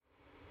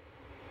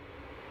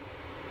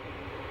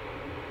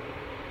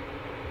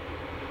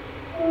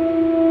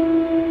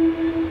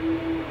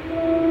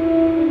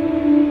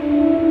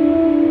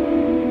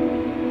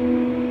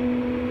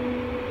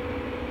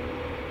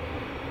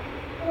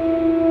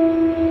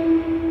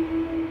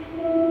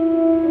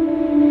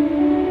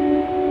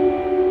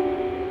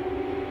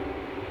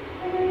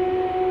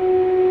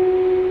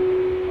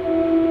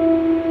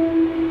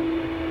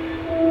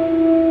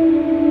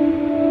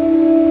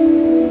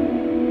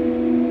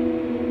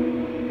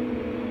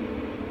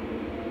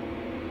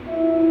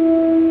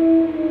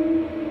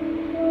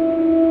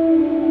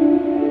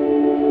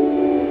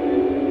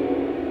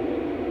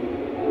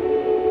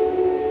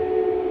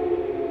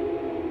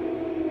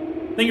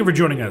you for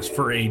joining us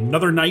for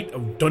another night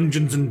of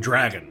Dungeons and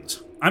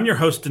Dragons. I'm your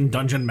host and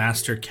Dungeon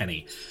Master,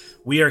 Kenny.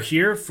 We are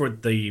here for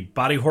the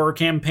body horror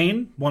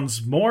campaign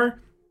once more.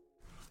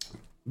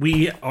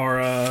 We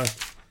are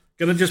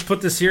gonna just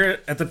put this here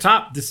at the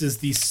top. This is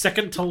the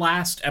second to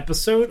last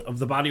episode of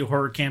the body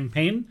horror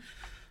campaign.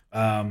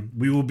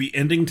 We will be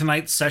ending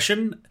tonight's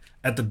session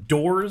at the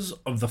doors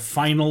of the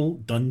final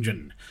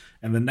dungeon.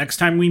 And the next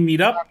time we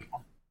meet up,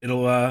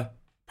 it'll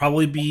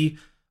probably be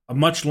a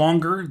much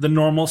longer than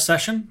normal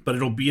session, but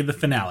it'll be the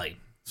finale.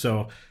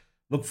 So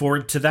look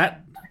forward to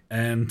that.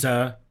 And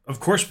of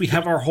course, we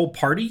have our whole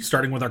party,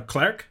 starting with our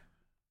cleric.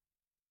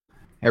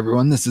 Hey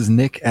everyone, this is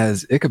Nick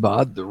as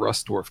Ichabod, the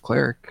Rust Dwarf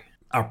cleric.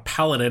 Our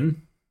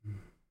paladin.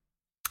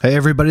 Hey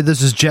everybody,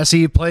 this is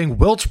Jesse playing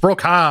Wilt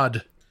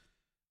Brocard.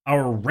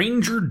 Our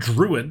ranger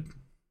druid.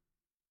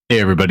 Hey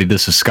everybody,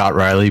 this is Scott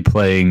Riley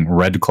playing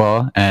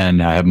Redclaw,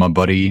 and I have my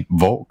buddy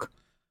Volk.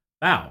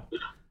 Wow.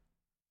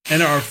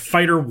 And our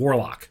fighter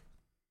warlock.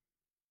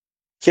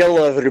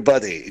 Hello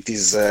everybody, it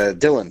is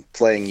Dylan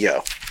playing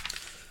Yo.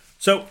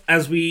 So,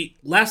 as we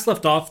last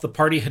left off, the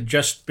party had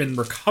just been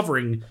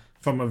recovering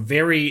from a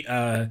very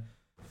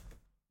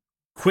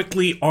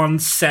quickly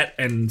onset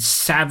and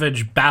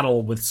savage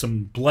battle with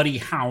some bloody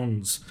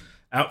hounds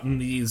out in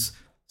these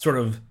sort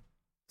of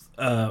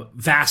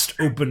vast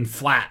open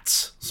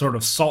flats, sort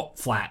of salt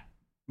flat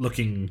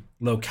looking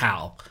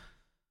locale.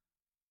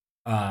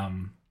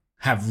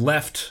 Have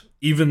left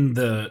even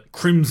the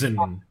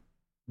crimson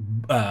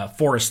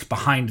forest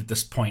behind at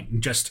this point,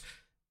 and just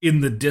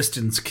in the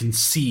distance can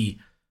see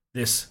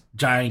this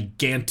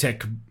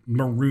gigantic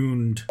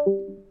marooned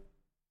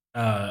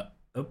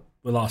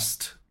we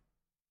lost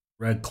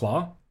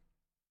Redclaw.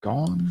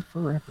 Gone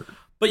forever.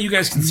 But you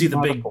guys can see the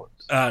big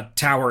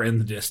tower in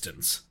the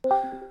distance.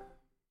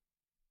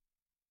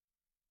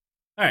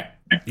 Alright.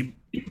 You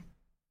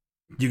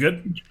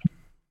good?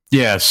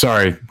 Yeah,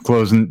 sorry,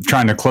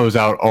 trying to close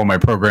out all my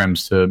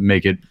programs to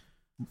make it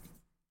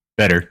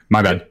better.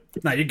 My bad.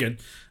 No, you're good.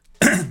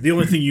 The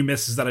only thing you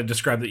miss is that I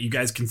described that you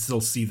guys can still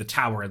see the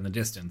tower in the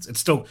distance. It's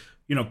still,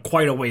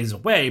 quite a ways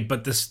away,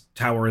 but this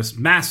tower is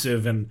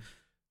massive and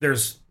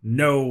there's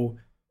no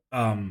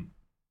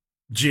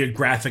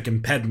geographic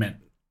impediment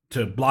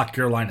to block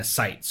your line of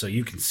sight, so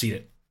you can see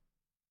it.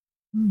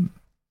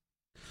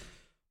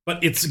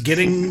 But it's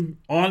getting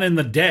on in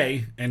the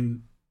day,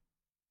 and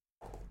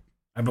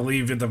I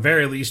believe at the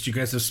very least you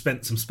guys have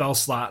spent some spell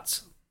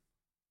slots.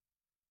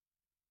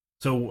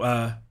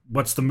 So,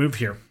 what's the move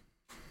here?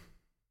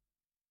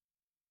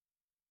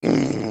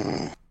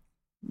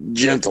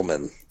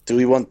 Gentlemen, do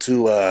we want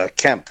to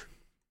camp?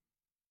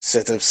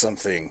 Set up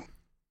something?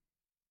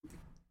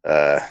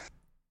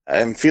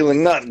 I'm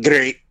feeling not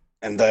great,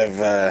 and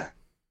I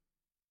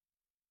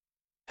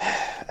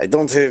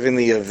don't have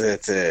any of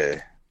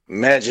that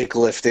magic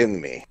left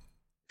in me.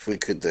 If we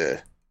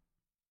could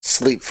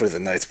sleep for the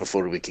night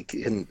before we could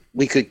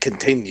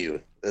continue,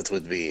 that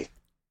would be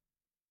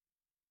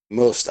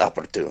most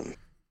opportune.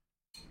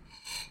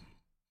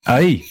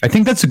 Aye, I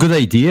think that's a good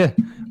idea.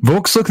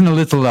 Volk's looking a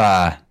little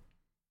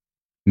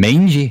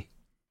mangy.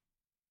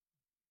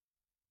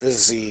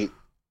 Does he?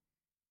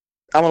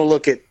 I'm gonna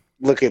look at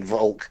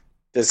Volk.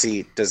 Does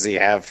he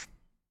have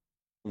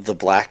the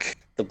black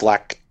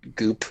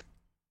goop?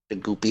 The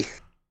goopy?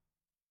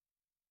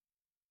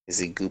 Is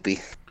he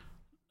goopy?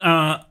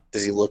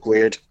 Does he look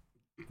weird?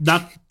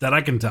 Not that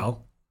I can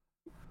tell.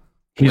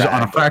 He's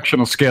on a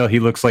fractional scale. He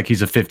looks like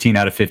he's a 15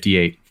 out of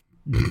 58.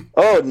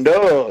 Oh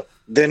no!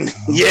 Then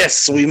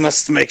yes, we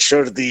must make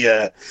sure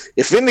the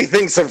if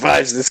anything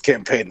survives this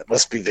campaign, it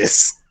must be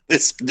this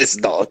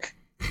dog.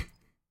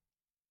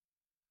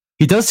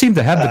 He does seem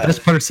to have the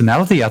best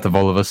personality out of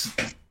all of us.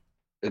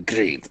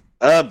 Agreed.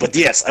 But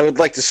yes, I would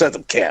like to set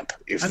up camp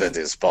if that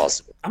is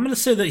possible. I'm going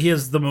to say that he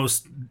has the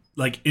most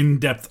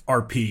in-depth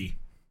RP.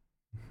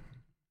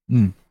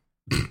 I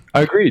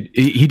agreed.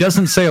 He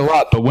doesn't say a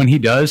lot, but when he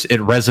does, it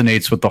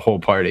resonates with the whole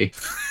party.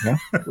 Yeah,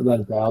 without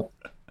a doubt.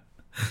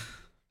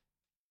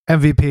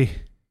 MVP.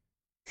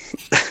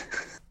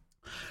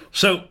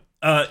 So,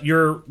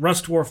 your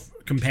Rust Dwarf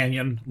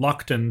companion,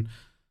 Lockton,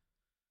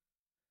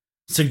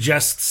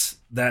 suggests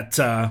that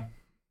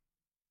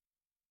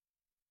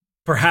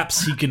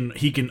perhaps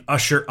he can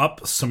usher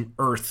up some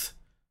earth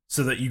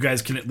so that you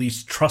guys can at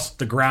least trust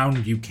the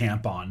ground you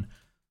camp on.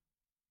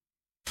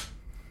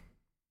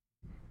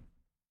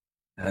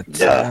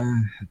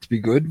 That'd be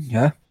good,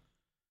 yeah.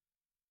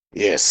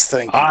 Yes,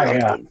 thank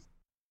you.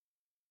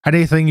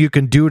 Anything you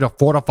can do to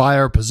fortify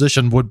our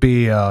position would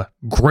be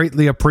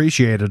greatly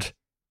appreciated.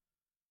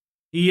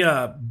 He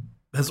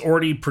has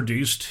already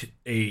produced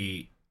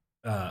a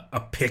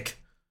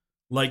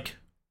pick-like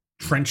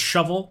trench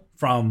shovel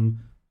from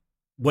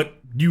what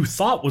you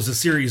thought was a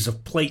series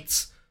of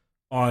plates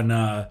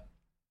on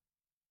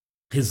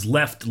his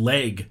left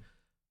leg.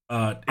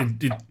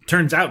 It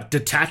turns out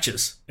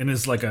detaches and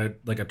is like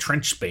a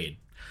trench spade.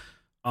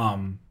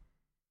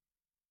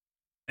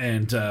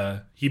 And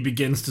he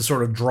begins to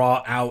sort of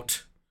draw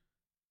out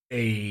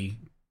a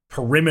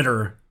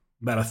perimeter,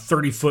 about a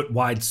 30-foot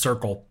wide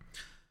circle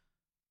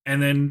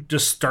and then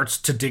just starts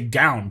to dig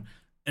down.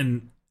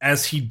 And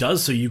as he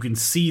does so, you can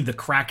see the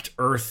cracked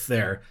earth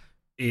there.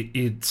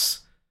 It's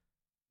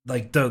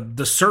like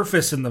the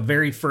surface in the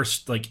very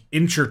first like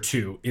inch or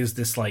two is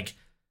this like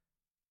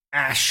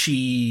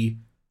ashy,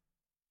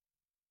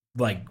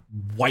 like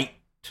white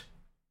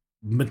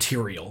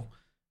material.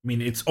 I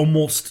mean, it's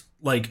almost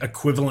like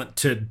equivalent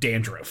to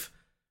dandruff.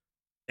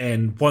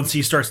 And once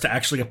he starts to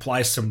actually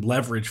apply some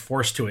leverage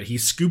force to it, he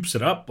scoops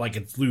it up like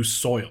it's loose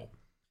soil.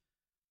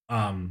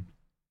 Kind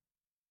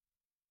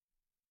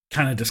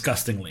of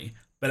disgustingly.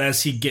 But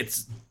as he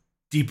gets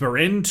deeper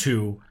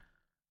into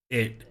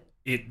it,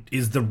 it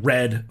is the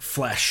red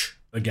flesh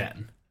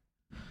again.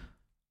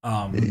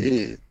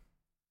 And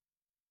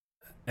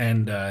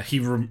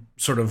he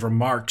sort of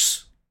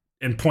remarks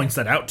and points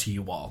that out to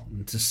you all,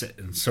 and to sit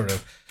and sort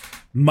of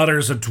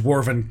mutters a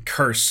dwarven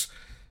curse,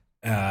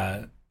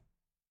 and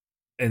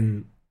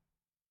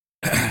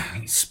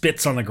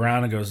spits on the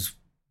ground and goes,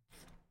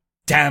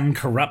 "Damn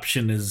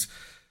corruption has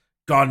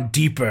gone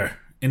deeper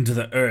into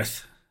the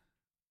earth."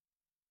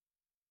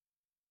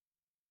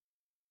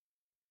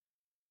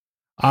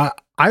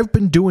 I've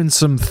been doing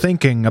some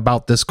thinking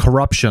about this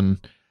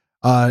corruption,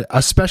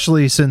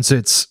 especially since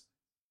it's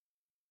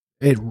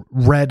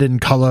red in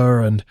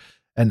color and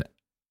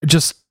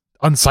just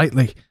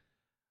unsightly.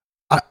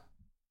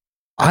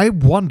 I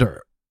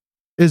wonder,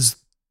 is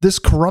this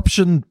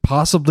corruption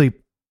possibly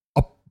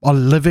a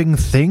living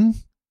thing,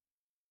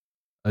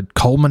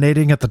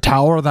 culminating at the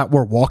tower that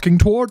we're walking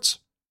towards?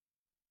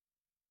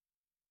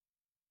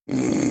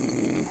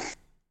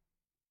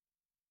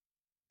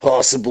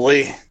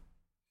 Possibly.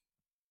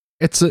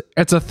 It's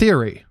a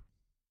theory.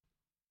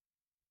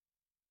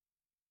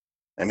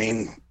 I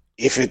mean,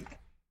 if it...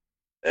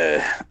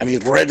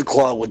 Red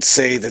Claw would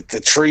say that the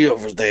tree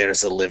over there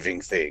is a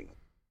living thing.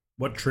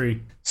 What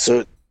tree?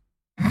 So,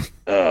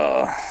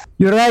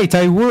 You're right,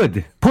 I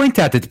would. Point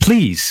at it,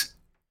 please.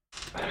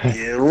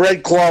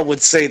 Red Claw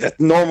would say that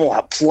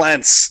normal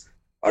plants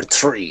are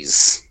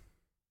trees.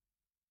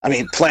 I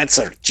mean, plants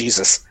are...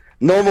 Jesus.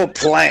 Normal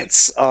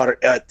plants are...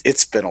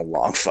 it's been a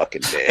long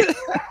fucking day.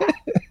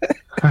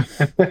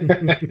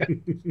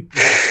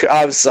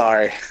 I'm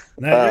sorry.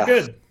 No, you're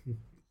good.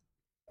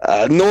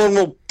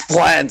 Normal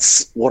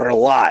plants were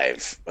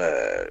alive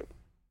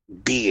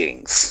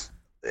beings,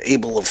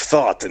 able of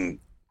thought and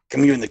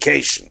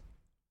communication.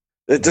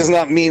 That does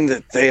not mean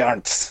that they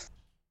aren't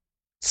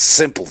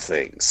simple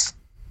things.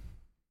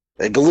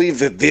 I believe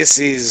that this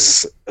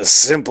is a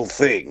simple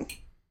thing.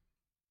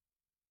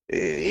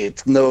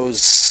 It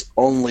knows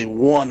only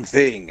one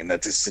thing, and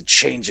that is to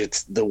change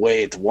it the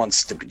way it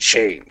wants to be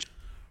changed.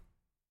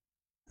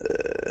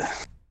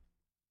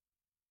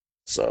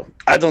 So,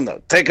 I don't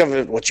know. Take of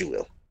it what you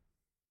will.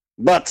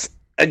 But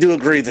I do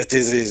agree that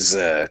this is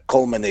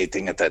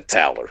culminating at that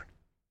tower.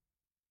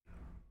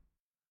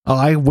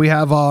 We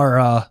have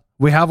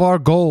our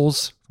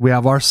goals, we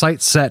have our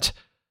sights set,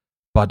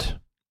 but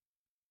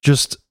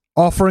just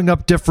offering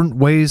up different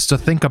ways to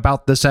think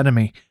about this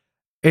enemy.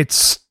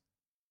 It's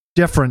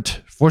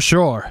different for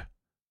sure,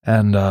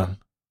 and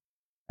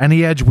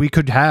any edge we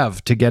could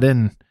have to get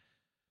into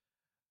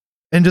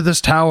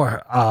this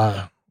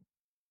tower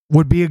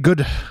would be a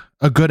good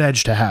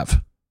edge to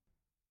have.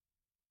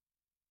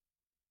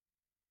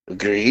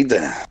 Agreed.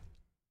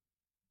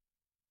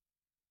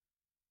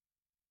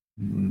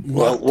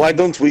 Well, why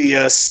don't we...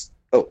 oh,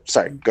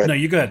 sorry, go ahead. No,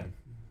 you're good.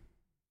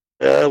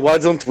 Why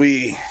don't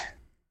we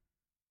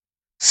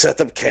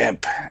set up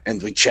camp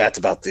and we chat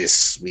about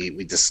this?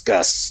 We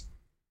discuss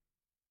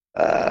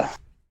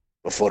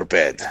before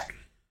bed.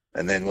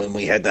 And then when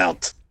we head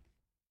out,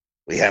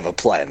 we have a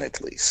plan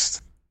at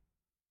least.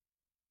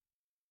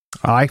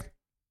 Aye.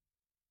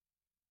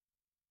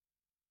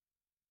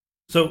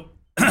 So,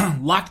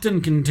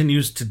 Lockton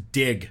continues to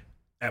dig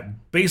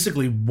at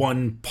basically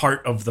one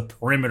part of the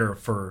perimeter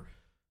for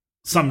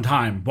some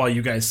time while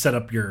you guys set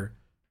up your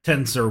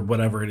tents or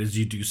whatever it is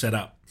you do set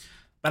up.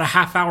 About a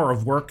half hour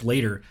of work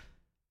later,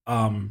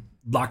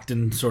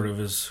 Lockton sort of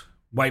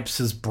wipes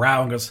his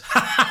brow and goes, "Ha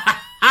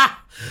ha ha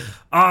ha!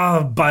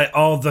 Ah, by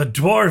all the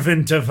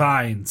dwarven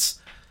divines!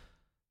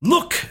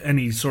 Look!" And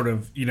he sort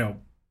of,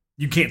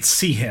 you can't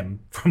see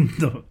him from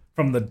the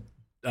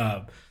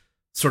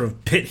sort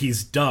of pit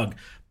he's dug,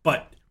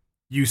 but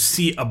you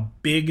see a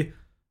big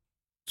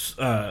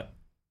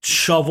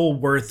shovel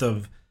worth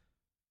of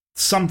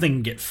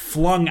something get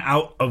flung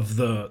out of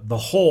the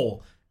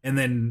hole, and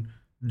then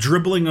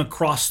dribbling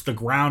across the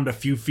ground a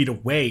few feet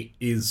away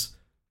is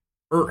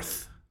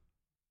earth.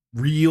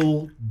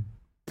 Real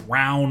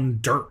brown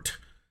dirt.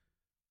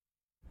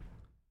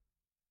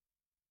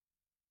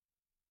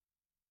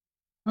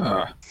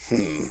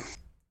 Can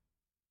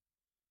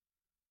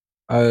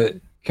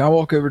I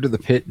walk over to the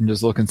pit and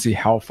just look and see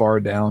how far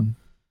down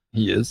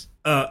he is?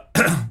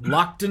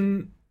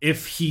 Lockton,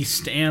 if he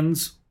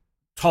stands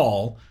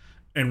tall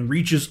and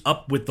reaches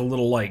up with the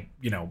little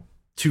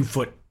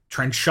 2-foot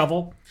trench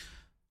shovel,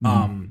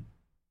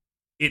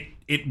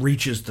 it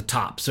reaches the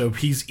top. So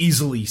he's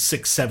easily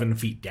 6-7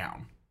 feet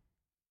down.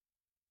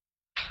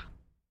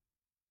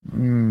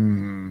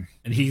 Mm.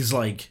 And he's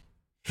like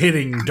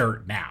hitting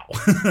dirt now.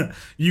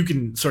 You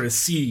can sort of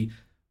see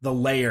the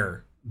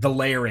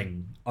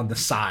layering on the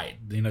side.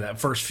 You know, that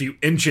first few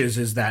inches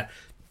is that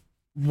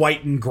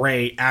white and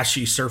gray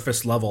ashy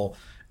surface level,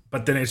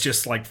 but then it's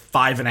just like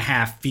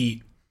 5.5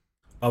 feet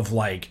of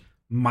like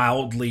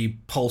mildly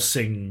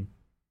pulsing,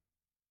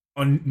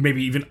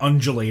 maybe even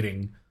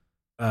undulating,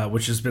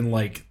 which has been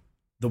like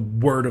the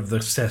word of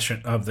the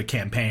session of the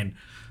campaign.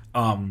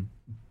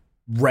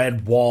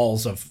 Red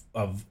walls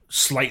of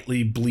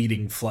slightly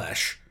bleeding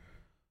flesh.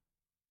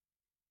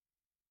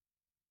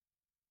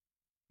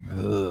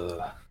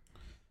 Ugh.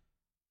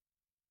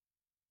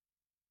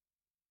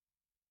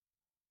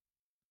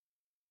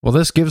 Well,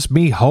 this gives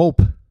me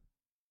hope.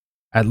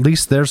 At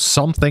least there's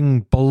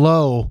something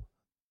below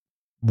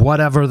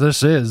whatever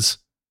this is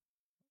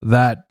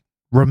that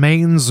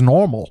remains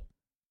normal.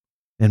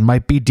 It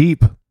might be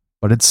deep,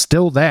 but it's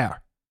still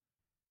there.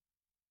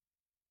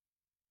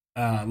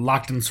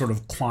 Lockton sort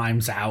of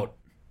climbs out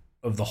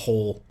of the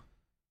hole.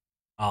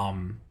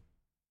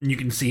 You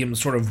can see him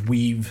sort of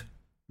weave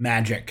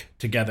magic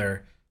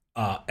together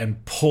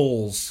and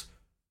pulls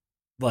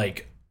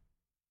like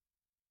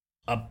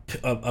a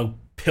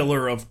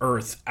pillar of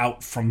earth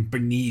out from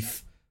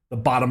beneath the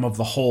bottom of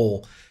the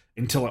hole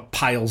until it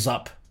piles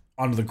up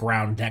onto the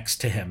ground next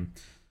to him.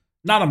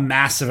 Not a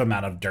massive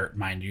amount of dirt,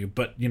 mind you,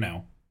 but, you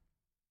know,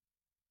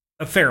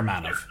 a fair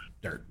amount of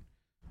dirt.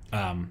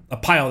 A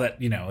pile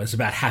that, you know, is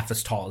about half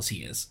as tall as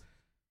he is.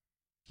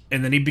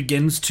 And then he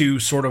begins to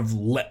sort of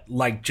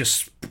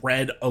just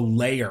spread a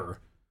layer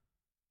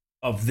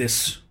of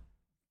this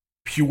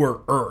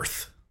pure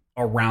earth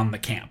around the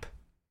camp.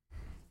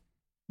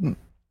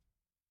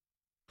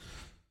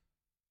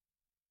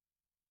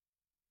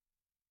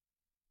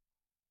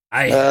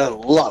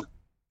 Look.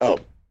 Oh,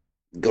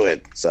 go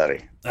ahead.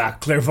 Sorry.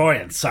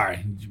 Clairvoyance.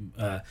 Sorry.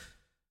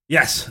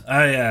 Yes.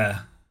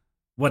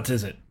 What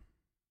is it?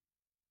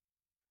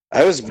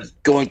 I was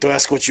going to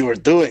ask what you were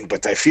doing,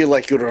 but I feel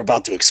like you were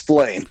about to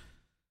explain.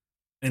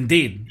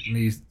 Indeed. And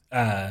he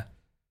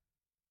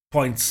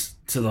points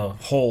to the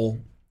hole.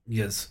 He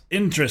is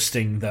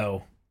interesting,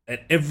 though.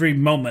 At every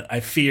moment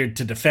I feared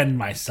to defend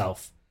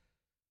myself.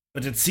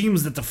 But it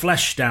seems that the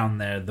flesh down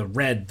there, the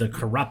red, the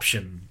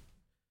corruption,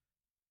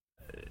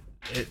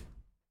 it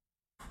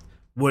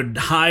would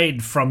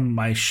hide from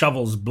my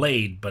shovel's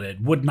blade, but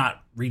it would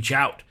not reach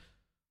out.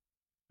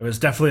 There was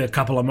definitely a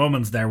couple of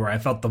moments there where I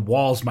felt the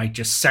walls might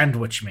just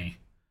sandwich me,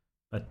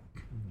 but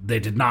they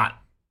did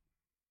not.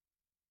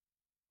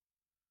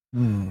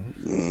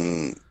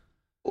 Do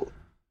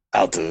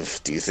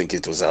you think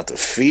it was out of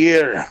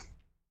fear?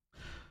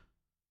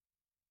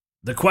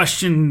 The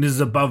question is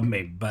above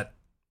me, but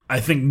I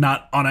think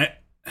not on it.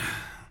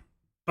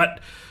 But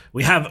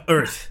we have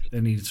earth,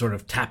 and he sort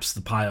of taps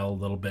the pile a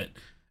little bit.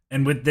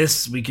 And with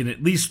this, we can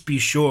at least be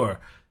sure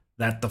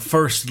that the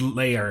first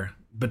layer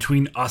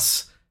between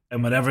us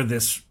and whatever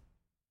this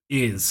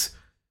is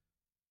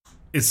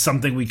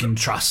something we can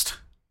trust.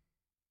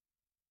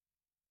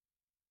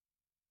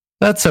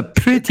 That's a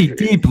pretty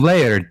deep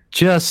layer,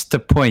 just to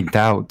point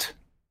out.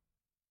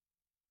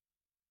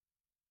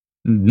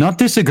 Not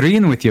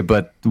disagreeing with you,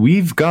 but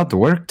we've got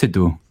work to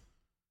do.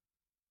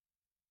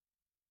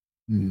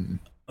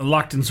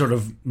 Lockton sort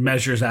of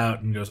measures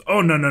out and goes, "Oh,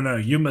 no,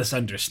 you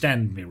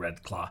misunderstand me,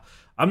 Redclaw.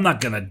 I'm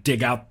not gonna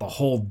dig out the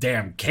whole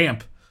damn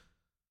camp.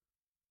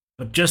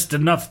 But just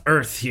enough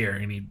earth here,"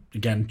 and he,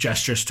 again,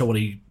 gestures to what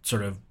he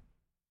sort of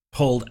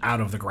pulled out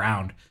of the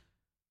ground.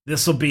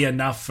 "This'll be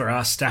enough for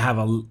us to have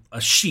a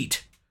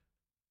sheet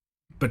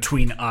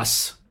between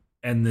us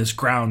and this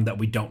ground that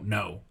we don't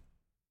know."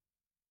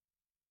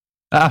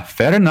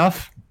 Fair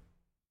enough.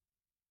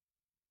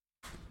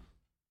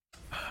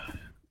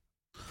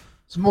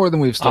 It's more than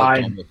we've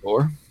slept on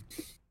before.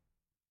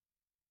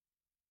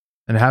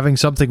 And having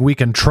something we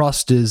can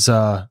trust is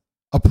a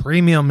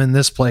premium in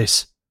this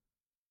place.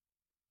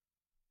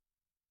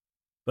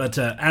 But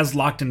as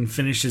Lockton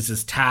finishes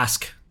his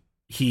task,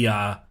 he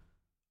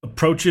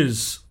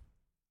approaches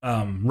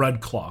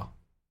Redclaw.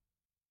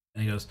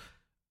 And he goes,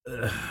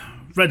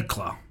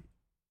 "Redclaw,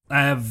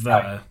 I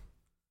have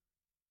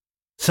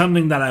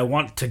something that I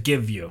want to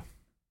give you.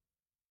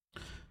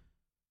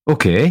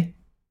 Okay.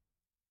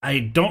 I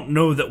don't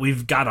know that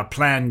we've got a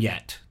plan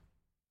yet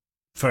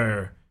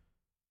for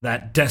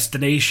that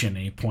destination."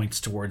 And he points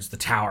towards the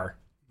tower.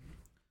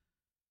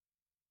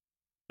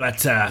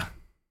 But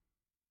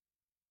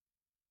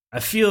I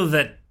feel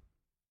that,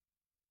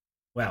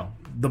 well,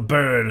 the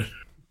bird,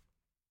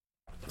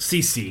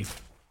 Cece,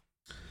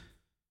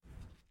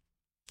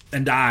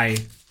 and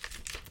I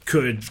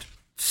could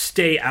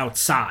stay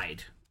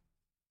outside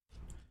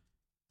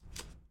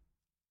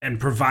and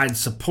provide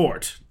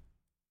support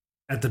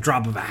at the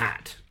drop of a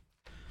hat.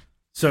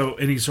 So,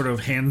 and he sort of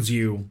hands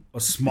you a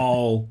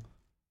small,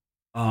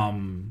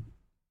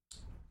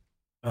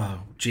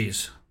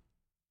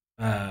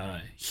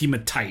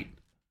 hematite,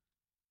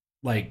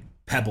 like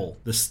pebble,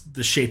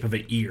 the shape of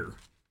an ear.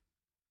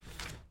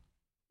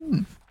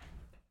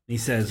 He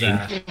says,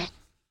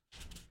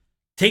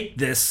 "Take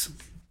this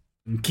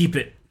and keep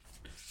it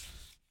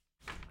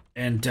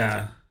And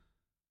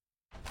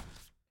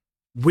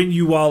when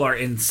you all are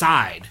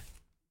inside,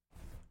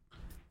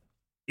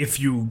 if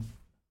you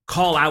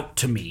call out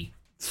to me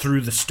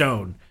through the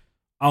stone,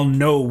 I'll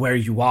know where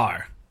you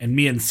are, and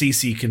me and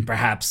Cece can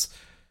perhaps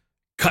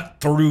cut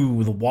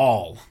through the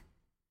wall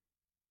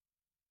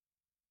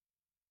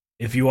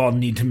if you all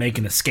need to make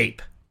an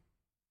escape,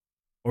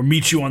 or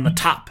meet you on the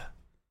top.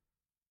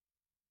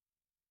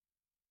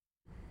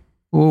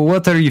 Well,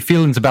 what are your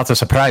feelings about the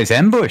surprise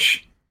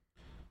ambush?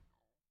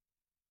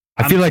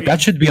 I feel like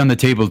that should be on the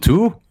table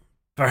too.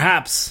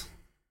 Perhaps.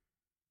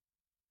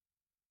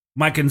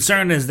 My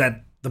concern is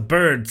that the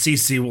bird,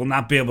 Cece, will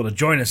not be able to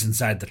join us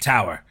inside the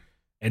tower,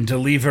 and to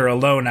leave her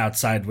alone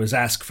outside was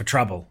ask for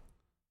trouble.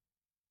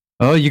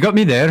 Oh, you got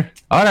me there.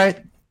 All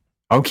right.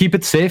 I'll keep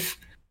it safe.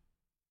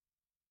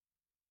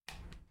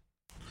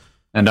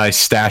 And I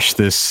stash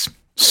this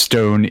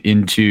stone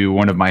into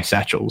one of my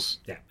satchels.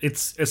 Yeah,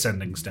 it's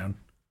ascending stone.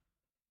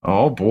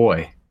 Oh,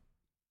 boy.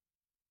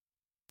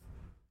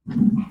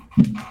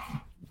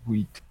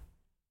 Sweet.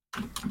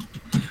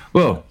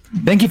 Well,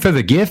 thank you for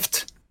the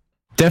gift.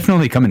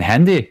 Definitely come in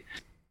handy.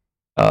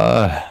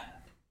 Are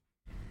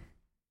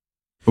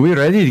we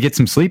ready to get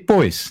some sleep,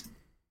 boys?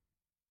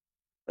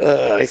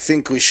 I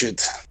think we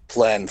should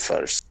plan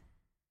first.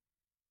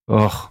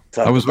 Oh,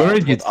 Talk I was about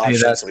worried you'd what say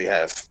options that. we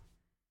have.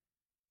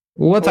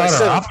 What Well, I are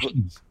said- our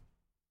options?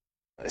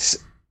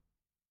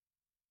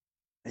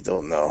 I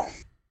don't know.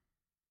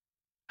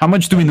 How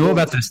much do we know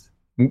about this?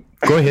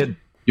 Go ahead.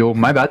 Yo,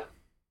 my bad.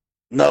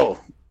 No,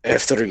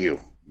 after you.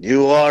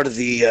 You are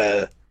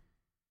the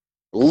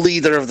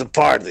leader of the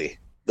party,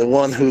 the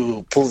one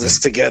who pulled us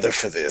together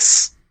for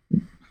this.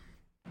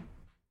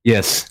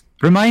 Yes.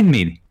 Remind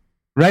me.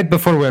 Right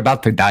before we're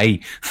about to die.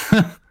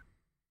 I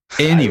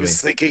Anyway,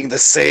 was thinking the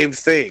same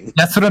thing.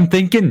 that's what I'm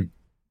thinking.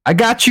 I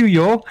got you,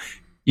 yo.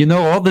 You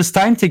know, all this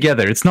time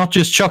together. It's not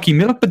just chalky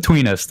milk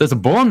between us. There's a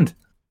bond.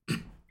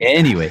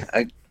 Anyway,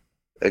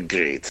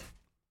 Agreed.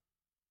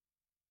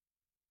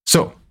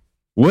 so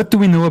what do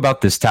we know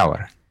about this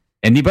tower?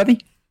 Anybody?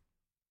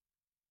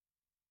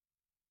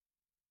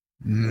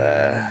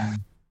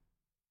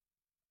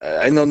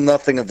 I know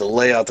nothing of the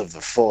layout of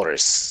the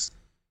forest.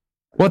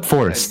 What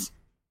forest?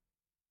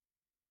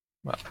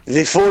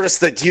 The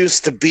forest that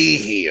used to be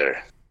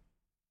here.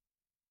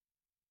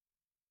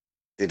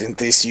 Didn't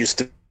this used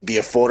to be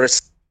a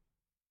forest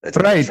that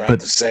we were Right, trying but-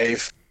 to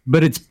save?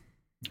 But it's,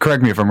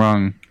 correct me if I'm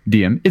wrong,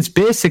 DM, it's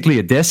basically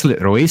a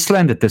desolate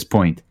wasteland at this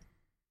point.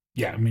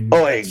 Yeah, I mean,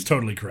 Oh, it's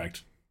totally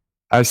correct.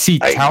 I see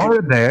I-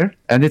 tower there,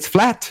 and it's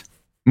flat,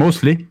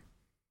 mostly.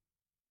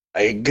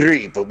 I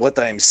agree, but what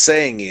I'm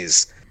saying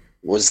is,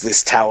 was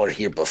this tower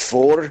here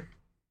before?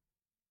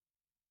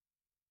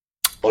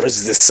 Or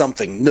is this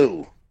something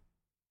new?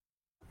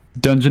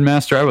 Dungeon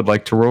Master, I would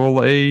like to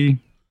roll a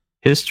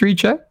history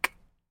check.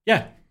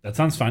 Yeah, that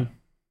sounds fine.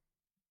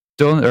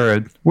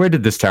 Where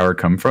did this tower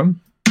come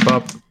from?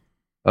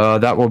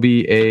 That will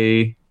be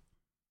a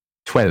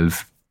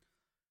 12.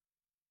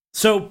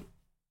 So,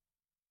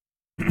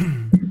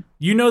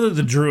 you know that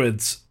the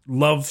druids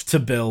love to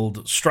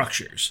build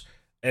structures,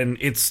 and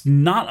it's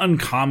not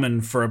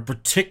uncommon for a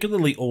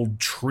particularly old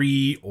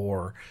tree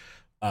or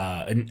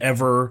an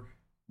ever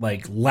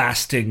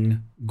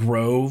lasting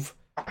grove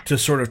to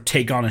sort of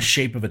take on a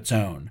shape of its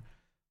own.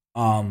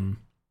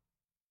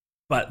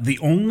 But the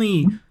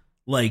only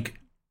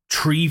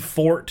tree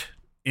fort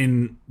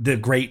in the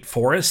Great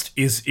Forest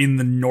is in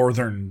the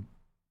northern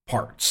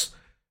parts.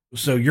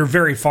 So you're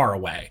very far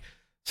away.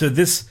 So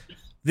this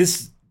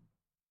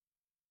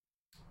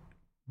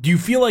do you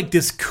feel like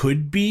this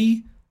could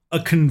be a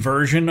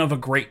conversion of a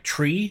great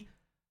tree,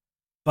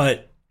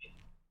 but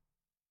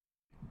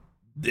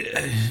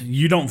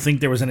you don't think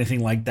there was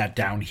anything like that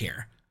down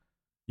here?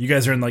 You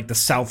guys are in the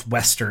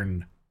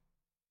southwestern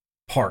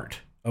part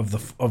of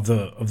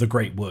the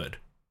Great Wood.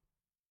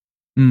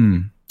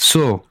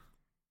 So,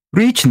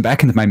 reaching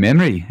back into my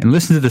memory and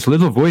listening to this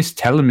little voice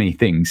telling me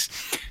things,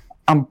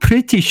 I'm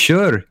pretty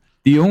sure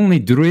the only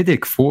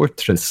druidic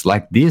fortress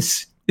like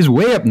this is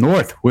way up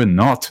north. We're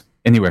not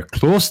anywhere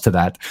close to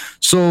that.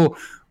 So,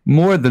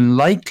 more than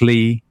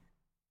likely,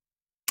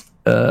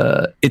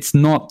 it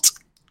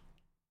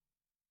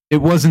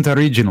wasn't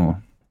original,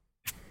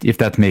 if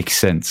that makes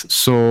sense.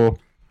 So,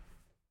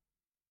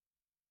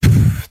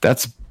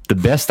 that's the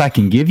best I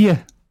can give you.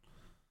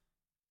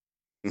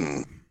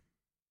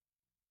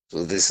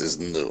 So this is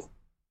new.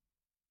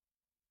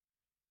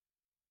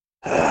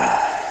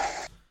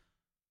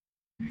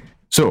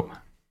 So,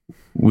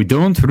 we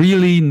don't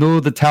really know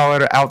the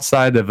tower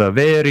outside of a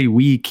very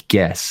weak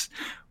guess.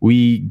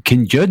 We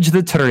can judge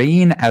the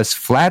terrain as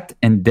flat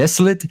and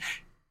desolate.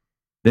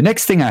 The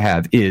next thing I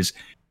have is,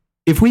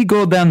 if we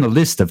go down the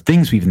list of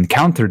things we've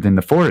encountered in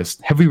the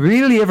forest, have we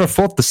really ever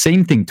fought the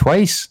same thing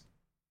twice?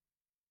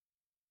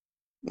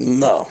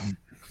 No.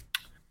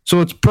 So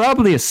it's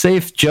probably a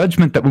safe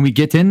judgment that when we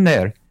get in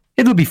there,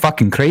 it'll be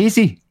fucking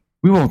crazy.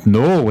 We won't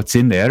know what's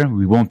in there.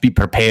 We won't be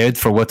prepared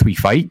for what we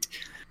fight.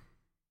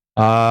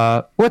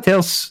 What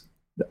else?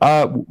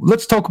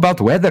 Let's talk about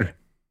the weather.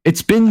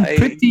 It's been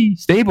pretty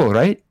stable,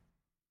 right?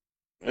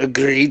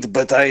 Agreed,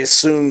 but I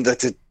assume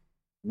that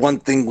one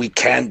thing we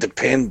can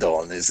depend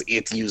on is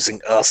it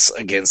using us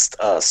against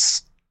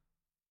us,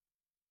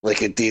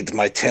 like it did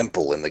my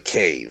temple in the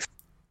cave.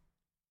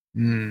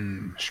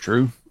 It's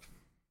true.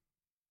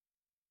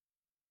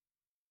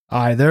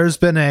 Aye, there's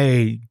been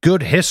a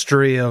good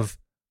history of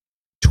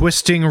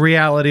twisting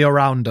reality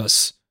around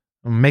us,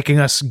 making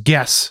us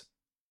guess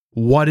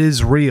what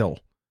is real.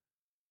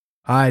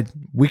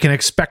 We can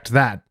expect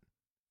that,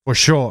 for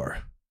sure.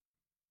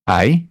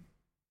 Aye?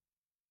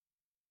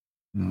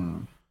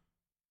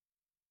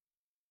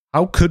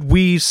 How could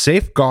we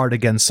safeguard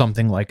against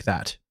something like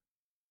that?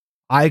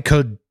 I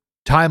could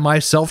tie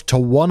myself to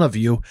one of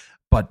you,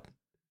 but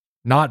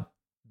not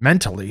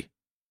mentally,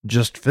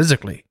 just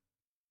physically.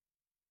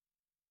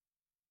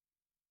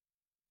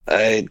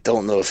 I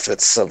don't know if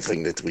that's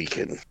something that we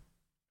can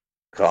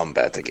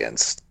combat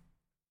against.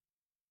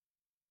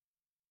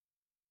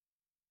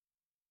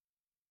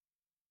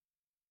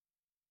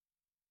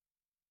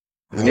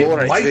 The more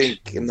I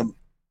think in the...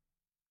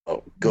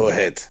 Oh, go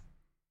ahead.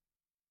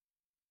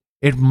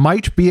 It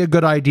might be a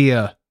good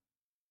idea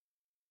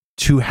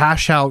to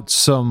hash out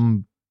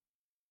some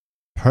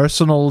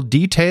personal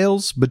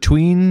details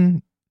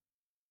between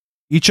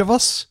each of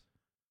us,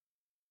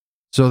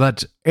 so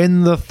that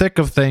in the thick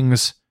of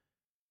things,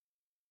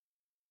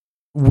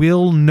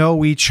 we'll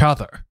know each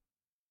other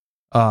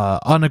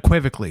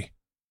unequivocally.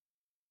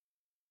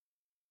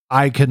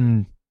 I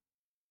can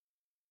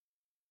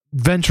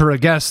venture a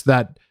guess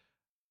that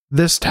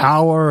this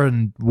tower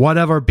and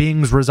whatever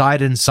beings reside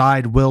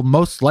inside will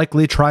most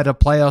likely try to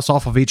play us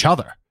off of each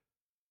other.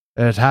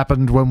 It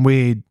happened when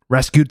we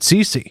rescued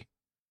Cece.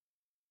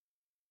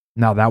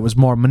 Now, that was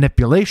more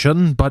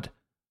manipulation, but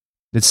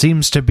it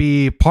seems to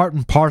be part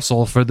and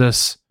parcel for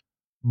this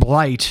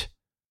blight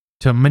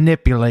to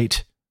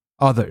manipulate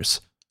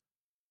others.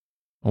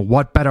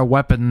 What better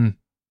weapon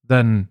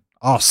than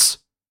us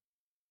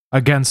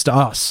against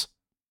us?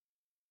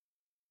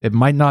 It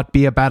might not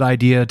be a bad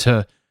idea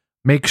to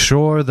make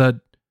sure that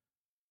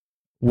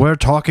we're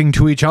talking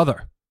to each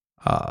other,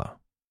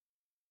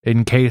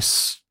 in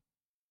case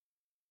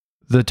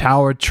the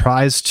tower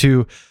tries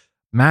to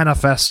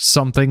manifest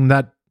something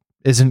that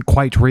isn't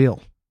quite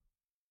real.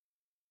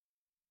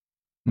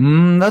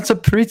 That's a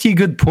pretty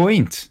good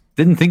point.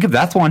 Didn't think of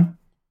that one.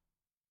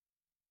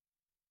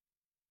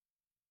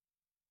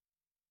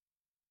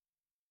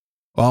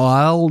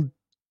 Well,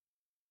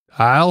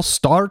 I'll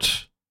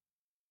start,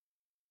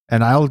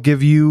 and I'll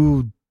give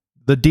you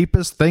the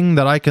deepest thing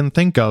that I can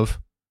think of.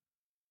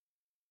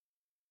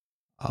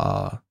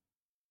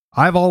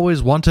 I've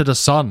always wanted a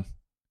son.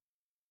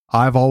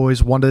 I've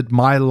always wanted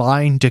my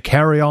line to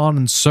carry on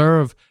and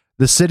serve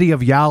the city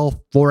of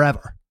Yal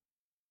forever.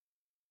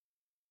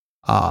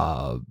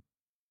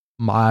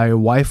 My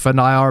wife and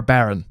I are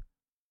barren.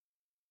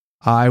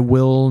 I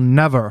will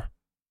never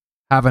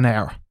have an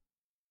heir.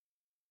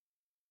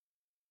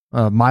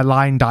 My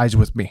line dies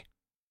with me.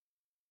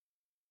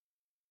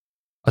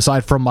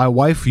 Aside from my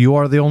wife, you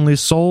are the only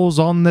souls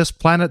on this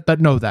planet that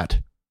know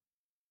that.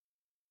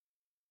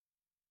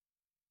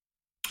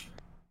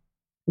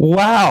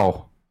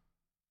 Wow.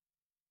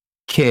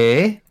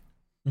 Okay.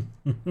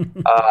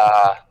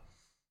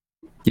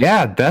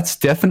 Yeah, that's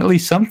definitely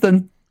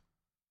something.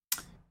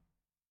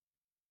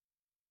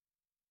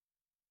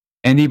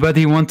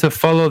 Anybody want to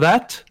follow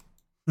that?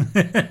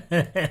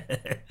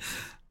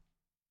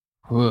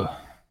 Ugh.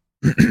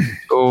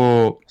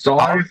 Oh,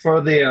 Sorry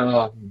for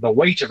the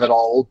weight of it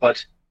all,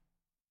 but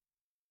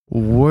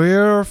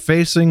We're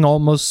facing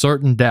almost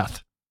certain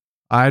death.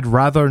 I'd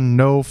rather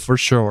know for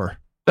sure.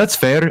 that's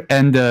fair.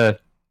 And to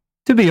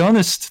be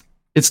honest,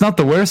 it's not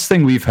the worst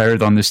thing we've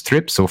heard on this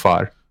trip so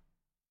far.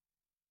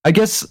 I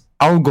guess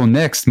I'll go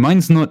next.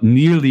 Mine's not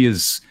nearly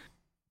as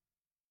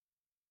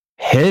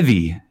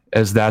heavy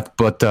as that,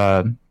 but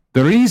the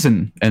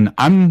reason, and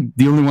I'm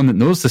the only one that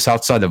knows this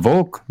outside of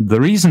Volk,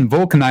 the reason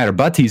Volk and I are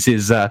buddies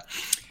is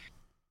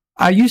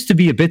I used to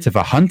be a bit of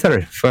a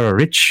hunter for a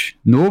rich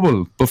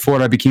noble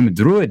before I became a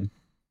druid.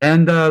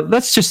 And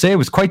let's just say I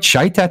was quite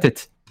shite at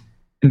it.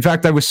 In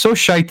fact, I was so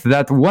shite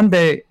that one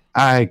day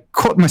I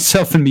caught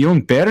myself in my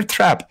own bear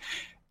trap.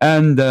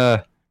 And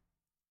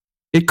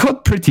it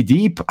cut pretty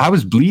deep. I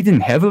was bleeding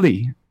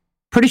heavily.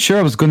 Pretty sure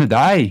I was going to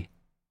die.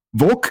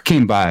 Volk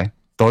came by,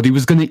 thought he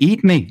was going to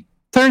eat me.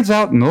 Turns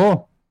out,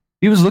 no.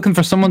 He was looking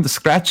for someone to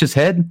scratch his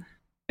head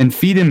and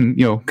feed him,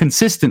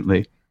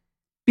 consistently.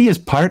 Be his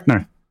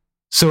partner.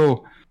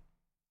 So,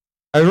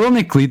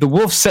 ironically, the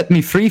wolf set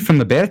me free from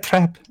the bear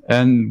trap,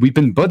 and we've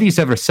been buddies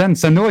ever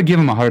since. I know I gave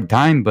him a hard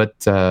time,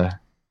 but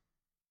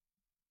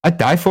I'd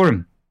die for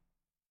him.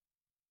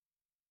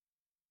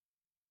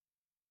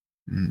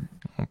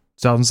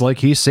 Sounds like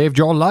he saved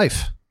your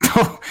life.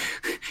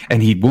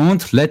 And he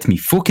won't let me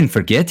fucking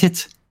forget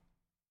it.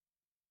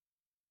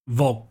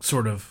 Volk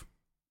sort of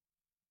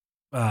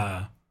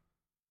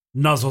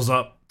nuzzles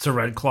up to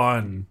Redclaw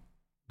and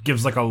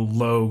gives like a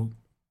low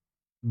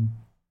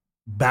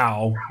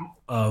bow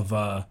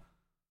of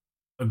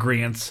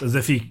agreeance, as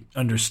if he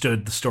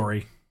understood the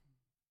story.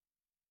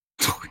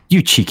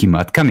 You cheeky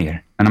mutt, come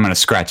here. And I'm going to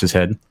scratch his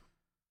head.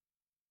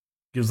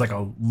 Gives like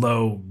a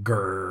low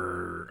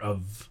grrr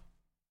of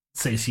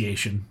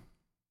satiation.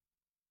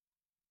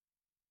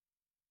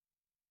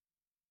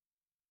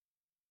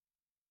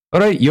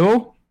 All right,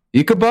 yo,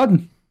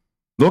 Ichabod,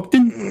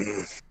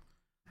 Lockton.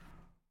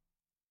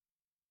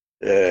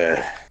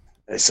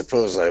 I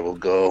suppose I will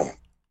go.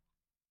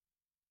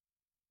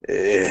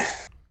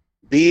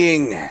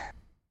 Being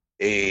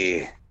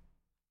a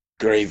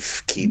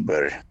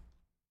gravekeeper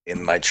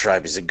in my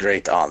tribe is a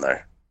great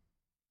honor,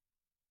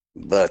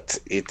 but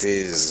it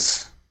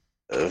is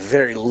a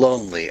very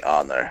lonely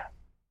honor.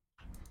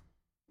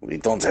 We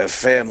don't have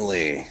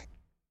family.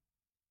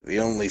 The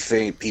only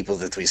people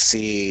that we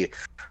see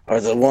are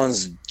the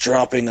ones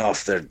dropping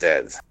off their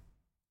dead.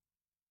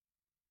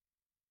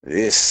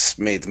 This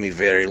made me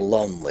very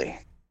lonely.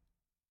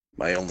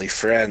 My only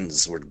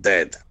friends were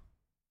dead.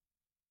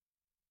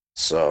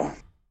 So,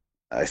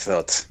 I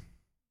thought,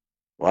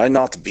 why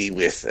not be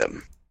with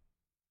them?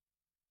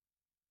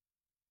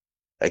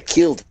 I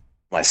killed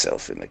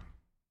myself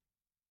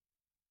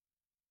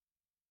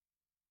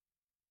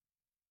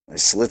I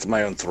slit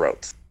my own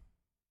throat.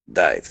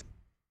 Died.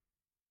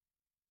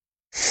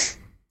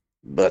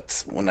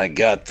 But when I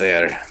got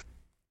there,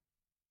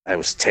 I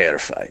was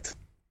terrified.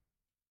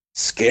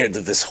 Scared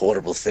of this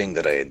horrible thing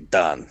that I had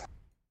done.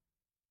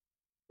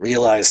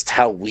 Realized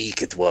how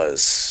weak it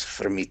was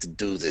for me to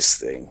do this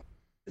thing,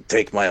 to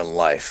take my own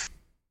life.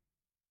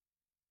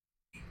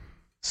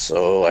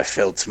 So I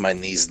fell to my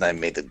knees and I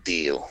made a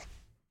deal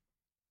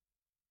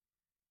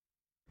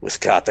with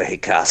Kata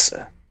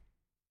Hikasa.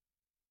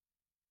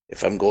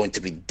 If I'm going to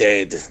be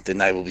dead,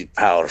 then I will be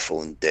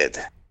powerful and dead.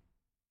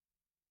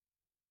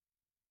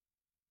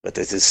 But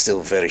it is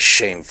still very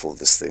shameful,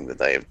 this thing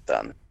that I have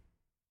done.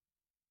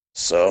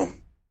 So,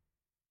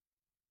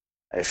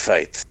 I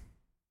fight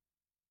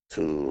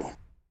to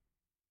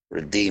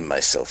redeem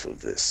myself of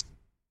this.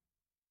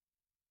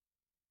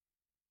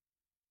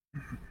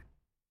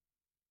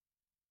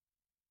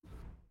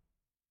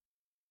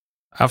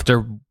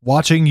 After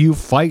watching you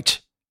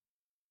fight,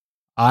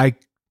 I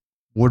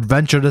would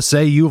venture to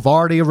say you've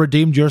already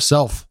redeemed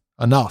yourself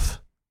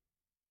enough.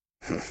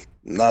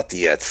 Not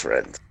yet,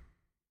 friend.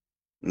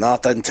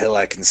 Not until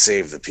I can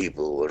save the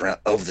people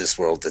of this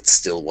world that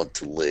still want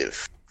to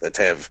live, that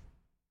have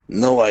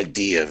no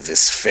idea of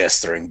this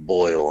festering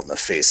boil on the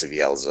face of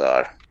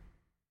Yalzar.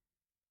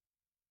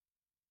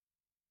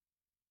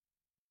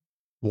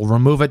 We'll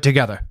remove it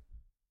together.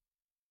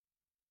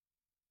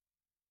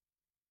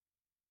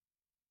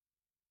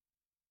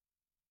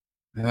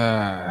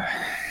 I'll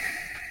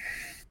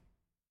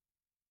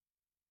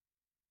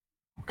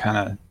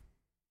kind of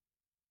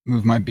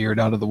move my beard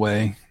out of the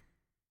way,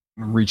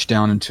 reach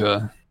down into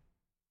a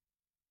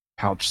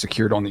pouch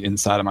secured on the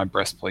inside of my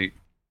breastplate.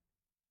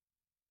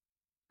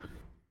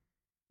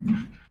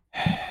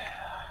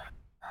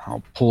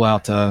 I'll pull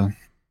out a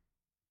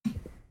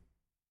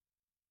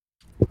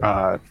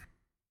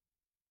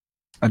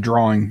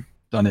drawing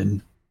done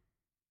in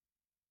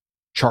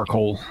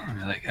charcoal.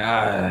 I'm like,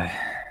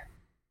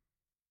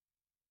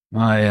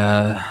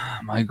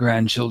 my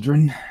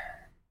grandchildren,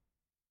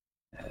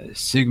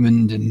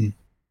 Sigmund and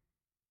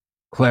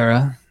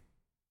Clara,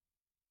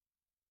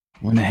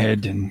 went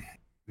ahead and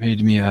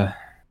made me a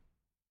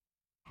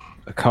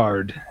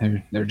card.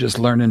 They're just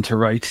learning to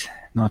write.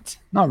 Not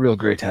real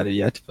great at it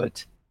yet,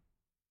 but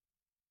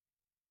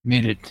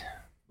made it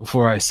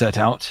before I set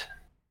out.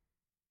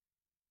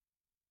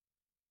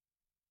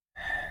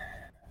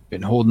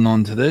 Been holding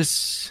on to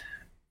this.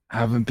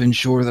 Haven't been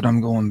sure that I'm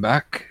going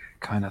back.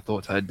 Kind of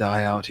thought I'd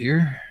die out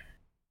here.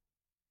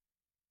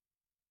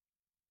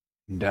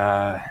 And,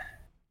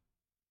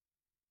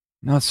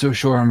 not so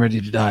sure I'm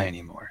ready to die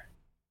anymore.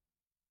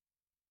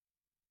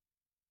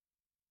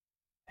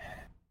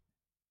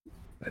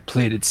 If I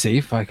played it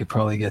safe, I could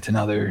probably get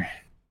another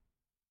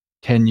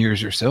 10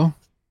 years or so.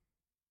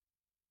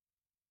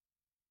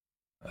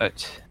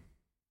 But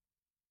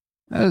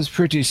I was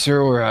pretty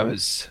sure I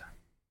was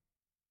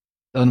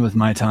done with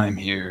my time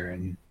here,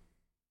 and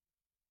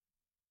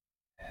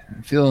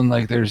I'm feeling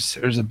like there's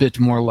a bit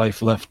more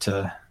life left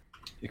to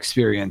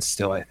experience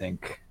still, I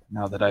think,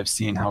 now that I've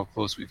seen how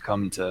close we've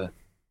come to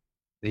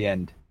the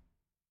end.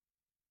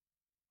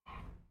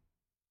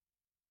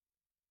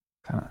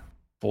 Kind of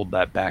fold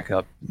that back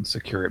up and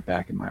secure it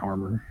back in my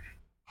armor.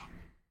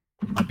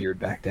 Put my beard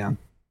back down.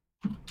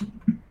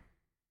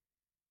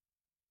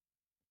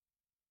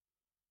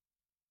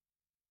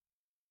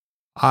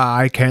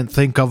 I can't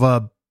think of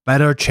a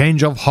better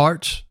change of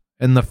heart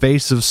in the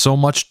face of so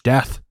much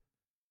death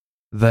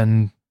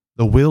than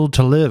the will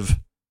to live.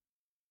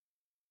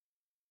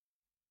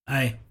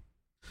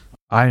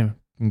 I'm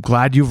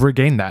glad you've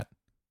regained that.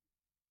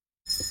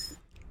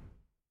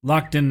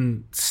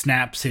 Lockton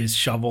snaps his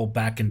shovel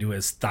back into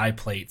his thigh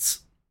plates.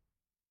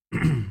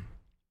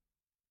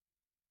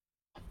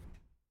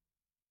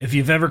 If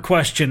you've ever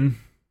questioned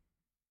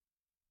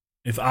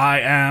if I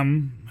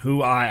am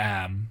who I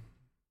am,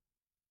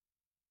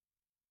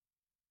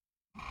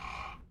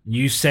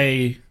 you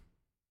say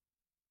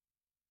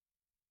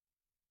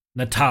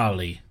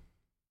Natali.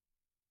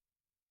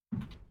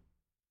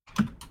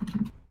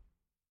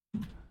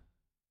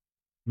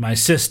 My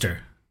sister.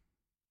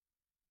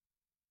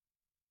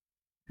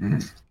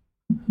 Mm.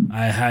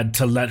 I had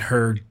to let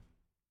her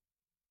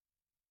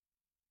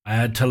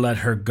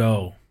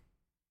go.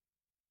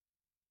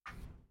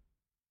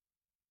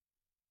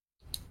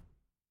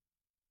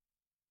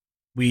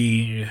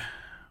 We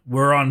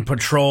were on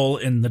patrol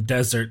in the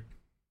desert.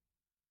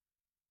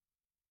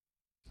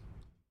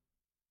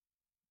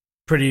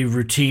 Pretty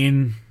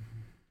routine.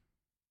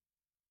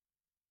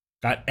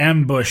 Got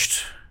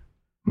ambushed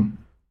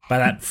by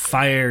that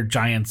fire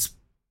giant's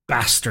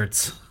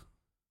bastards.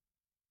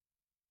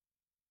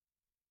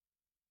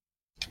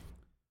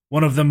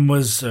 One of them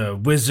was a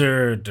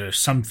wizard or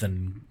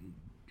something.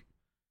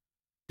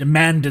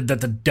 Demanded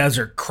that the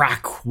desert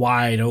crack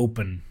wide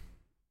open.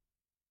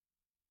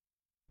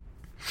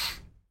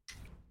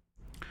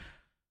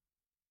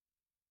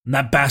 And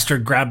that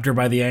bastard grabbed her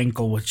by the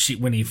ankle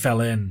when he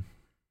fell in.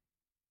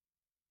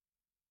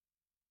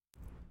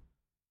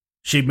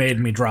 She made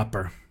me drop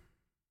her.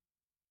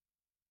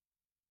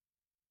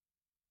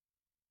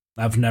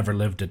 I've never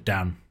lived it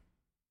down.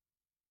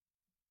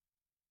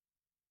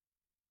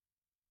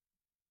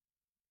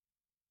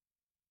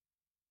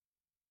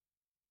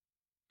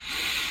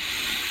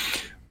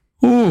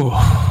 Ooh.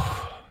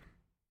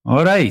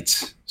 All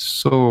right.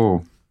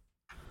 So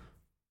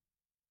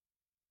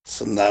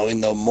now we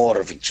know more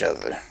of each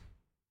other.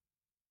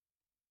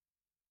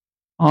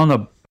 on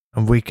a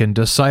And we can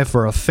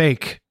decipher a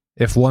fake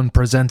if one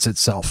presents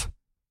itself.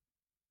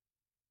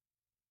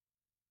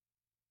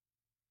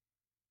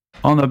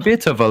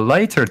 bit of a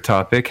lighter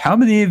topic, how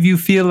many of you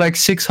feel like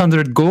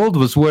 600 gold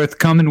was worth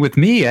coming with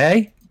me,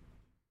 eh?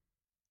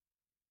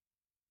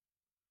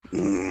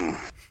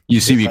 You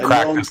see me If I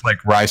crack known- this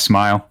like wry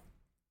smile.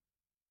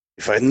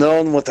 If I'd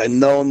known what I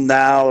know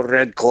now,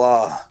 Red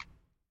Claw,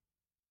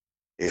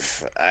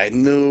 if I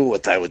knew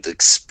what I would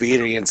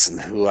experience and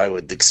who I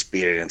would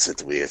experience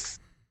it with,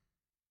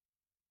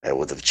 I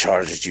would have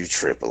charged you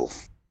triple.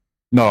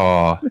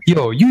 No,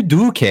 yo, you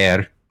do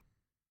care.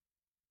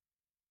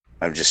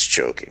 I'm just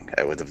joking.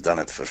 I would have done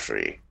it for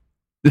free.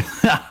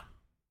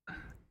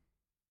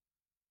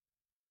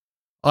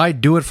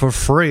 I'd do it for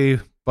free,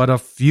 but a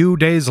few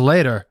days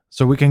later,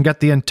 so we can get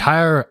the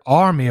entire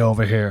army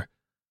over here.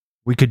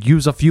 We could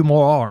use a few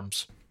more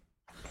arms.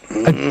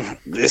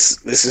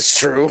 This is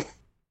true.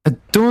 I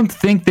don't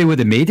think they would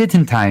have made it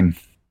in time.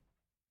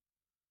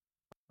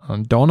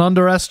 And don't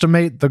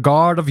underestimate the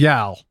guard of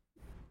Yal.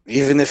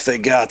 Even if they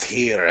got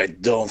here, I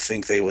don't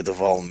think they would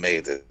have all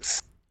made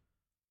it.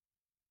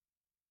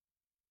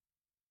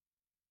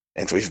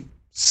 And we've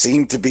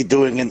seemed to be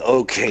doing an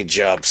okay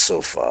job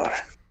so far.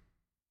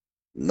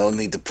 No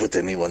need to put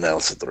anyone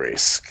else at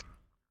risk.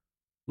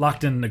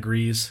 Lockton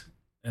agrees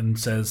and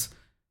says,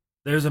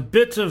 "There's a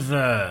bit of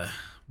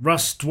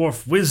Rust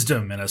Dwarf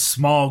wisdom in a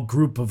small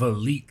group of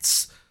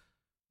elites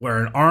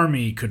where an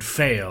army could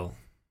fail."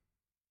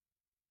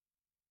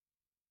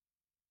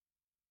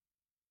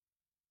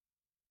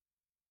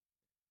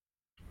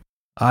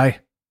 Aye.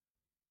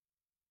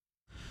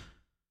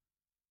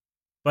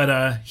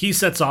 But he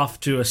sets off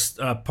to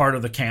a part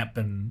of the camp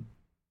and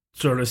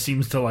sort of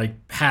seems to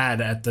like pad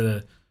at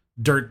the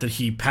dirt that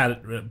he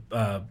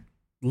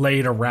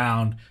laid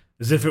around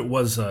as if it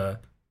was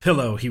a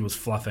pillow he was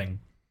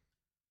fluffing,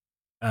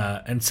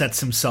 and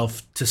sets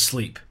himself to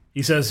sleep.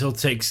 He says he'll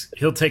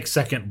take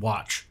second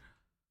watch.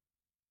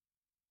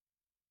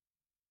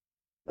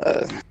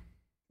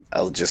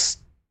 I'll just...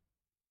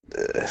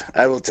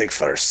 I will take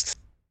first.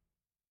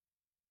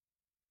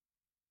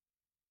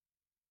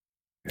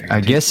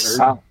 I guess.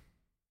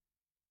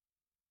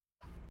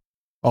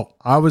 Oh,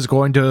 I was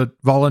going to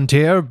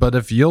volunteer, but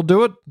if you'll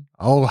do it,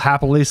 I'll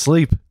happily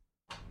sleep.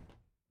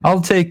 I'll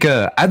take.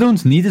 I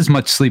don't need as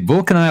much sleep.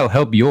 Volk and I'll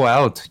help you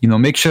out. You know,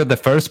 make sure the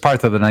first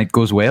part of the night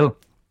goes well.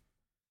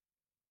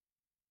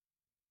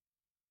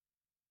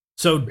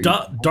 So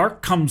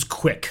dark comes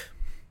quick,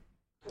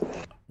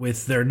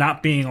 with there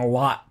not being a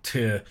lot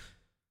to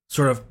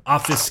sort of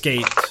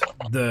obfuscate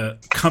the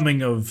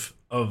coming of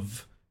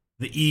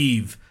the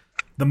eve.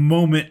 The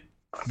moment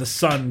the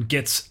sun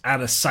gets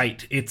out of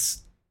sight,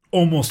 it's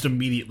almost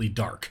immediately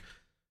dark.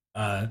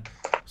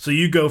 So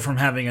you go from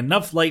having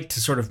enough light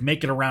to sort of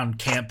make it around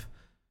camp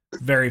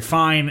very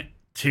fine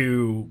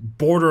to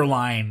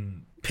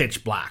borderline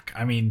pitch black.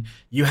 I mean,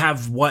 you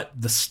have what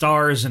the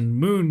stars and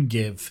moon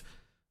give,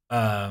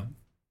 the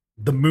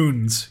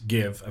moons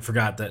give. I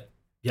forgot that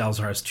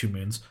Yalzar has 2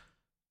 moons.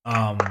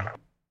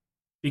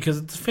 Because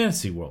it's a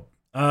fantasy world.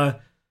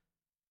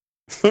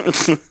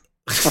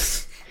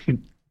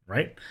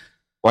 Right?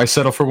 Why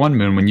settle for 1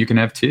 moon when you can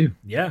have 2?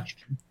 Yeah.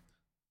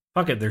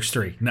 Fuck it, there's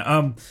 3.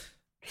 No,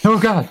 Oh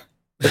God.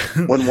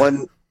 When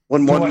one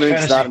much moon's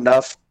fantasy. not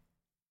enough,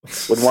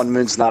 when 1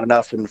 moon's not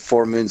enough and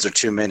 4 moons are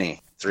too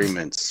many, 3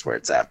 moons is where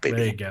it's at, there you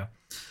baby. go.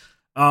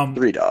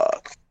 3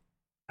 dog.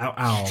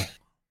 Ow.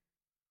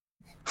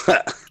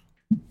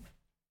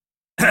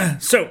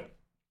 So,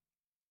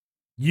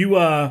 you,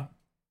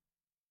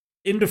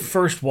 into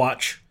first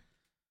watch,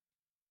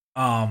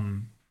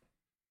 who's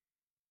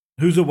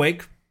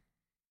awake?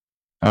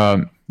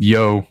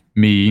 Yo,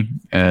 me,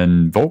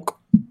 and Volk.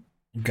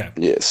 Okay.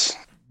 Yes.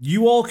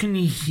 You all can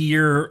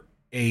hear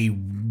a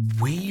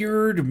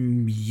weird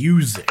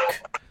music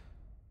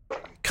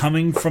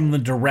coming from the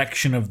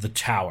direction of the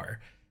tower.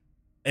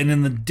 And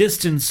in the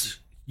distance,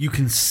 you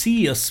can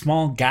see a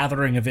small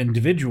gathering of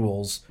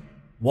individuals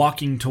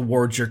walking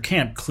towards your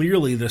camp,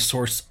 clearly the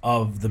source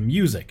of the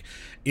music.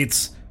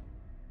 It's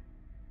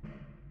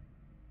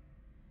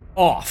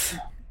off.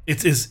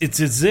 It's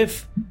as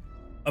if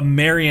a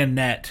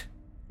marionette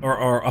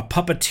or a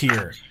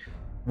puppeteer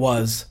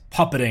was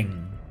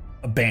puppeting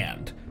a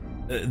band.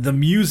 The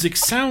music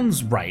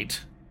sounds right,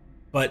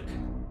 but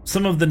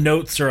some of the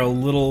notes are a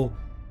little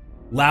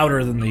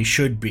louder than they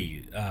should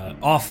be,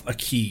 off a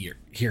key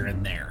here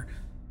and there.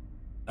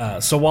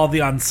 So while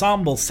the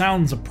ensemble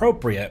sounds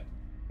appropriate,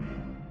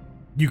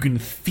 you can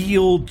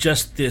feel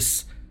just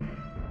this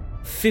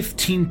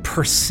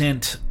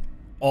 15%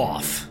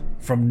 off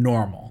from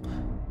normal.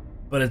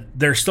 But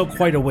they're still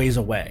quite a ways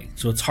away,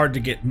 so it's hard to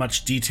get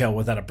much detail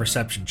without a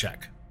perception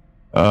check.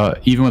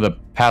 Even with a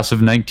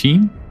passive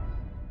 19?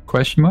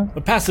 Question mark?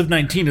 The passive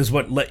 19 is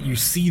what let you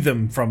see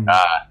them from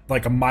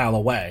like a mile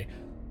away.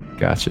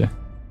 Gotcha.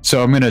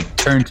 So I'm gonna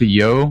turn to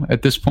Yo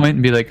at this point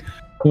and be like,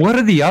 what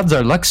are the odds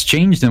our luck's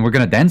changed and we're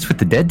gonna dance with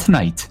the dead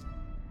tonight?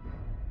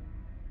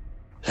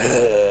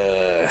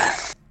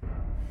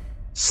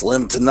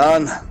 Slim to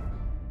none.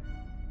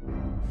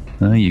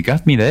 You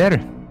got me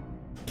there.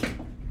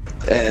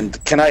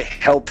 And can I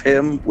help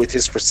him with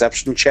his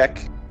perception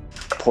check?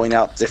 Point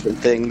out different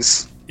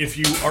things? If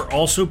you are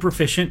also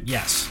proficient,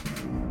 yes.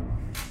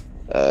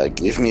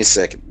 Give me a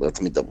second.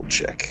 Let me double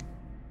check.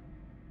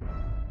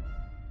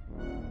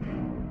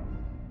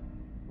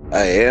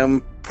 I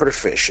am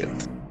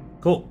proficient.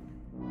 Cool.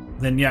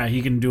 Then yeah,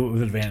 he can do it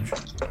with advantage.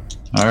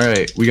 All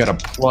right, we got a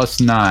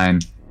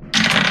 +9.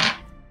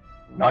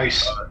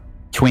 Nice.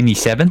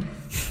 27.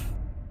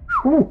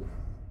 Whew.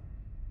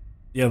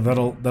 Yeah,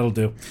 that'll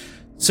do.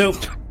 So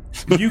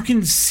you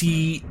can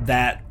see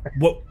that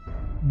what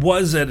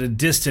was at a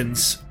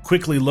distance,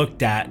 quickly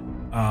looked at,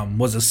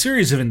 was a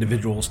series of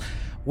individuals.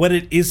 What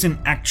it is in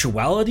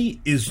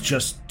actuality is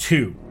just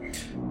two.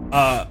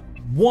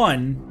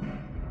 One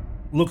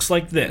looks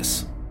like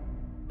this,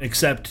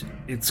 except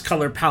its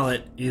color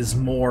palette is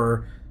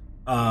more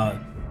like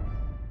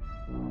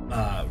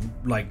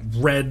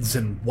reds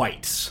and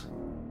whites.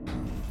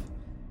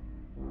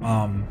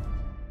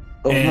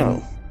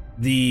 No.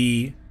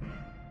 The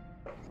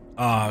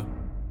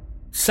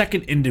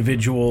second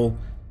individual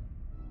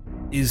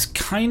is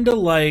kind of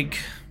like,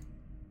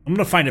 I'm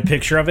gonna find a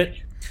picture of it,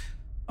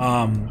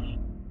 but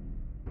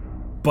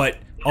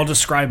I'll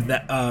describe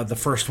that the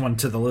first one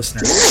to the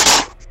listeners.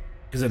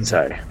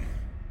 Sorry.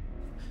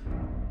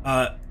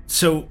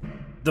 So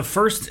the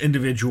first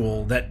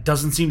individual that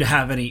doesn't seem to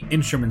have any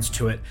instruments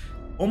to it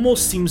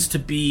almost seems to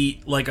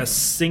be like a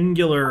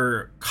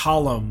singular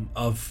column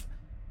of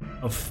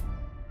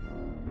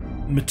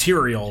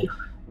material,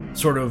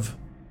 sort of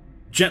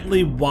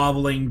gently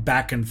wobbling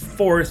back and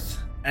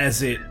forth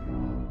as it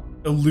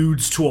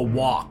alludes to a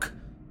walk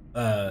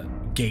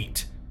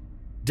gate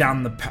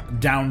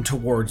down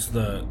towards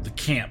the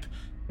camp.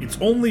 Its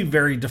only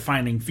very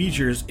defining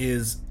features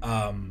is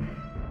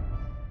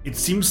it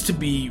seems to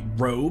be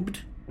robed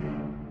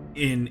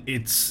in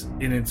its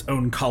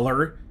own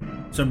color,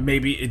 so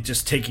maybe it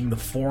just taking the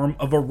form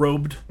of a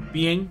robed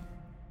being.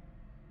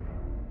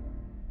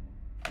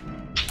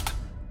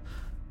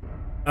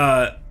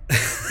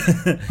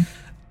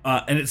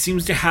 And it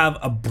seems to have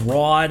a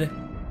broad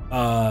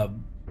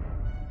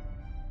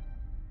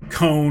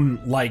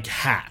cone-like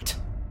hat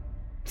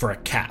for a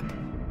cap,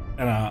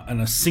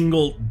 and a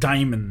single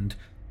diamond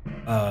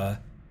that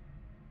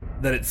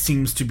it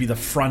seems to be the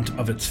front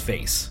of its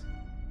face.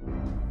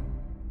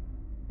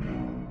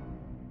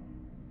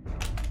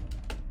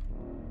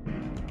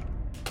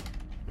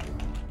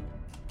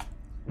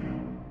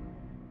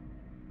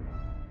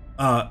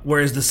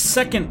 Whereas the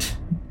second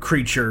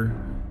creature,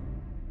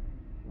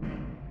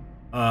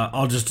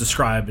 I'll just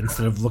describe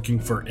instead of looking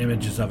for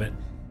images of it.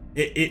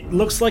 It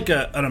looks like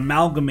an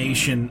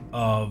amalgamation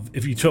of,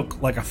 if you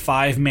took like a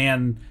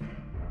 5-man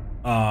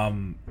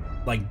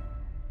like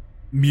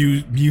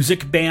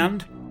music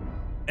band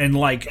and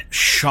like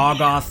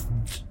Shoggoth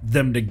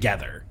them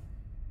together.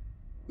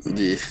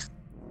 Yeah.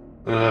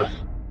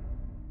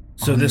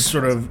 So this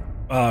sort of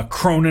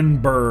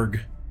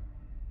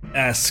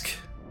Cronenberg-esque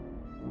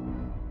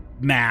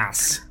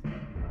mass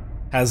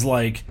has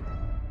like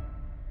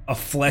a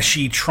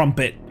fleshy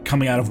trumpet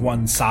coming out of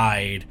one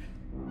side.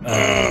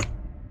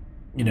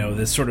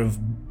 This sort of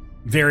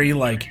very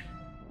like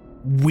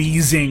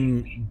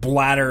wheezing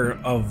bladder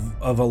of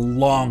a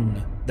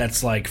lung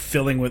that's like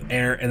filling with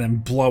air and then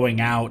blowing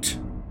out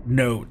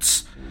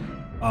notes.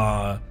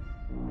 It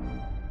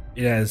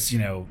has,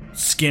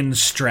 skin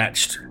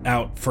stretched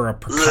out for a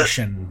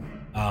percussion.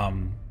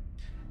 And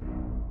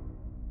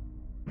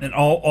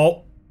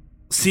all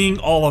seeing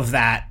all of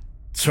that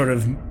sort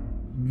of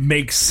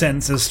makes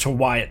sense as to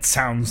why it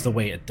sounds the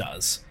way it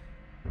does.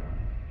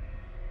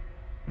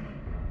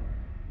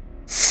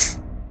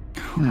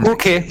 I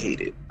Okay,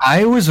 hate it.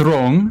 I was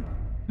wrong.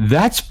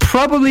 That's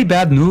probably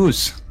bad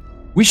news.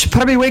 We should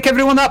probably wake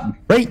everyone up,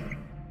 right?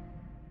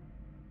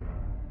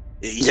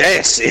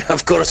 Yes,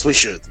 of course we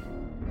should.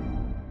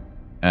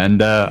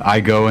 And I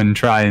go and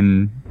try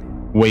and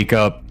wake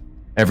up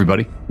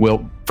everybody.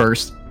 Wilt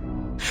first.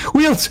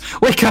 Wilt,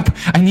 wake up!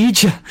 I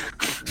need you.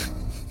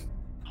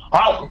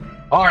 Oh,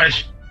 all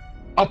right.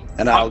 Up.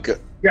 And I'll go.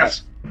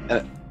 Yes.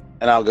 And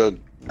I'll go.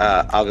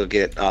 I'll go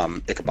get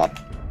Ichabod.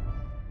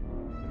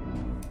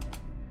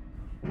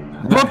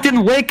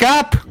 Brookton, wake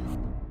up!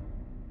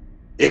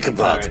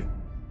 Ichabod, All right.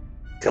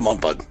 come on,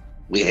 bud.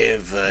 We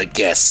have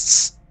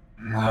guests.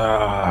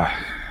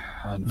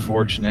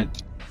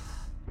 Unfortunate.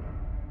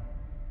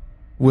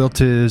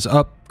 Wilt is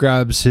up,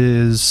 grabs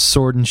his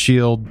sword and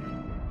shield.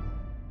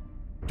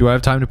 Do I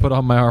have time to put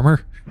on my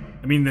armor?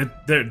 I mean,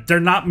 they're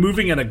not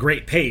moving at a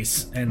great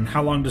pace. And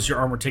how long does your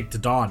armor take to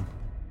don?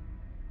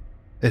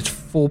 It's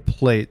full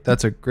plate.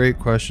 That's a great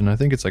question. I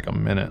think it's like a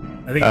minute.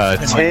 I think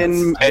it's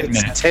 10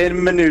 minutes.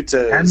 10 minutes. 10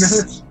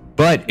 minutos.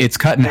 But it's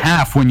cut in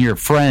half when your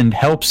friend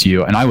helps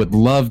you, and I would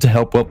love to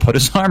help Wilt put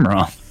his armor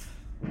on.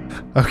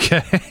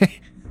 Okay.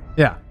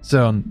 Yeah.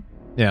 So,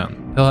 yeah,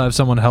 he'll have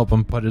someone help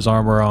him put his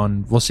armor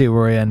on. We'll see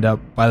where we end up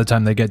by the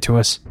time they get to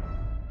us.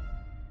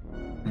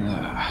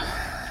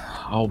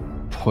 I'll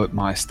put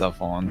my stuff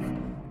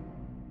on.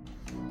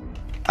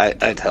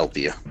 I'd help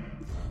you.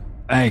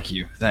 Thank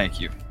you.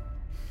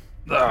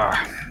 All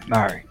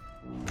right.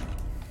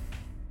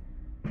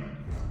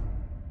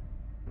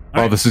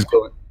 While this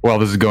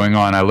is going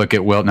on, I look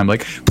at Wilt and I'm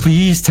like,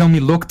 please tell me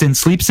Lookton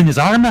sleeps in his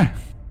armor.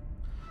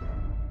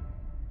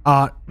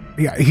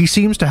 Yeah, he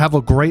seems to have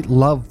a great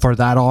love for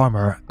that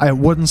armor. It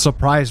wouldn't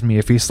surprise me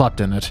if he slept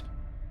in it.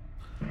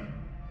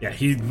 Yeah,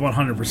 he's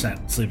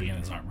 100% sleeping in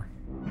his armor.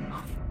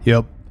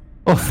 Yep.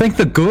 Oh, thank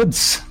the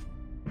goods.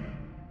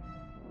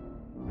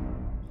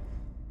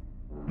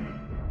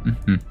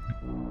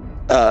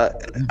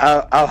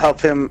 I'll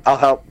help him. I'll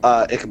help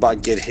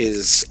Ichabod get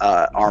his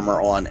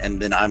armor on,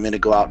 and then I'm gonna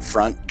go out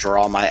front,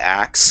 draw my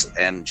axe,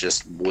 and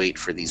just wait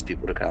for these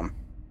people to come.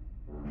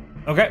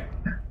 Okay.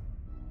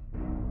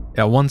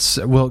 Yeah, once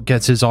Wilt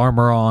gets his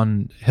armor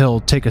on, he'll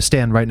take a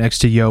stand right next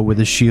to Yo with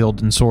his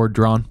shield and sword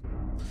drawn.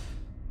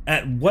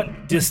 At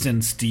what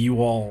distance do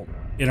you all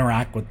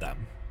interact with them?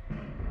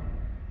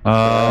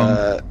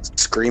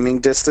 Screaming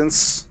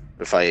distance.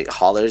 If I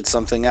hollered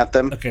something at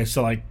them, Okay,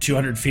 so like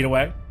 200 feet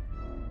away?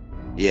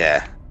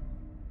 yeah.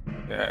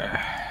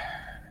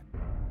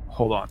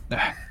 Hold on.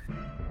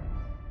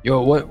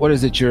 Yo, what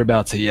is it you're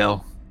about to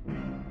yell?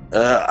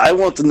 I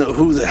want to know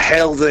who the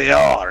hell they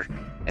are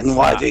and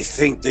why they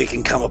think they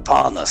can come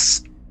upon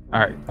us. All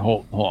right,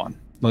 hold on.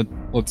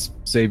 Let's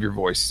save your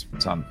voice,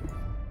 son.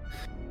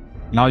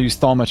 And I'll use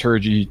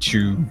thaumaturgy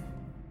to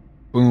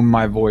boom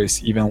my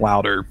voice even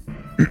louder.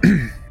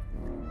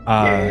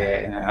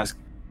 And ask,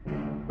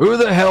 who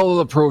the hell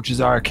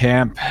approaches our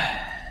camp?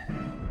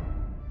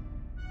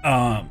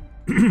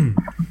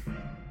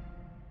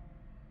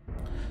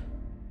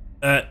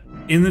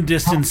 In the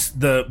distance,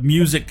 the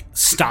music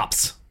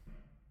stops,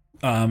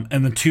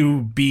 and the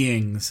two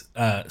beings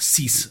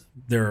cease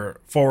their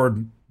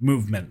forward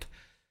movement.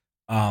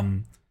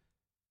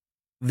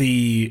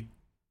 The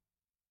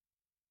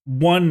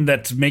one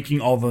that's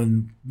making all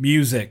the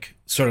music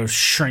sort of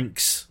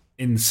shrinks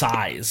in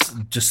size,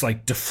 just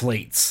like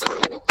deflates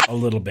a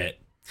little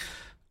bit.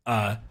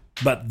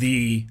 But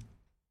the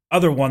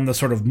other one, the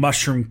sort of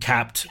mushroom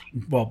capped,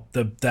 well,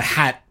 the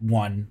hat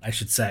one, I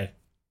should say,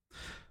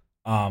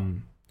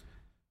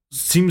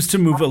 seems to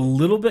move a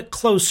little bit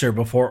closer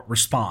before it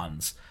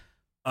responds.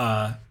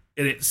 And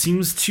it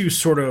seems to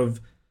sort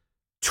of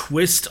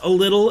twist a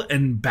little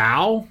and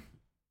bow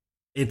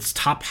its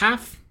top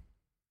half.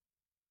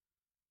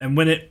 And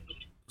when it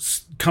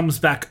comes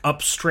back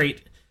up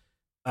straight,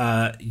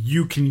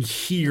 you can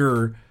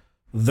hear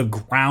the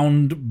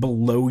ground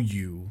below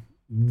you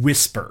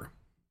whisper.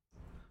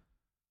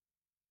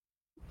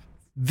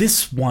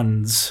 This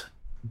one's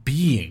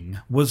being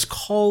was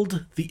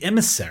called the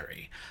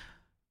Emissary.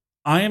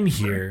 I am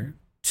here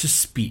to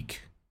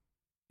speak,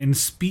 and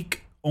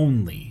speak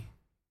only.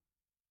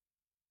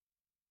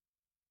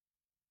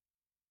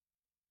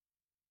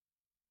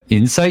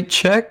 Insight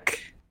check?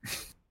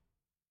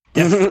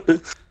 I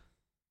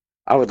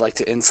would like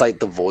to insight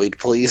the void,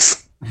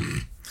 please.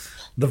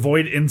 The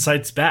void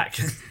insights back.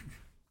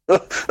 No.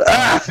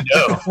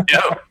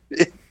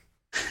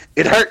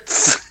 It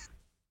hurts.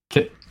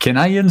 Can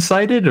I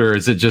insight it, or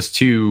is it just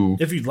too...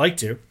 If you'd like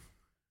to.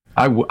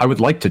 I would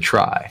like to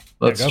try.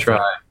 Let's go for try.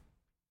 it.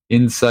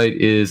 Insight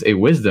is a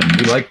wisdom.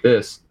 We like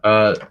this.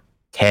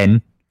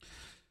 10.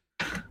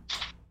 I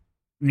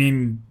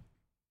mean,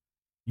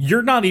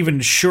 you're not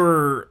even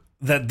sure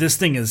that this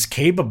thing is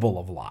capable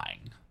of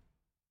lying.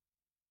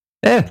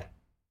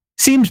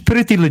 Seems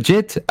pretty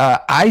legit.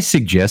 I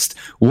suggest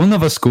one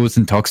of us goes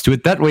and talks to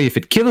it. That way, if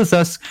it kills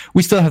us,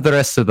 we still have the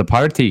rest of the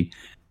party.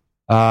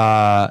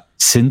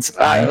 Since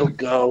I'll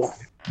go.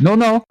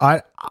 No.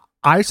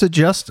 I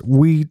suggest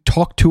we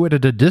talk to it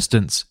at a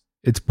distance.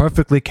 It's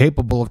perfectly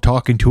capable of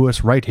talking to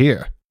us right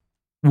here.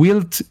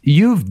 Wilt,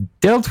 you've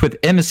dealt with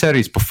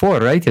emissaries before,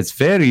 right? It's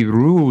very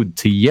rude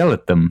to yell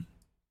at them.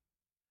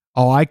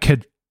 Oh, I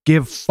could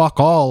give fuck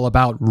all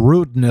about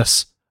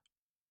rudeness.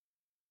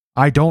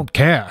 I don't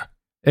care.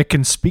 It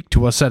can speak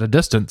to us at a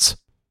distance.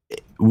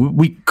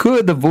 We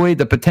could avoid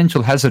a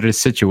potential hazardous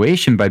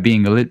situation by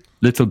being a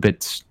little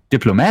bit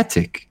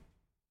diplomatic.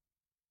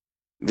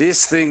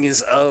 This thing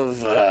is of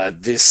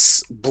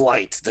this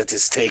blight that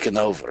is taken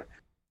over.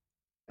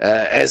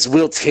 As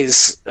Wilt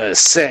has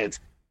said,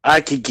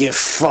 I could give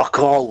fuck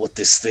all what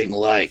this thing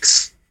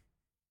likes.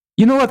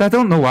 You know what? I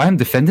don't know why I'm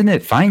defending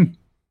it. Fine.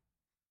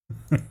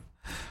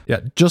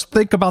 Yeah, just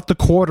think about the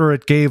quarter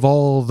it gave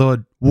all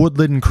the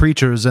woodland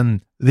creatures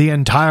and the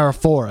entire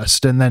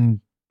forest, and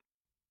then...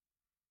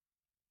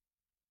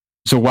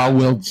 So while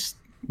Wilt's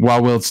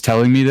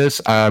telling me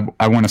this, I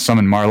want to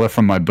summon Marla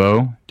from my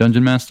bow,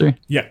 Dungeon Master.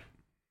 Yeah.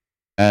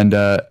 And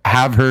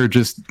have her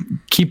just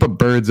keep a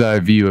bird's eye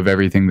view of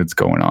everything that's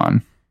going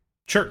on.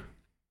 Sure.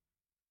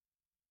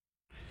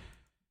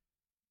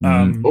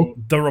 Oh.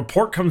 The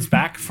report comes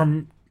back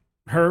from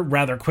her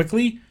rather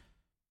quickly.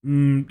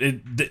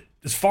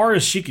 As far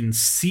as she can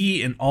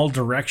see in all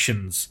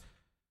directions,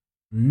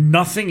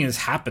 nothing is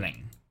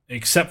happening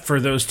except for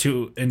those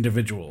two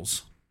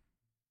individuals.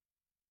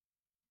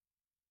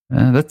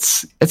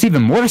 That's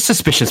even more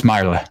suspicious,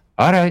 Marla.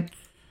 All right.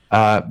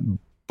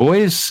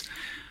 Boys,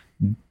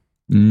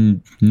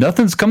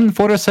 nothing's coming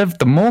for us at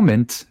the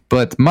moment,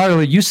 but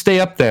Marla, you stay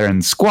up there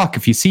and squawk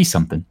if you see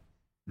something.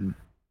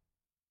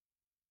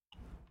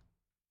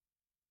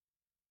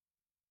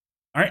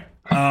 All right.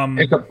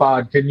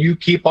 Ichabod, can you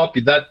keep up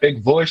that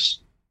big voice?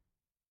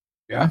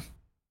 Yeah.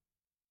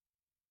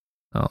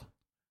 Oh.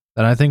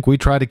 Then I think we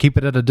try to keep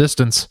it at a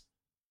distance.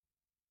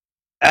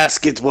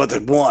 Ask it what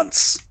it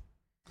wants.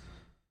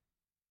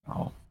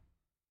 Oh.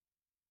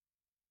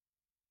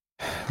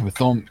 With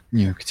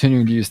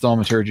continuing to use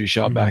thaumaturgy,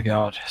 shot back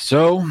out.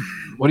 So,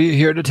 what are you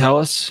here to tell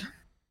us?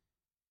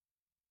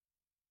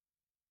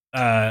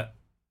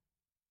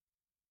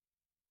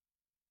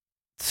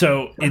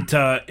 So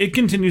it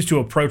continues to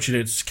approach at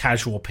its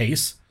casual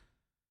pace.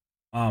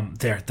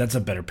 That's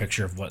a better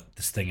picture of what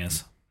this thing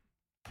is.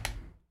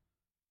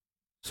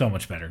 So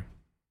much better.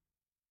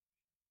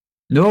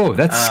 No,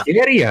 that's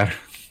scarier.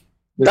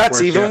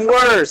 That's even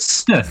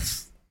worse.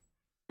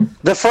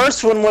 The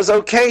first one was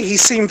okay. He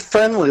seemed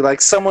friendly,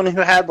 like someone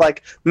who had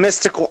like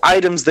mystical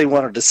items they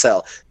wanted to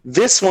sell.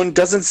 This one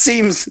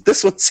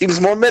seems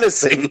more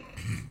menacing.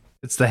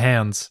 It's the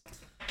hands.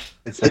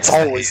 It's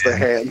always the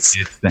hands.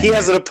 the He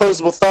has an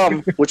opposable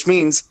thumb, which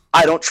means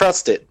I don't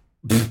trust it.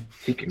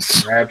 He can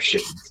grab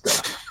shit and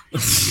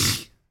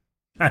stuff.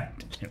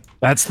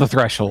 That's the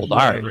threshold. All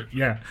right.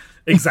 Yeah,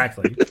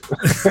 exactly.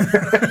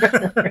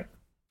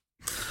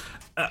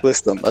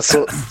 Listen,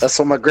 that's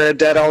what my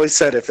granddad always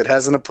said. If it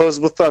has an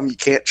opposable thumb, you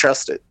can't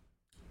trust it.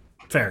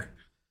 Fair.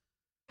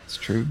 That's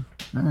true.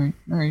 All right.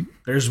 All right.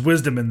 There's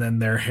wisdom in them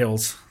there,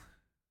 Hills.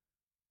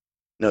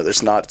 No,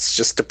 there's not. It's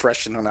just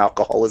depression and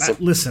alcoholism.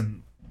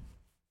 Listen.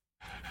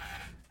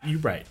 You're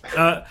right.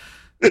 So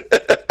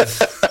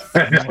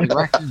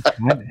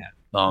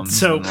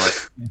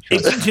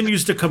it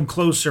continues to come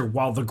closer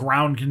while the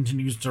ground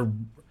continues to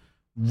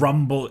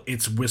rumble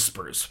its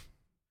whispers.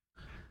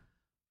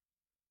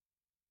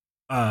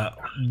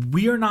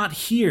 We are not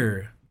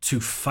here to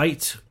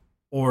fight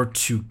or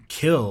to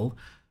kill.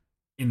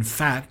 In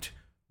fact,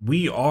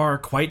 we are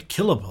quite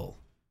killable.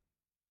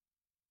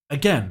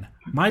 Again,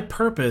 my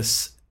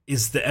purpose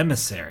is the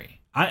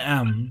emissary. I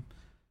am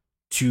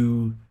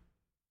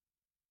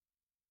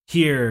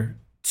here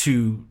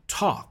to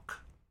talk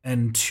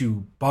and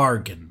to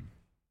bargain.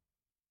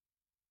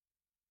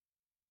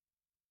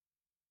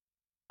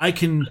 I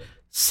can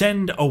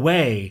send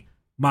away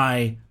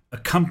my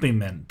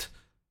accompaniment.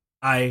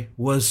 I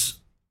was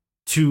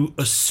to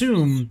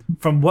assume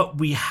from what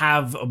we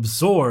have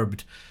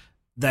absorbed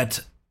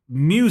that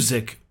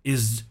music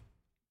is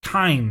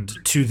kind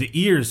to the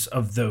ears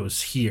of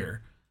those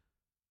here.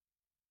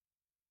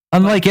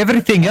 Unlike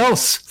everything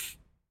else.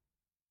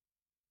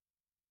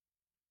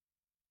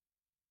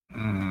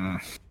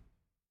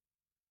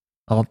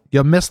 Oh,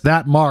 you missed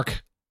that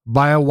mark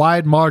by a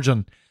wide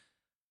margin.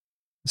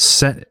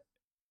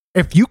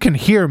 If you can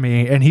hear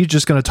me, and he's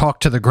just going to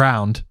talk to the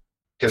ground.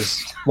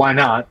 Because why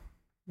not?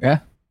 Yeah.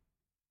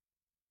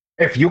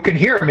 If you can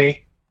hear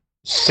me,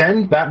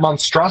 send that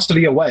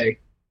monstrosity away.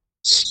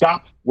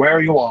 Stop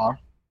where you are,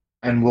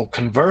 and we'll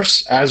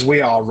converse as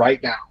we are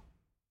right now.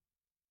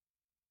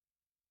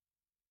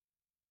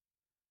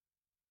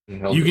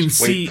 You can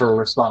wait for a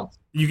response.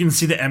 You can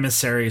see the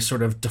emissary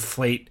sort of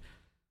deflate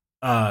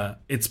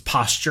its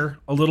posture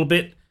a little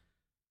bit.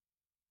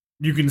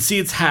 You can see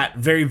its hat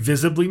very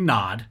visibly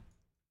nod.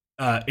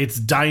 Its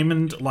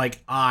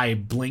diamond-like eye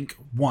blink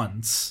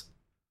once.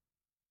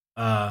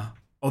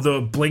 Although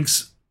it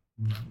blinks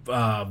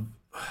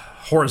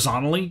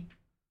horizontally.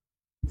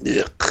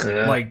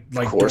 Yuck. Like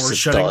Of course doors it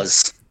shutting.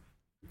 does.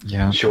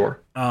 Yeah. Sure.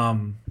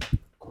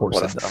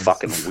 What a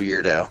fucking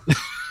weirdo.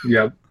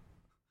 Yep.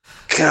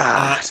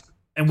 God.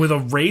 And with a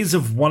raise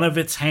of one of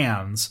its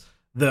hands,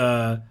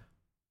 the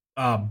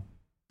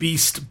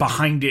beast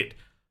behind it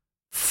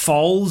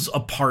falls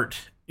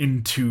apart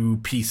into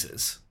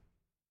pieces.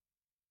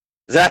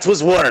 That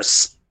was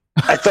worse.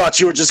 I thought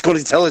you were just going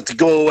to tell it to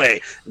go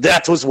away.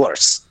 That was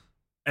worse.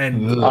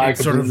 And I it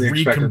sort of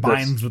completely expected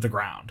recombines this. with the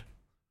ground.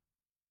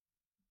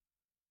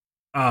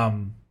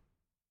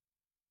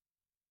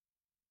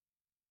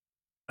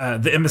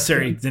 The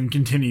emissary then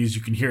continues.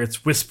 You can hear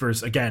its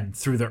whispers again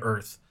through the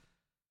earth.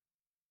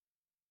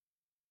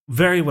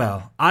 Very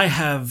well. I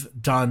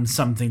have done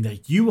something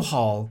that you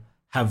all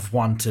have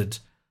wanted.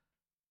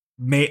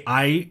 May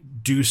I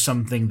do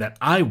something that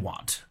I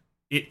want?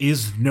 It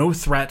is no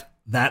threat,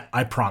 that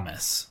I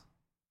promise.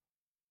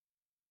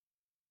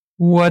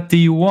 What do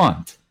you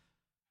want?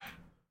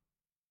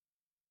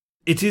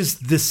 It is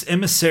this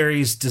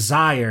emissary's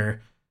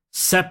desire,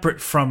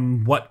 separate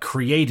from what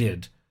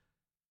created,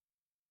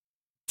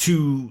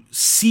 to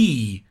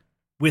see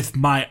with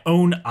my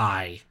own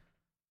eye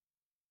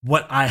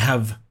what I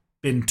have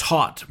been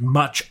taught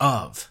much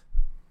of.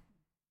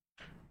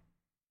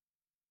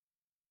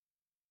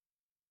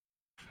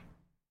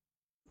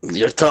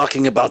 You're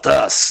talking about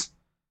us.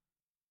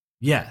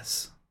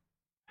 Yes.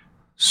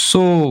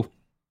 So,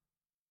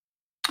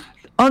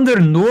 under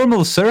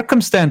normal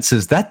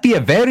circumstances, that'd be a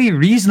very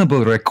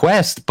reasonable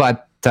request,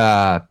 but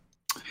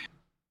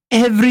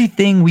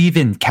everything we've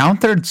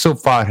encountered so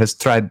far has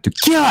tried to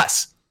kill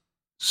us.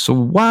 So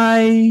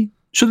why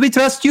should we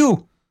trust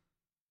you?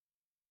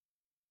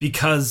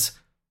 Because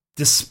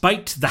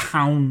despite the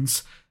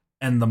hounds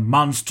and the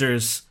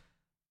monsters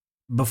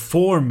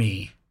before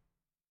me,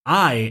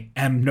 I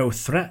am no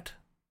threat.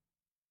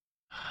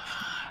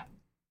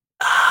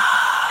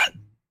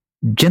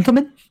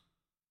 Gentlemen?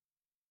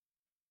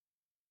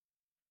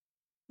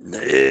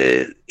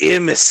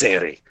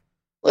 Emissary.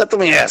 Let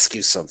me ask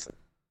you something.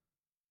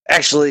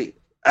 Actually,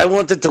 I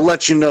wanted to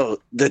let you know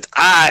that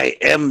I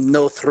am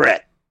no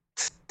threat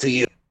to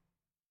you.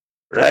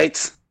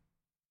 Right?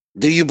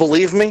 Do you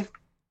believe me?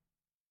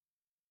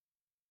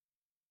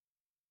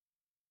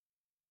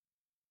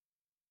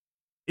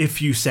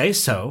 If you say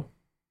so.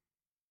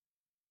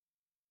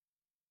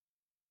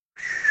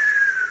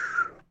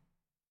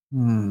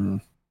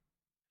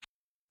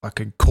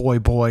 Fucking coy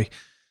boy.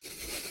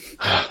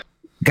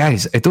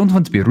 Guys, I don't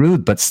want to be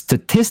rude, but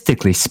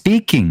statistically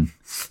speaking,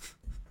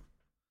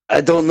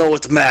 I don't know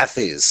what math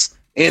is.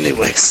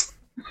 Anyways,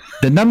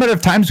 the number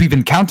of times we've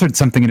encountered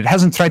something and it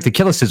hasn't tried to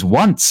kill us is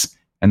once.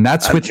 And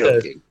that's I'm with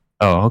joking.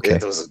 Oh, okay.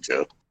 It was a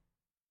joke.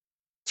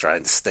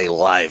 Trying to stay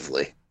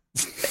lively.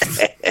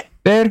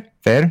 Fair,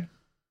 fair.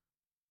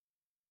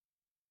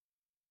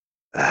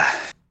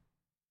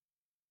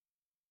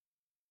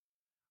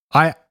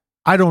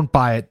 I don't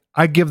buy it.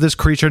 I give this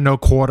creature no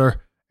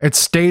quarter. It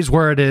stays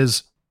where it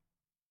is.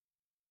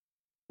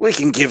 We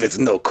can give it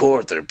no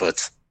quarter,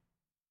 but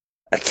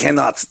I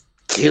cannot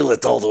kill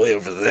it all the way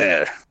over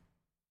there.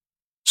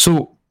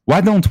 So why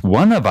don't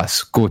one of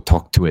us go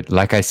talk to it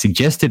like I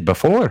suggested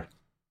before?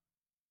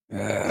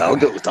 I'll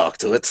go talk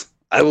to it.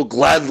 I will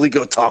gladly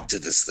go talk to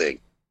this thing.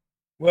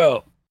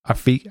 Well, I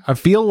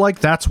feel like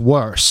that's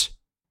worse.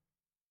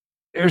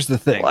 here's the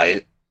thing.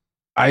 Why?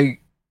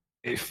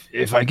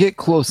 If I get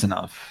close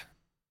enough,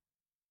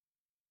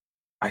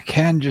 I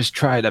can just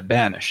try to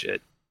banish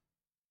it.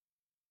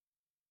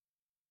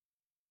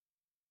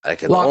 I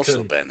can Lockton.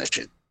 also banish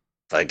it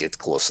if I get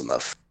close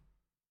enough.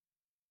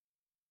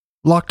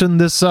 Locked in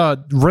this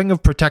ring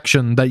of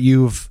protection that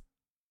you've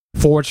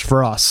forged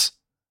for us.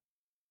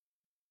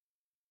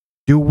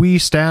 Do we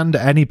stand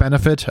any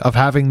benefit of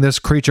having this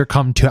creature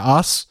come to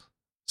us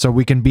so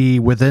we can be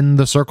within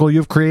the circle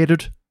you've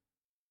created?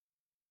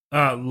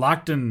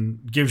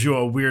 Lockton gives you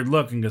a weird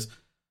look and goes,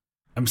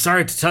 I'm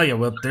sorry to tell you,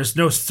 well, there's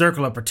no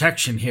circle of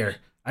protection here.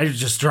 I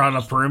just drawn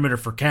a perimeter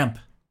for camp.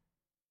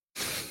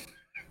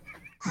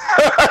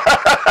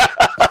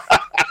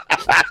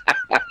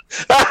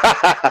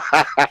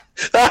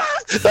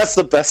 That's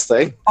the best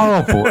thing.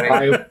 Oh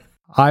boy.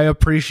 I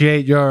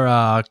appreciate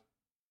your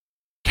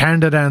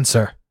candid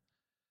answer.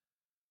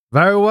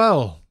 Very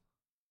well.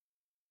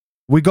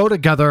 We go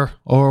together,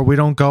 or we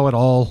don't go at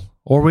all,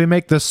 or we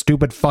make this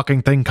stupid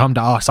fucking thing come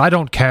to us. I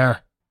don't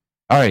care.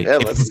 All right. Yeah,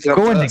 if let's we're get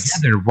going this.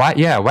 together,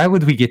 why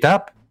would we get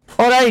up?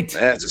 All right.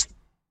 Yeah, just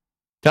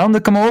Tell them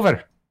to come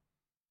over.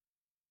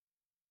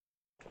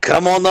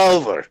 come on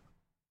over.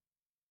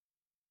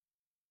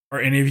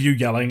 Or any of you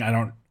yelling? I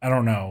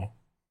don't know.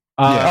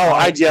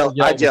 I'd yell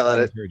at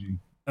it. Okay.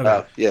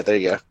 Oh, yeah, there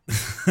you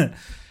go.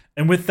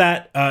 And with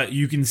that,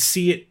 you can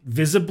see it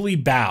visibly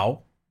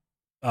bow,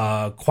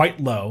 quite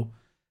low,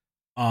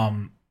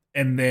 and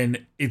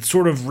then it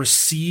sort of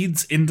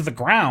recedes into the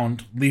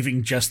ground,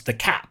 leaving just the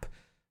cap.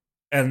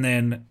 And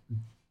then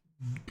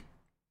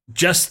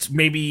just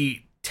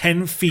maybe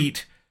 10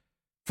 feet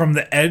from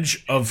the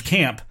edge of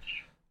camp,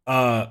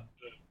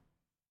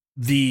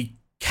 the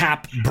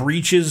cap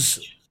breaches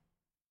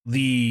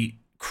the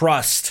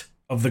crust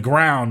of the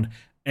ground,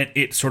 and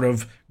it sort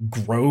of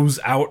grows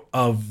out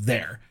of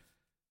there.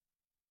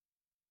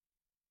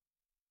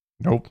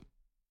 Nope.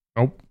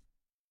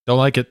 Don't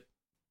like it.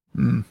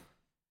 I'm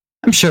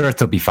sure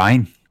it'll be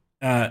fine.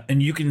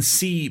 and you can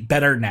see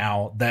better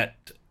now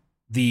that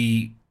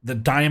the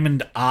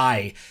diamond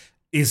eye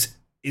is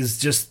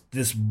just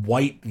this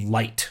white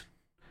light.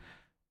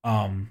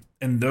 And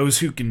those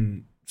who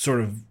can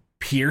sort of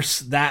pierce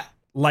that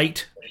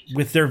light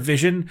with their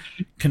vision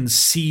can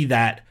see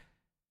that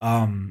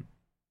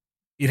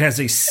it has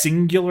a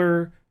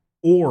singular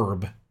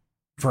orb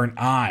for an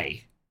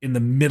eye in the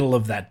middle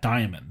of that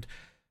diamond,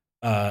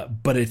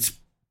 but it's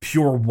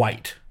pure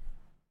white,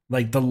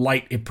 like the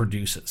light it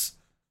produces.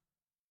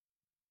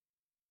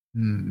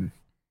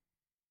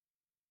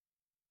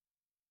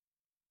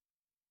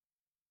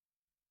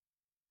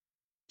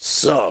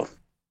 So,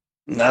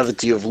 now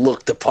that you have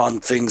looked upon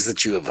things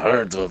that you have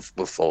heard of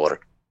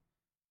before,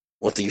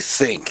 what do you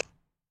think?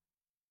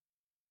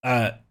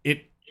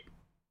 It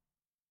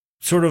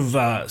sort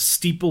of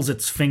steeples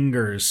its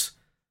fingers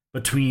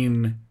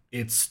between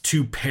its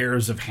two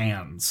pairs of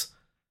hands,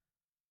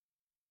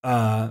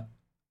 and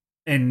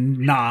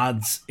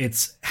nods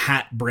its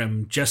hat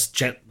brim just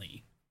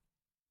gently.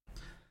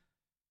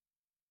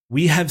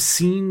 We have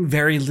seen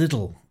very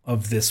little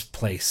of this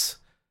place,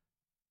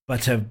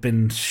 but have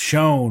been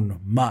shown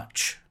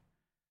much.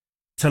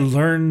 To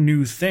learn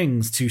new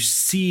things, to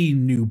see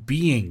new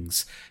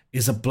beings,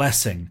 is a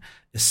blessing,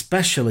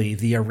 especially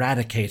the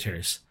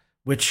Eradicators,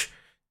 which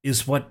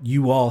is what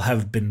you all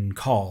have been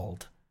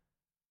called.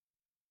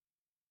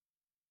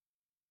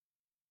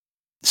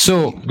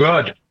 So,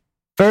 Good.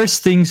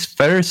 first things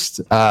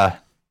first,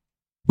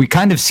 we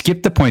kind of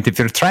skipped the point. If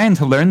you're trying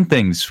to learn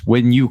things,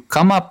 when you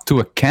come up to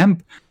a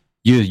camp,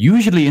 you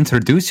usually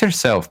introduce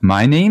yourself.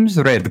 My name's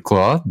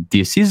Redclaw.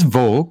 This is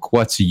Volk.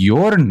 What's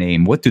your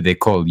name? What do they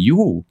call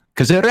you?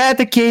 Because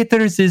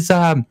Eradicators is,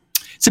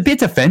 it's a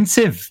bit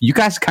offensive. You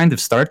guys kind of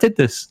started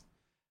this.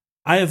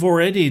 I have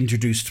already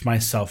introduced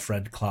myself,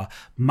 Redclaw.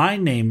 My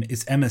name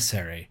is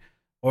Emissary,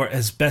 or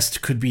as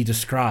best could be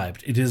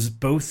described. It is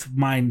both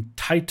my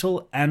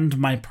title and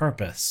my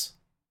purpose.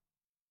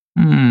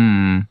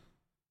 How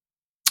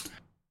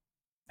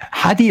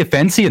do you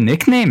fancy a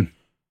nickname?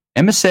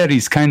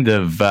 Emissary's kind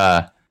of,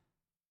 ugh.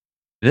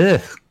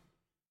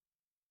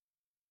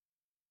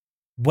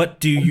 What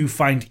do you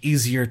find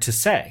easier to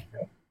say?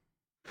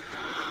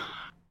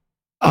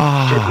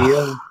 Dick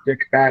heel,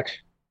 dick bat.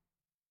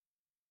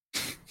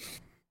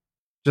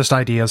 Just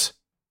ideas.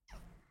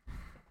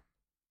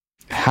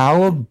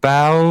 How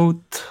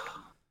about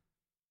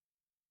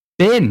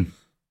Ben?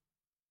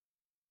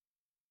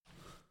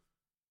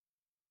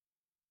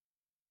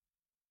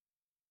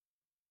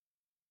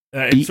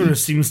 It sort of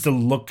seems to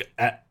look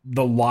at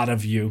the lot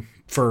of you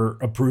for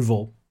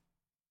approval.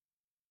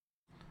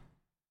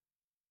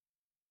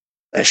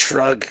 I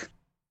shrug.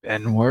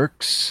 Ben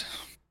works.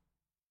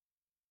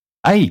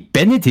 Aye,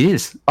 Ben it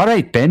is. All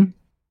right, Ben.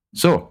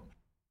 So,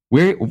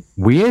 we're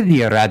the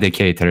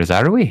Eradicators,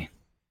 are we?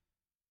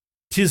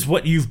 'Tis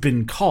what you've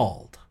been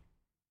called.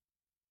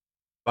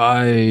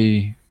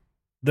 By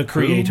The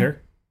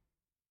Creator.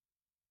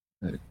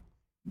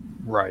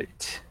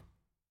 right.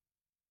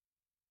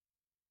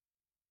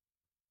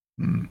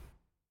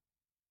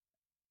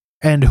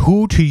 And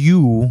who to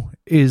you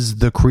is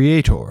the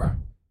creator?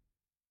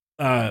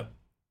 Then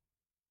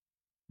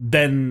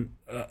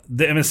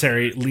the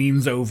emissary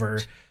leans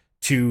over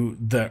to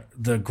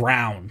the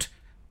ground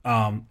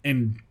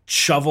and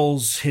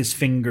shovels his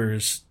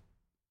fingers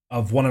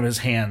of one of his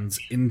hands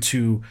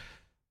into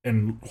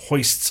and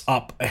hoists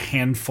up a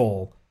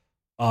handful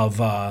of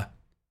the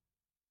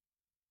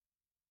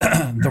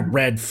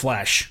red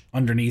flesh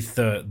underneath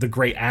the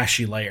gray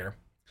ashy layer,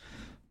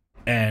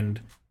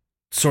 and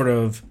sort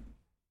of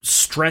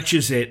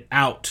stretches it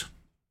out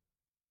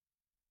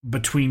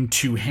between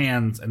two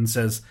hands and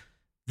says,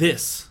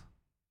 "This,"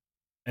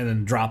 and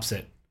then drops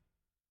it,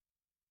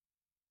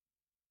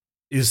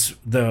 is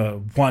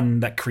the one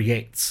that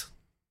creates.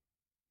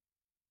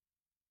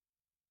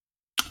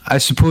 I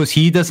suppose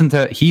he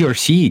or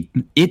she,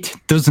 it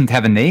doesn't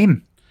have a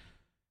name.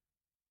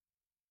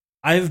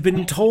 I've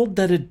been told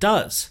that it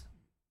does,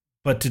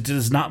 but it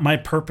is not my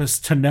purpose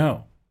to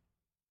know.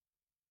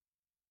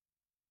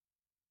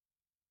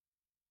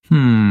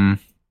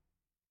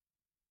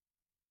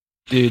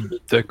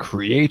 Did the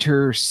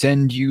creator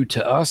send you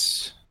to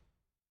us?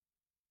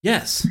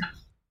 Yes,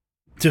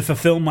 to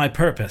fulfill my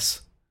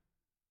purpose.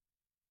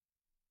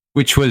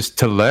 Which was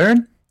to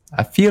learn?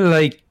 I feel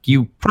like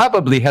you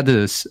probably had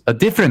a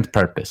different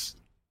purpose.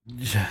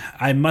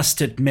 I must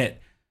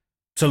admit,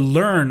 to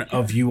learn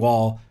of you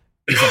all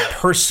is a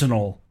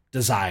personal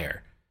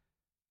desire.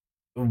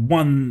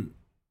 One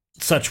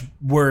such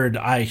word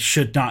I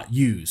should not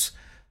use.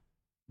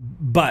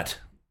 But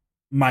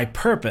my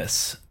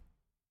purpose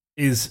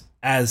is,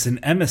 as an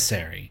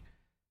emissary,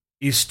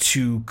 is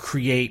to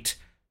create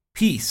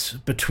peace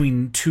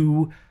between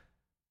two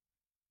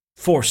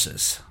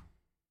forces.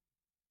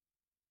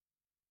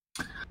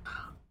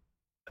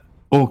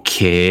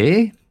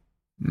 Okay.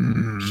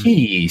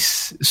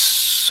 Peace.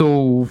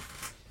 So,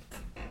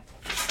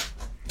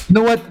 you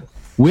know what?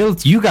 Will,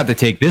 you got to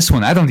take this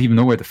one. I don't even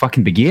know where to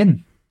fucking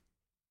begin.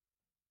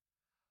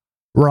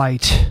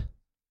 Right.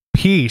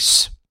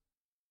 Peace.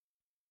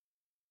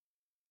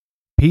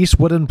 peace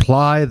would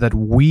imply that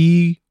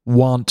we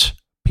want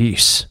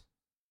peace.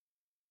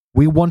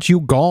 We want you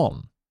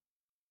gone.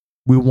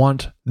 We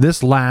want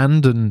this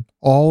land and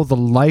all the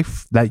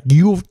life that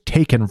you've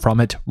taken from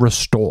it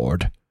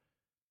restored.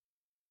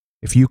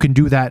 If you can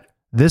do that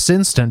this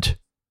instant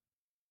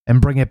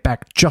and bring it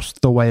back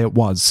just the way it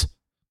was,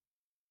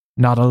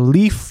 not a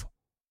leaf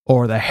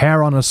or the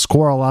hair on a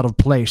squirrel out of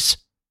place,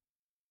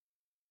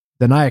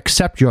 then I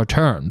accept your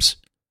terms.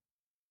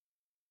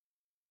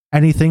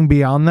 Anything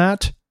beyond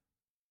that,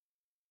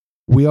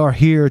 we are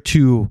here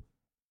to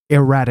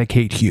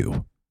eradicate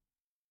you.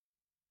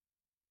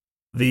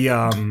 The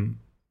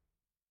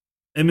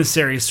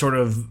emissary sort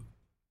of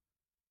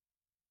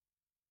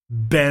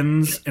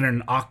bends in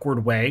an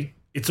awkward way.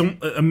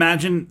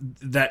 Imagine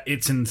that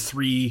it's in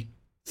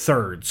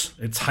 3/3.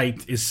 Its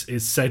height is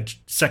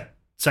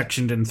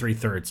sectioned in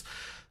 3/3.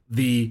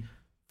 The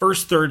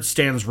first third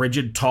stands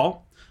rigid,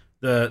 tall.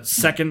 The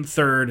second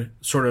third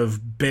sort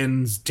of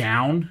bends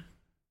down,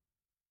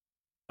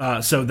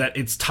 so that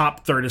its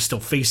top third is still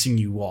facing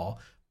you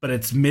all, but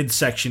its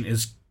midsection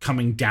is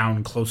coming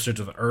down closer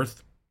to the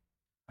earth.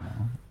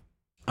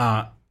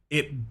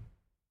 It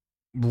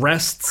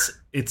rests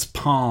its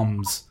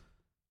palms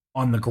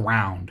on the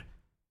ground,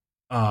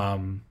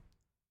 and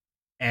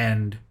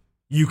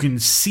you can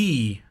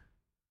see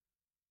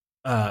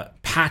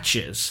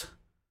patches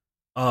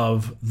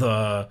of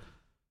the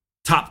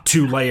top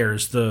two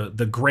layers,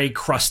 the gray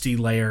crusty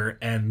layer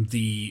and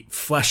the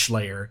flesh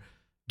layer,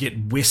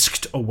 get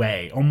whisked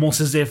away, almost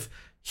as if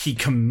he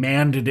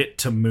commanded it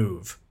to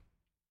move.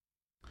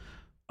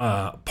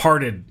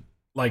 Parted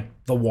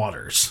like the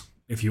waters,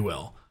 if you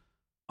will,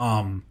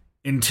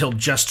 until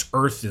just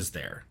earth is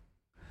there.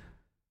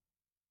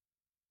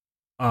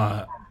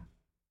 And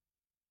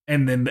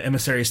then the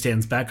emissary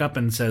stands back up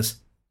and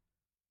says,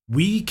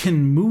 "We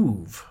can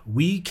move.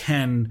 We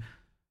can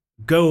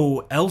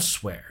go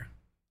elsewhere.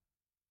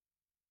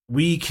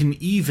 We can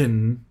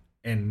even,"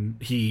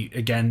 and he,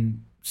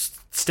 again,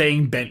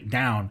 staying bent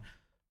down,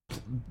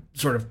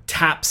 sort of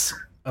taps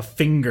a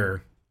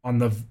finger on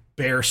the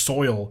bare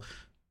soil,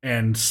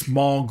 and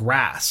small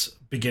grass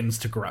begins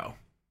to grow.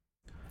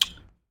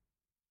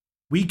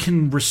 "We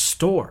can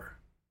restore.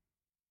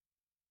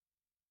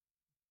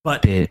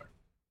 But..."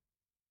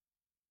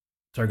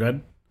 Sorry, go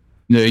ahead.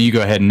 No, you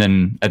go ahead, and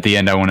then at the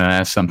end I want to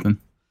ask something.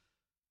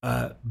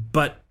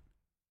 But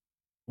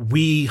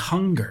we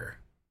hunger.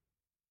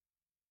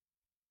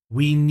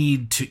 We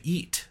need to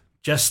eat,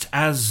 just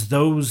as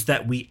those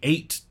that we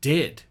ate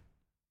did.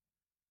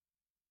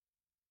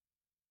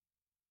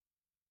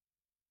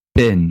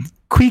 Ben,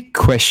 quick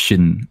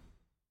question.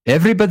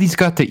 Everybody's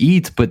got to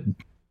eat, but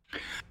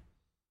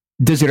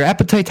does your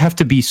appetite have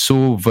to be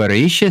so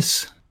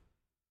voracious?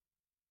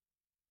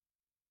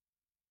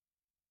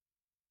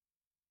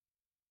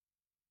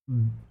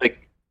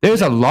 Like,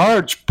 there's a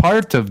large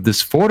part of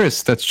this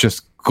forest that's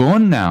just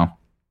gone now.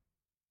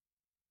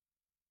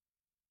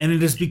 And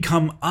it has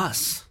become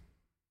us.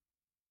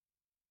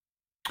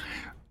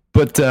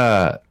 But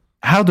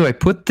how do I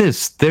put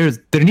this? There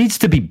needs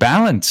to be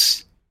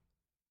balance.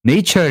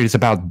 Nature is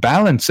about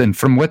balance, and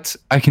from what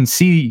I can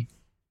see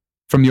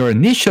from your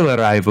initial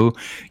arrival,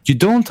 you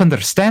don't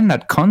understand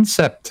that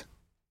concept.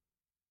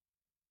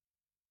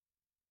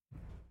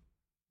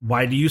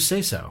 Why do you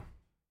say so?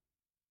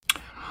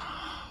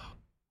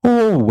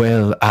 Oh,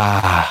 well,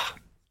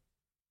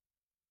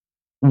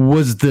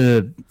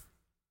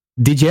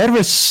 did you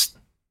ever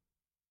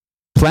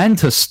plan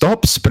to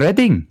stop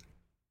spreading?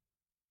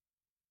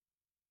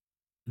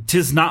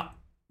 'Tis not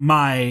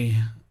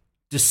my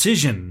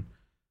decision.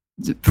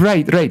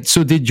 Right.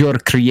 So did your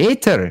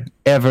creator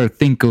ever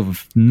think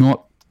of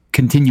not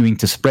continuing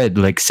to spread,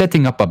 like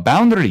setting up a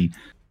boundary?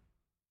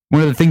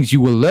 One of the things you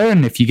will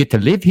learn if you get to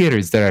live here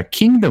is there are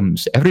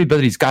kingdoms.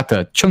 Everybody's got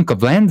a chunk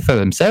of land for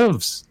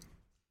themselves.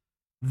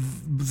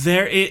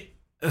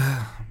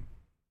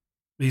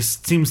 He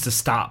seems to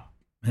stop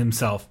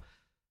himself.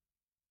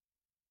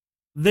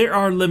 There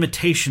are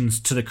limitations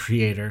to the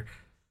creator,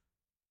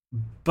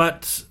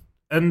 but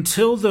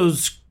until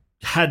those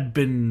had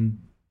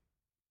been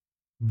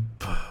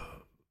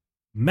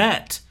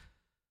met,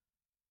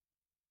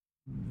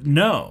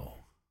 no.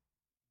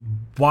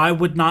 Why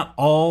would not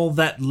all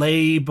that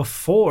lay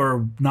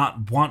before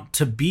not want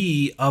to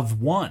be of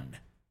one?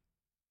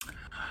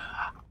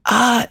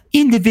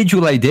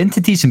 Individual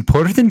identity is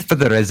important for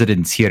the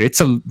residents here.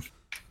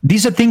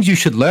 These are things you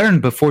should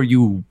learn before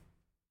you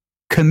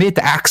commit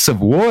acts of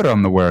war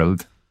on the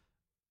world.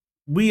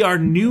 We are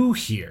new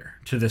here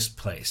to this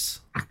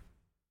place.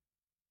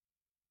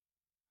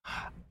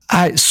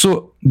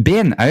 So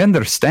Ben, I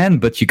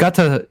understand, but you got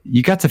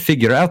to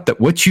figure out that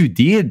what you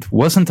did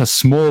wasn't a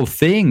small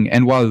thing,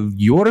 and while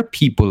your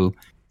people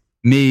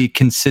may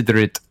consider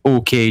it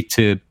okay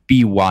to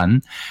be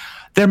one,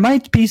 there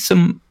might be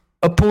some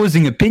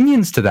opposing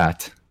opinions to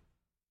that.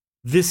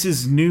 This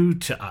is new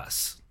to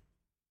us.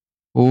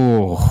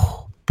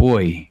 Oh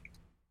boy.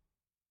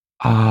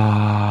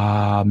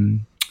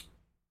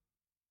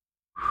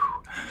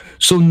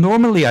 So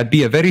normally I'd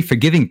be a very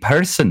forgiving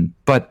person,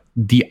 but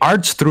the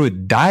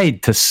Archdruid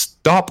died to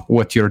stop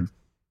what your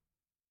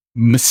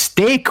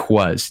mistake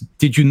was.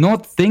 Did you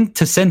not think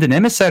to send an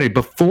emissary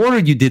before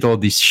you did all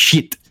this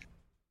shit?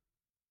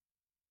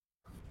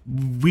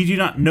 We do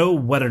not know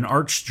what an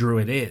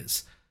Archdruid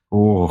is.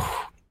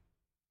 Oh,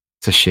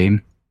 it's a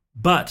shame.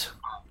 But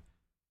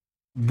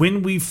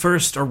when we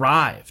first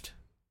arrived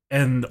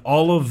and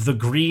all of the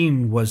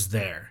green was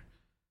there,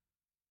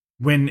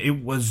 when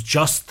it was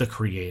just the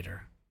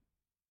Creator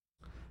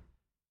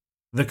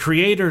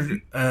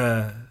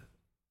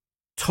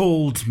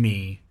told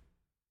me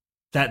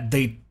that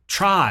they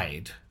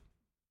tried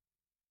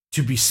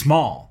to be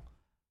small,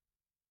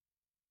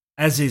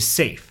 as is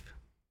safe.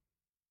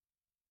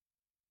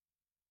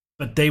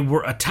 But they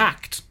were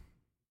attacked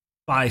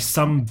by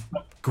some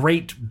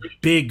great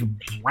big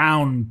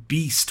brown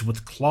beast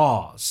with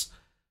claws.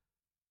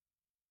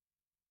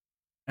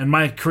 And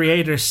my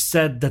Creator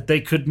said that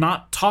they could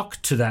not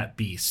talk to that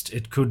beast.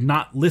 It could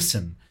not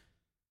listen.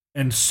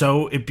 And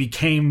so it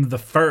became the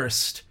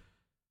first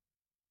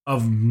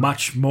of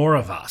much more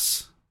of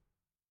us.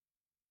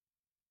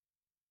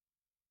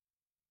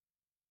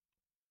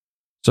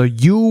 So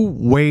you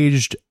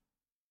waged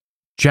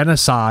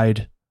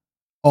genocide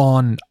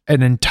on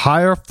an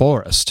entire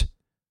forest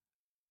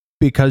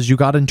because you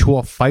got into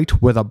a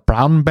fight with a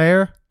brown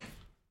bear?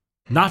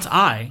 Not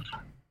I.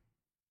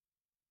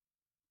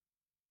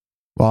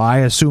 Well, I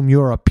assume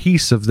you're a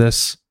piece of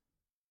this,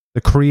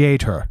 the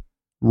Creator,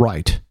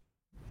 right?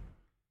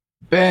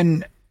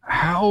 Ben,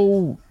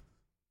 how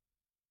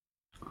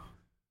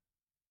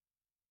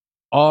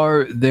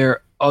are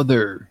there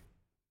other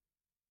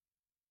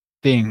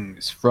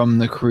things from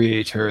the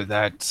Creator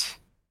that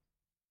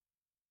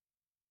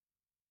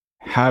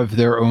have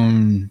their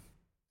own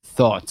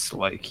thoughts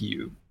like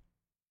you?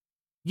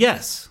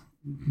 Yes,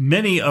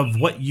 many of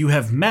what you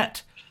have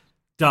met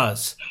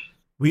does.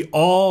 We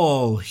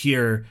all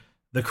hear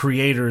the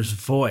Creator's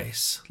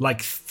voice,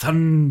 like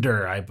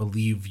thunder, I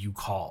believe you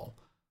call.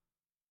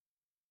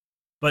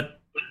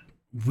 But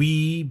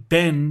we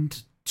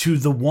bend to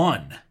the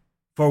one,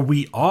 for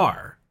we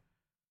are.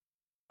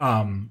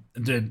 At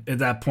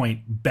that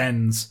point,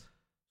 Ben's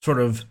sort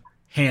of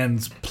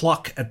hands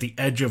pluck at the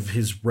edge of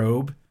his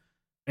robe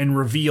and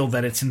reveal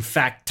that it's in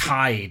fact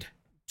tied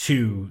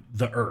to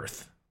the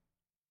earth.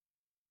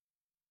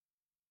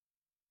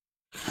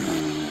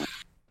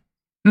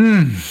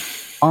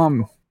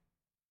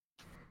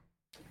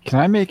 Can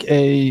I make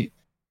a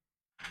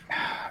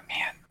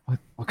man?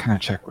 What kind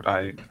of check would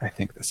I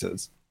think this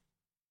is?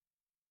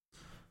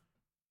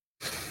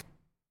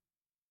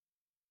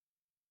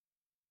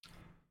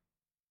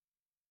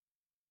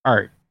 All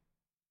right.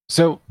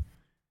 So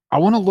I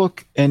want to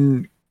look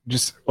and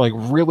just like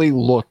really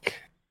look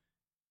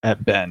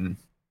at Ben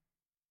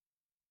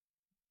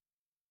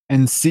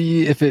and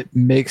see if it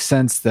makes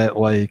sense that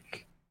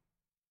like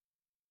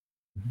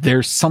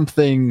there's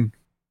something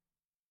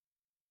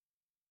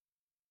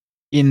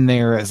in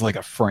there as like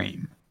a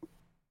frame.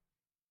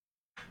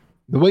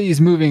 The way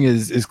he's moving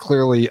is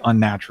clearly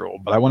unnatural,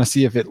 but I want to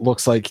see if it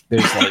looks like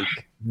there's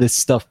like this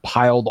stuff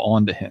piled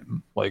onto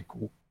him. Like,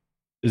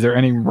 is there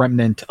any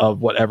remnant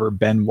of whatever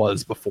Ben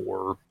was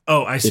before?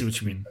 Oh, I see what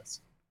you mean.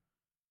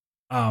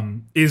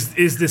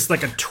 Is this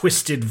like a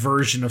twisted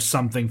version of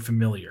something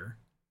familiar?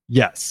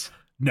 Yes.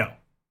 No.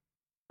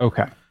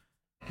 Okay.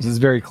 This is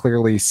very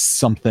clearly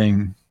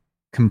something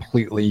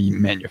completely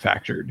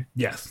manufactured.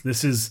 Yes,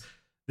 this is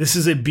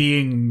a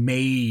being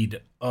made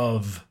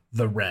of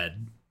the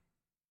red.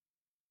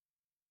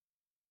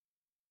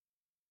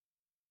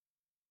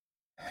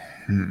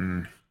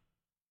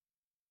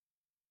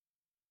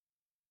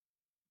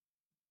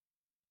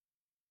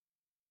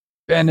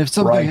 Ben, if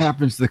something Right.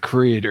 happens to the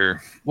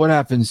Creator, what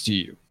happens to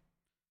you?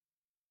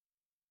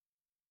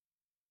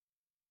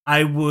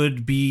 I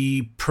would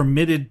be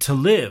permitted to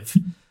live.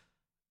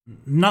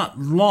 Not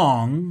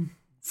long,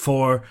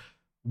 for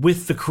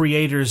with the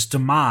Creator's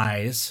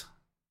demise,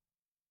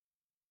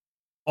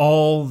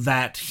 all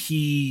that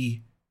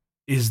he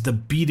is the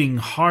beating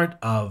heart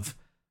of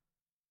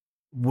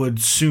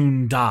would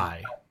soon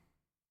die.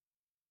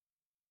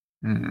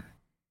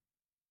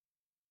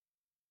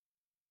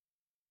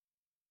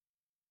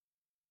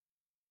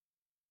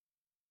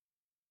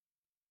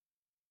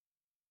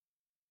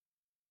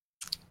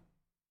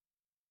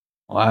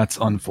 Well, that's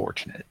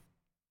unfortunate.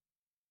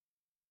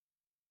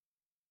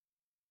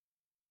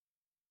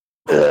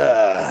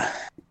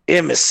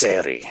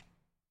 Emissary,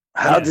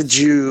 how Yes. did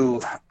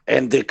you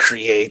and the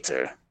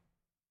Creator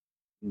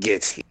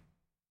get here?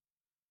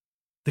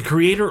 The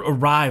Creator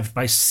arrived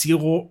by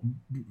seal.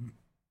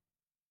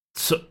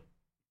 So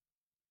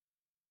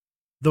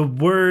the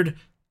word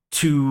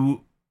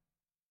to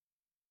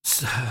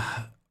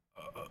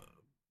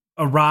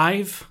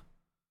arrive.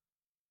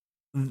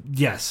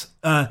 Yes,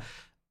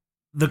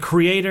 the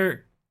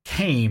Creator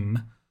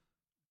came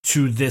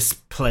to this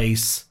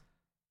place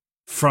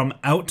from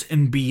out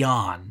and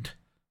beyond,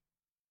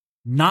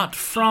 not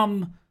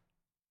from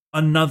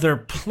another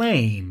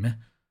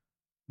plane,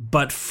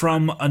 but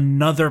from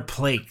another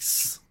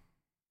place.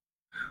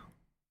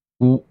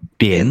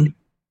 Ben.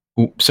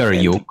 Sorry,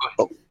 And- you.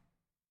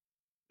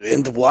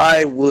 And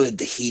why would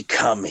he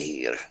come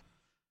here?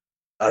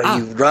 Are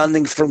you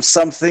running from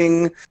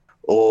something?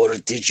 Or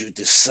did you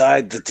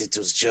decide that it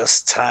was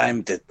just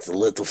time that the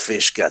little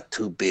fish got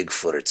too big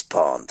for its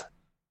pond?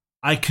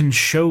 I can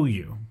show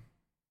you.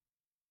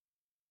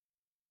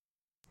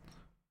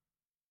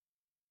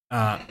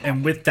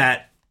 And with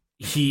that,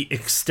 he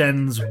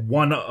extends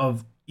one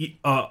of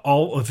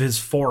all of his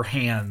 4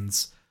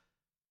 hands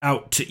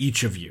out to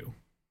each of you.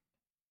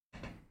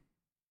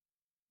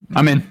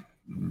 I'm in.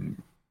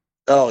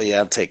 Oh, yeah,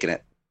 I'm taking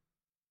it.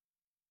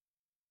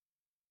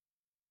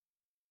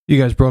 You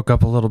guys broke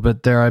up a little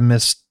bit there. I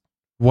missed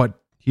what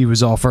he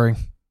was offering.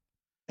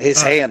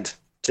 His hand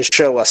to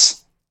show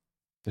us.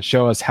 To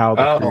show us how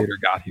the Oh. creator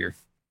got here.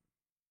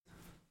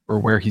 Or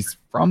where he's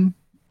from.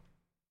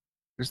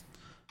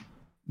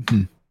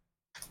 To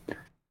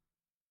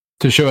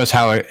show us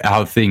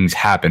how things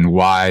happen,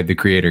 why the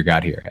creator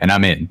got here. And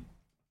I'm in.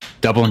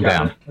 Doubling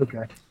down.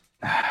 Okay.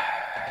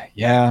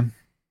 Yeah,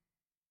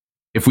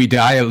 If we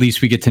die, at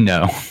least we get to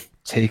know.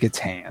 take its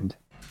hand.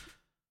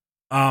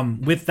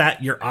 With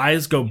that, your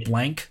eyes go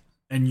blank,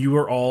 and you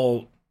are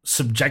all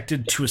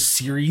subjected to a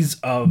series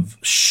of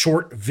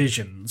short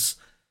visions.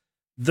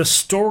 The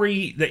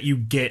story that you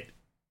get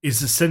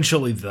is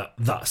essentially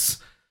thus.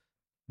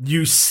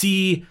 You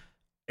see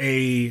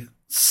a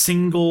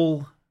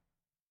single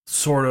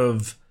sort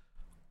of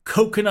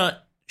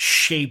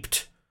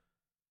coconut-shaped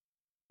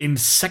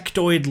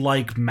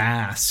insectoid-like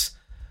mass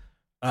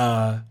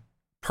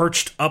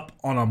perched up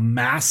on a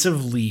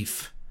massive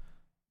leaf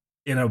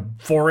in a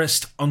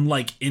forest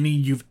unlike any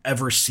you've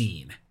ever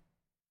seen.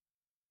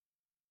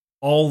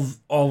 All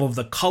of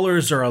the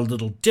colors are a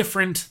little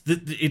different.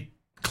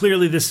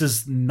 Clearly this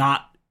is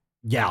not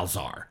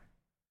Yalzar.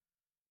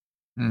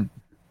 Hmm.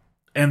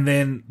 And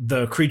then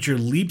the creature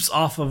leaps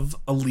off of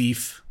a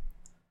leaf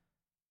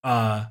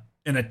and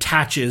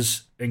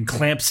attaches and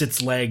clamps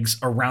its legs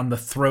around the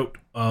throat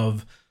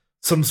of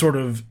some sort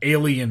of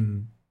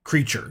alien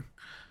creature.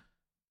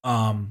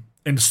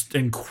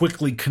 And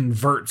quickly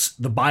converts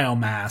the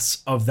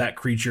biomass of that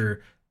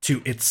creature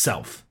to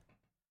itself.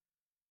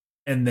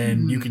 And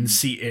then you can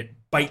see it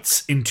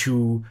bites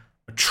into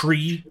a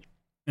tree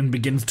and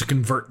begins to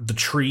convert the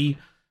tree,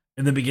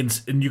 and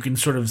then you can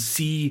sort of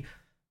see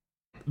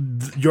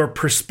your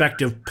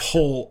perspective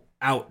pull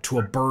out to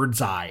a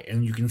bird's eye,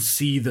 and you can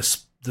see the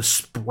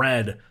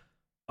spread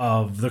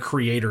of the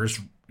creator's,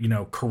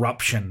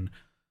 corruption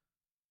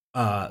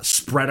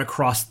spread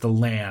across the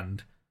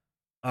land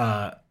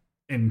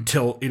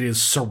until it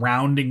is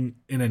surrounding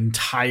an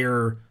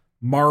entire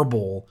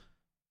marble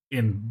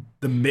in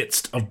the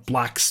midst of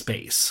black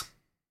space.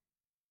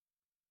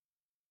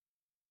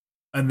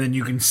 And then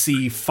you can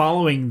see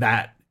following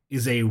that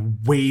is a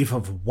wave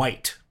of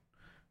white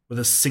with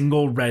a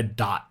single red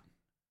dot.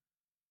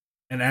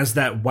 And as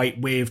that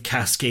white wave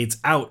cascades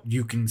out,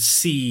 you can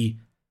see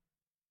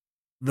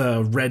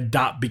the red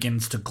dot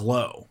begins to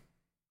glow.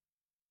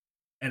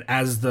 And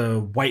as the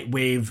white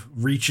wave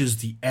reaches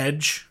the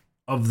edge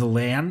of the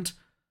land,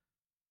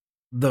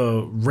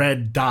 the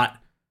red dot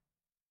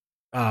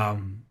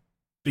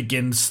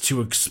begins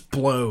to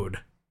explode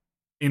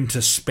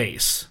into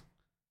space.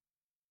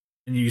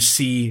 And you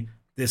see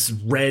this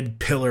red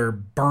pillar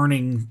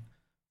burning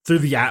through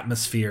the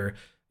atmosphere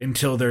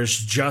until there's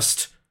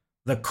just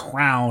the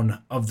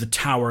crown of the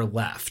tower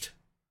left.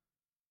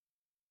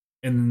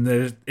 And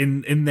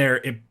in there,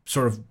 it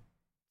sort of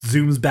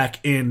zooms back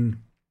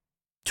in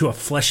to a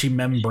fleshy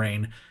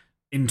membrane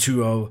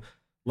into a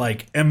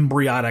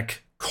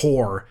embryonic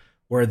core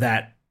where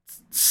that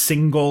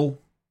single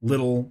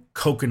little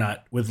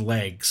coconut with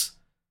legs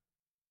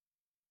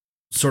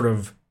sort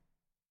of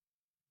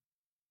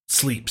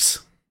sleeps.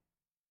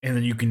 And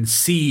then you can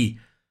see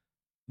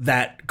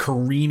that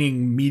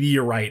careening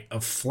meteorite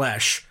of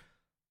flesh,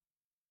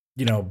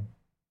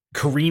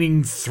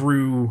 careening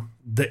through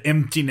the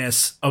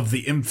emptiness of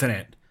the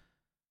infinite.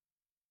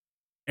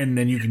 And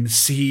then you can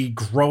see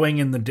growing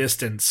in the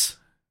distance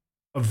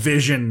a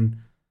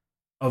vision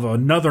of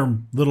another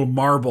little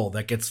marble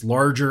that gets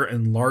larger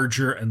and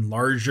larger and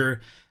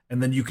larger.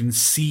 And then you can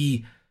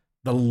see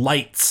the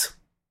lights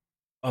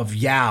of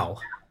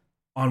Yal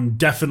on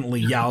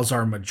definitely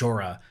Yalzar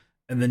Majora.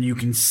 And then you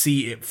can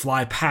see it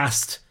fly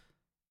past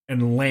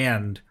and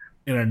land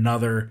in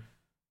another,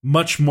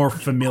 much more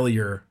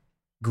familiar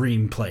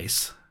green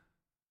place.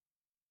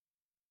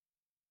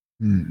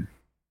 Hmm.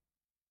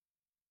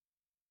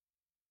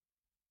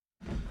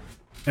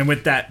 And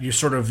with that,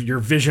 your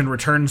vision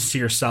returns to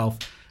yourself,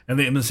 and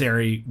the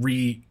emissary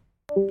we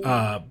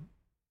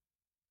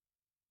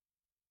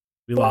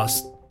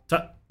lost.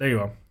 There you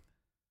go.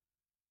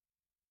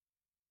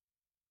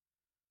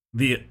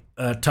 The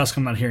Tusk,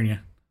 I'm not hearing you.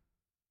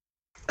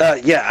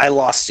 Yeah, I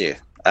lost you.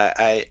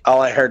 I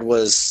all I heard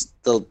was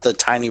the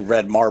tiny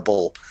red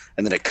marble,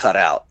 and then it cut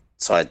out.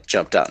 So I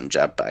jumped out and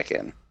jumped back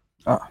in.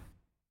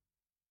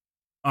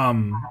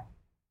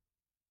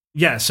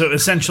 Yeah. So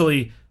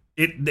essentially,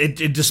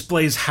 it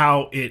displays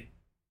how it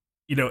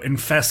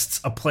infests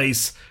a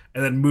place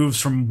and then moves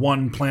from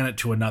one planet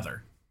to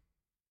another.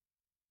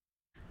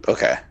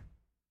 Okay.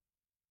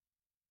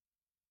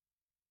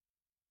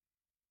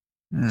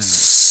 Hmm.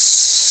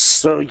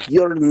 So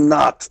you're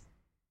not.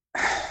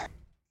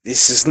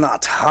 This is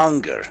not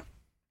hunger.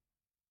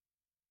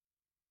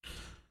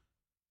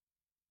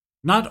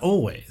 Not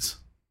always,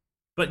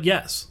 but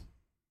yes.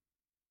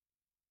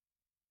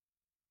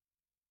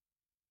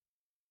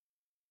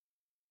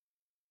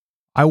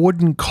 I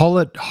wouldn't call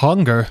it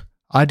hunger.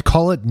 I'd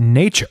call it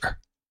nature.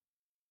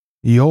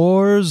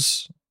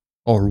 Yours,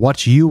 or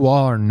what you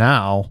are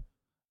now,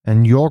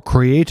 and your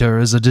creator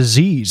is a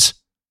disease.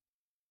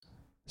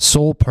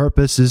 Sole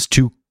purpose is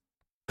to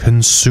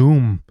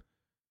consume.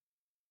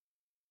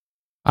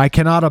 I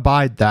cannot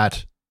abide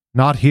that.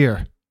 Not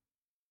here.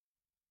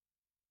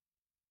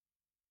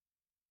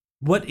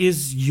 What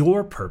is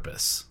your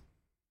purpose?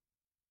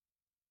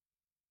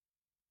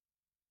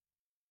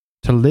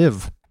 To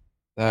live.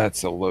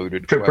 That's a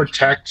loaded To question.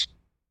 protect.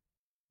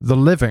 The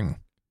living.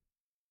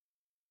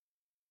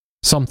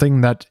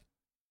 Something that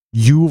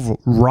you've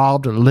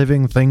robbed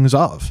living things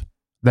of.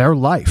 Their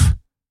life.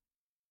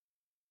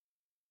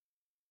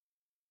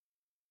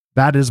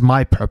 That is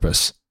my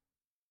purpose.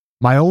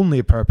 My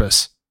only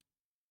purpose.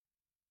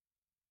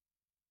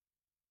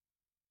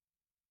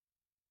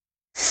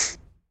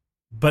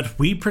 But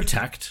we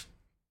protect.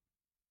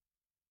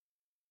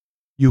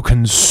 You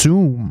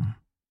consume.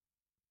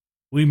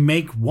 We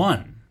make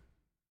one.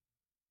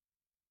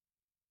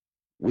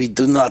 We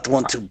do not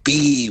want to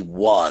be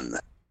one.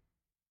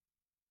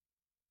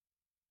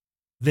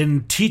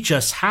 Then teach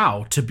us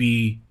how to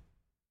be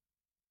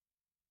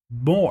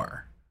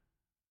more.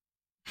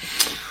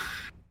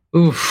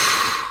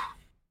 Oof.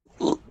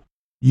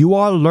 You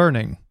are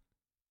learning.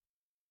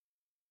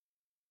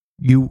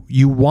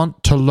 You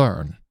want to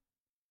learn.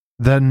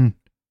 Then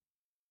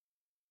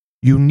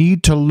you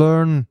need to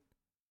learn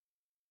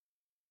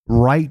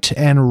right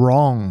and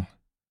wrong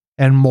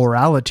and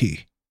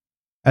morality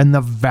and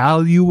the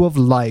value of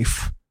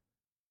life,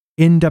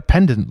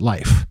 independent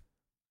life,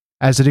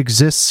 as it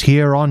exists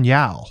here on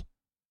Yao.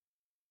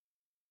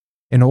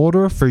 In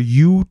order for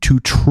you to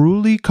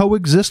truly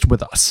coexist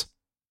with us,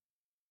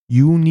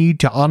 you need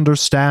to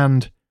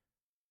understand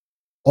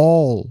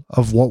all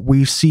of what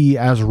we see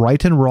as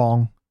right and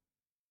wrong,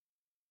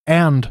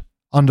 and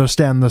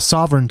understand the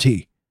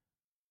sovereignty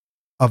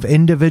of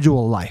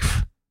individual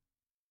life.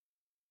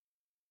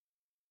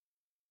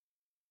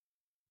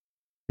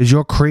 Is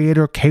your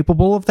creator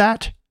capable of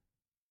that?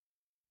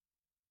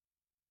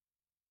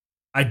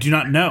 I do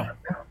not know.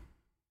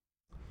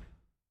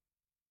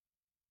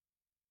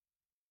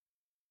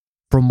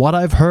 From what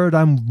I've heard,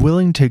 I'm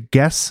willing to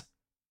guess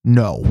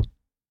no.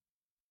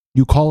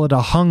 You call it a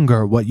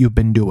hunger, what you've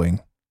been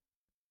doing.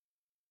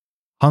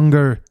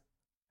 Hunger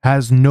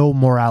has no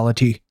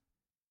morality.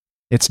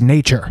 It's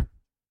nature.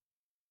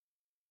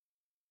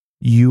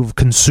 You've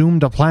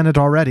consumed a planet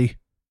already.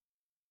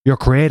 Your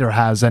creator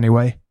has,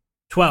 anyway.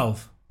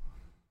 12.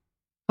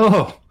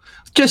 Oh,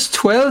 just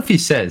 12, he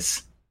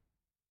says.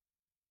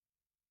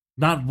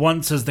 Not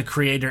once has the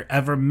creator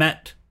ever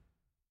met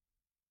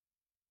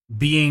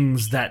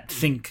beings that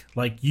think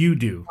like you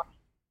do.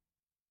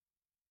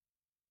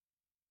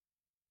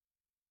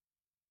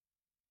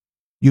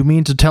 You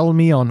mean to tell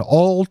me on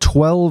all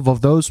 12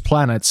 of those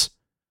planets,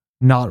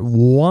 not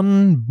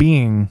one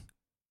being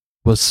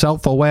was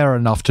self-aware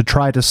enough to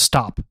try to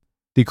stop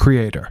the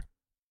creator?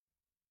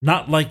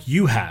 Not like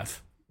you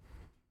have.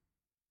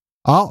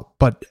 Oh,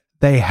 but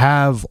they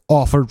have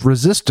offered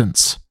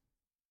resistance.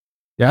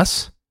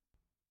 Yes?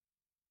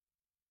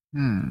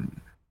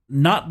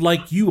 Not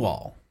like you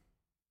all.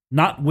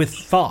 Not with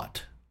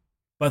thought,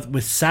 but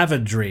with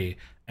savagery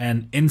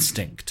and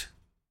instinct.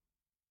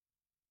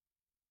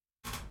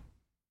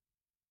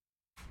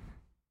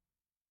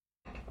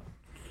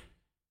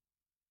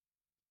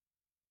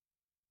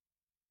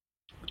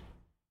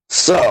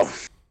 So,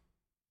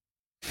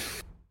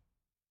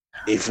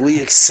 if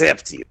we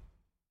accept you,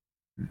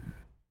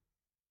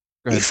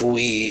 if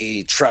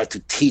we try to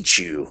teach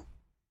you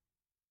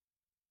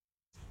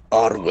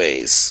our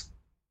ways,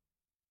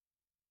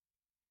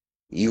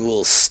 you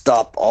will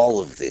stop all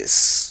of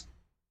this.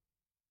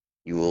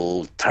 You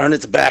will turn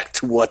it back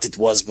to what it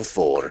was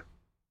before.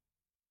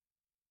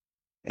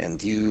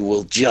 And you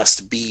will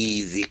just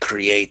be the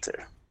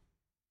creator.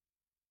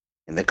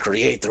 And the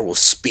creator will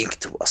speak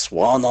to us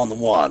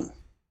one-on-one.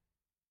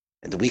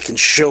 And we can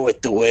show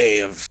it the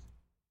way of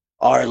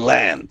our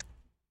land.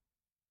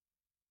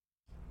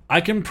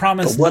 I can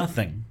promise But what-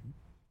 nothing.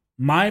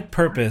 My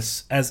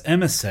purpose as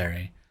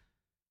emissary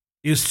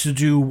is to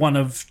do one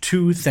of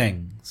two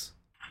things.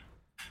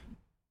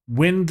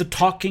 When the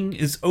talking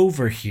is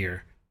over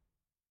here,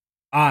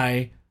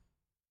 I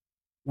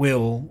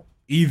will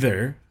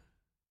either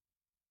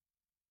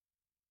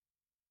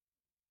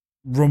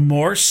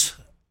remorse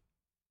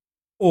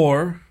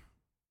or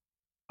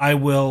I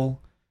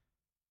will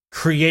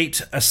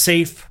create a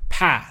safe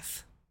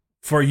path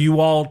for you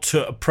all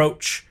to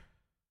approach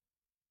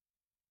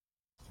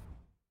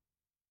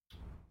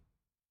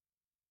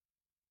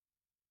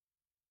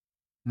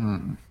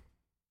Hmm.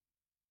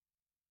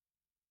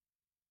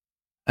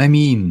 I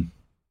mean,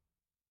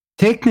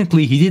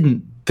 technically,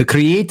 the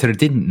creator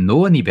didn't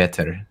know any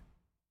better.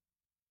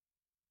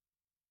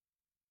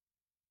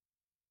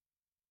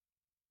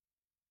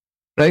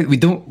 Right? We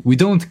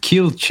don't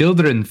kill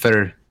children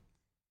for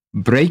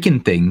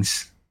breaking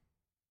things.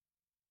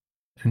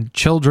 And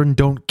children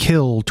don't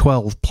kill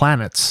 12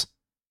 planets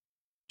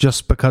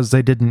just because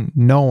they didn't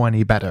know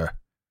any better.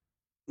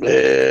 We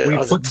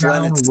Are the put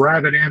down planets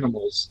rabid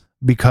animals.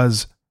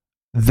 Because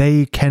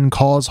they can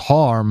cause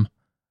harm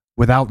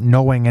without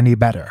knowing any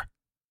better.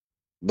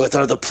 But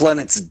are the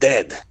planets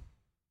dead?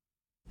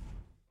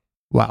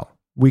 Well,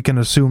 we can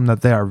assume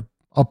that they are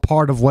a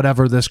part of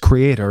whatever this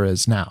creator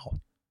is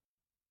now.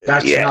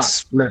 That's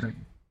Yes. not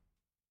living.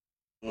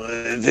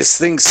 This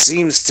thing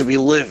seems to be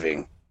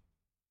living.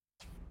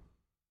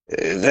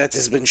 That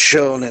has been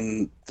shown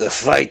in the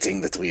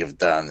fighting that we have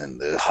done and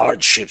the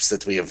hardships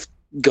that we have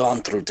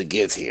gone through to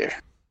get here.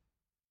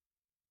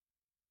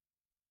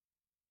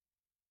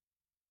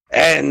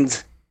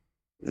 And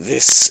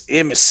this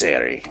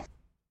emissary,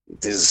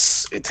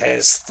 it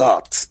has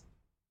thought,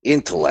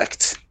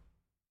 intellect,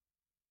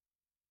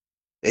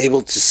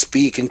 able to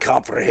speak and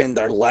comprehend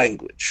our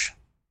language.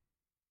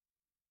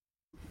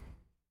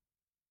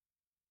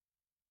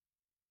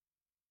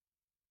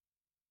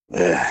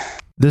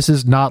 This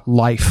is not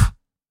life.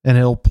 And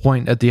he'll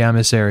point at the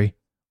emissary.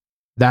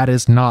 That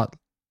is not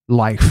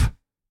life.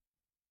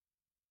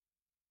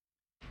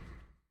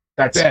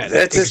 That's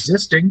That's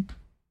existing.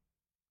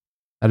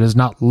 That is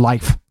not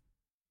life.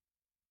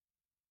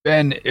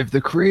 Ben, if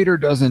the creator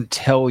doesn't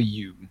tell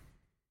you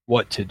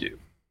what to do,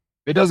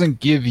 if it doesn't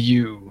give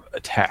you a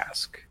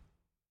task,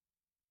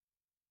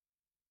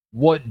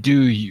 what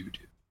do you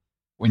do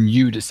when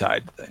you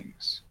decide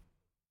things?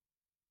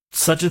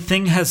 Such a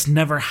thing has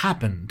never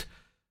happened,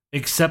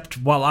 except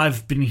while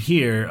I've been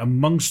here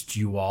amongst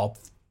you all,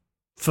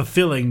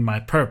 fulfilling my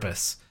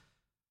purpose.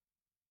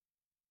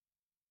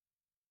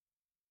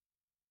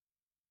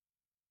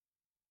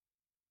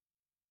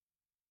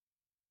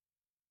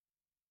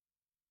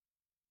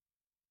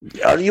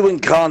 Are you in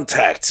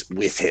contact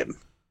with him,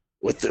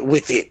 with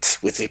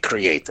the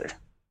creator,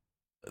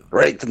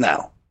 right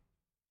now?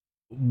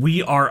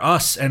 We are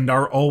us and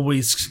are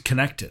always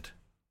connected.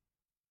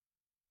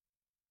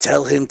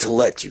 Tell him to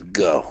let you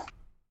go.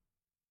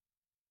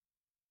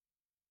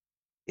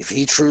 If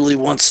he truly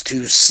wants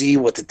to see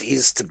what it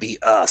is to be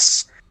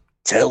us,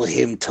 tell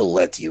him to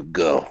let you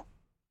go.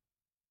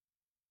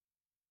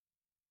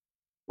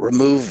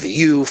 Remove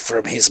you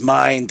from his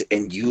mind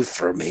and you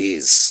from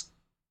his.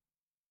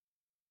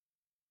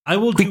 I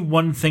will do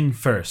one thing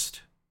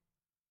first.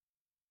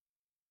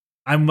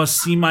 I must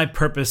see my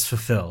purpose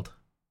fulfilled.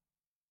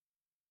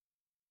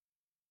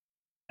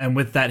 And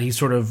with that, he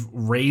sort of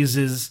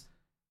raises...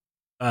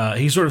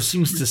 he sort of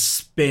seems to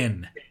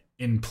spin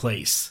in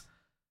place.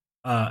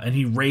 And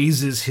he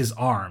raises his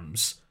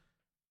arms.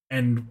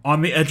 And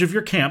on the edge of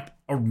your camp,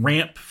 a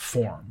ramp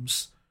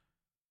forms.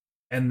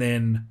 And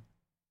then,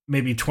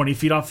 maybe 20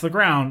 feet off the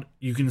ground,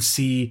 you can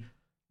see,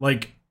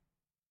 like,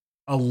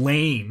 a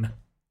lane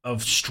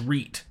of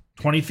street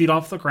 20 feet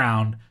off the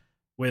ground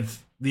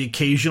with the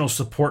occasional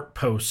support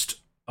post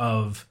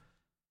of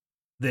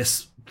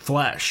this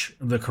flesh,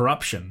 the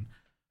corruption,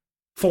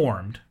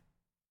 formed,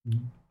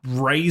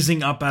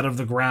 raising up out of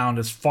the ground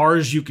as far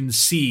as you can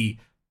see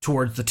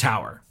towards the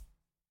tower.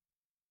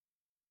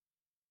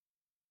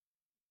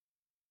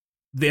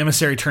 The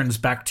emissary turns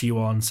back to you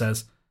all and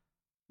says,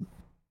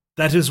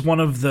 "That is one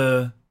of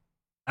the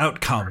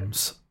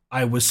outcomes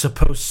I was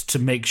supposed to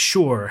make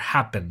sure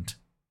happened.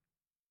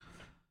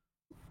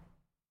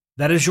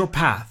 That is your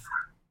path.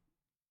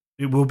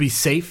 It will be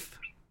safe.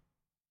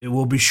 It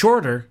will be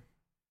shorter.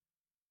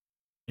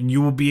 And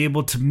you will be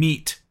able to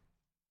meet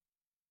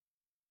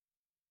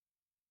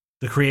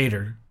the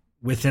Creator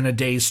within a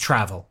day's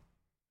travel."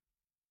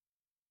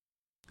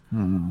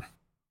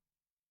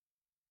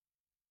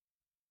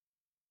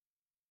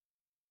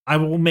 I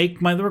will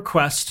make my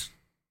request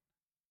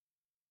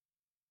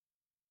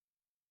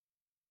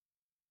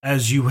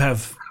as you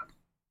have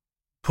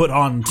put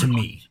on to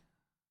me.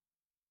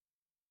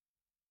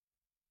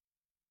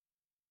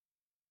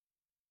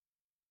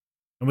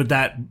 And with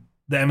that,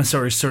 the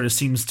emissary sort of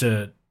seems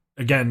to,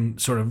 again,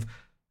 sort of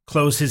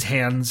close his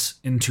hands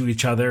into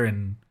each other,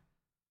 and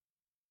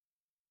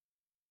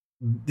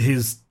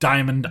his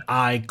diamond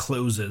eye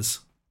closes.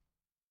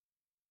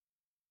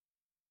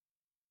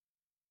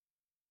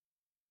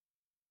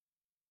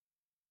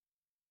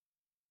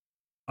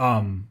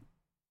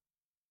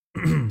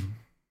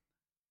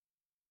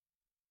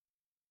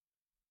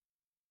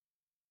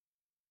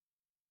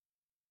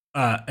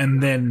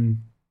 And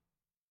then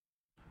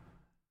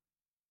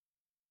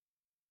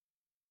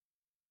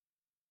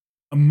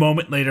a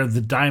moment later,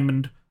 the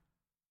diamond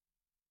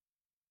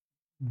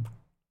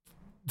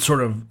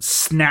sort of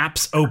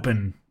snaps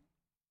open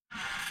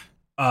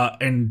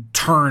and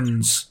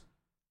turns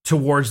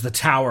towards the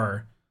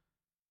tower.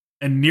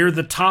 And near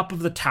the top of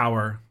the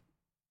tower,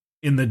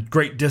 in the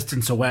great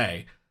distance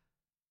away,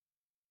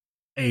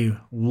 a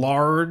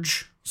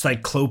large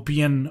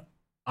cyclopean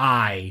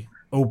eye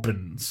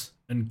opens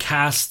and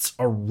casts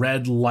a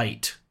red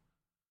light,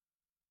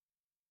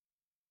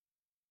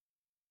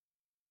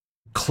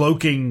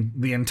 cloaking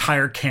the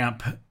entire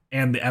camp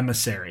and the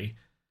emissary.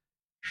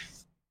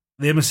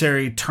 The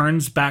emissary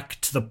turns back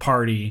to the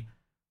party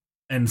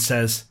and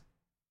says,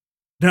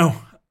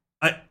 "No,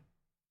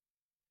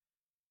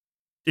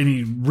 and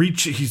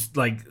he's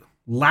like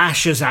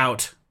lashes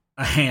out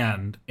a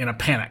hand in a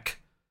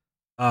panic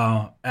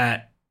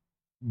at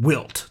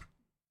Wilt.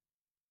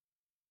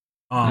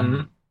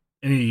 And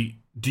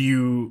do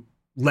you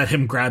let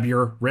him grab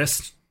your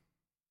wrist?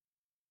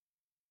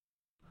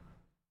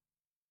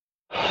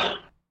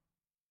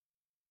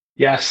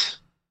 Yes.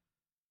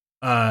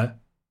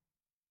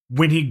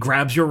 When he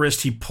grabs your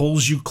wrist, he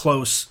pulls you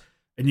close,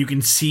 and you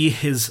can see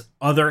his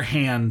other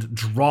hand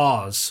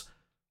draws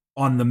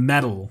on the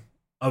metal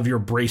of your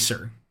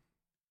bracer.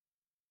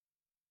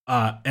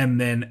 And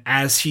then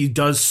as he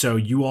does so,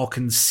 you all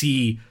can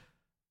see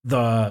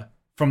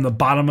from the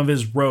bottom of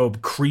his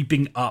robe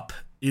creeping up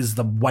is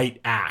the white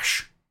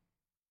ash.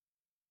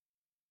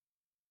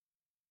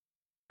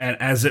 And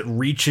as it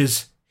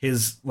reaches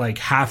his like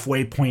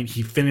halfway point,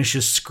 he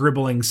finishes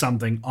scribbling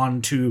something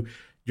onto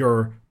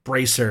your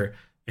bracer,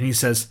 and he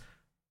says,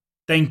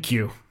 "Thank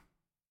you.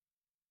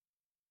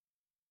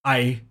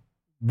 I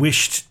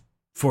wished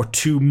for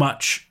too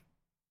much.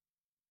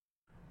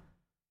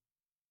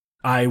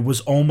 I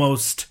was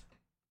almost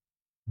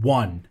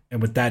won."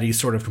 And with that, he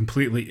sort of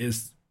completely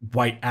is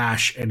white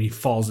ash, and he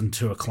falls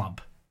into a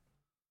clump.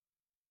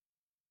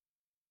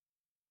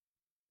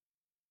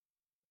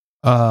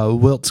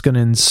 Wilt's gonna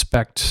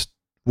inspect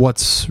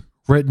what's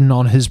written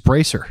on his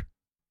bracer.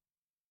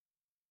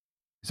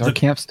 Is our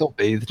camp still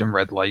bathed in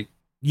red light?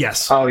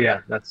 Yes. Oh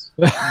yeah, that's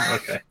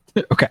okay.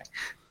 Okay.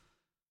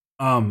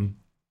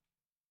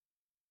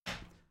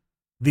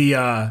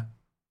 The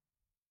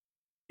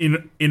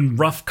in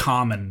rough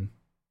common,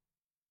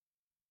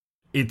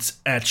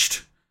 it's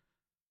etched: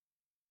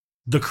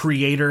 the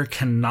Creator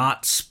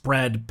cannot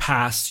spread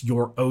past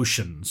your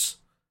oceans,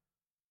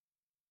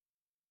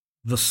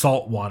 the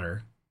salt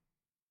water.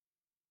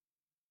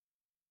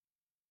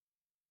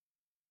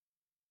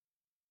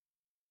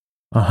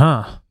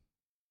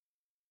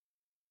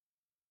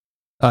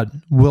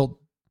 Wilt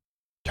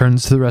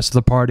turns to the rest of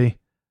the party,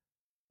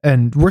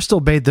 and we're still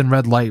bathed in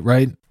red light,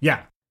 right?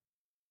 Yeah.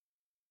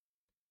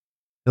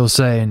 He'll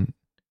say,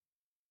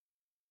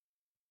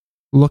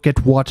 "Look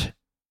at what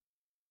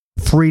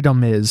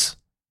freedom is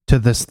to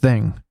this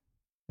thing,"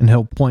 and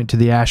he'll point to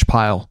the ash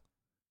pile.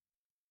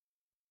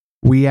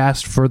 "We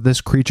asked for this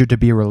creature to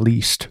be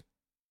released,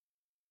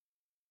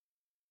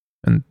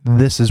 and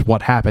this is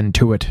what happened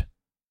to it."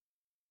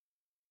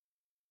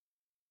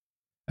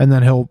 And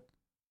then he'll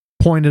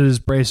point at his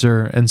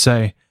bracer and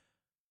say,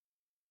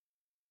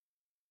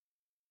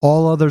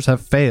 "All others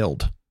have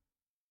failed.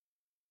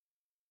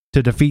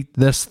 To defeat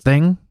this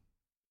thing,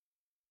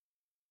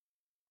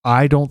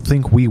 I don't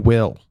think we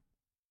will."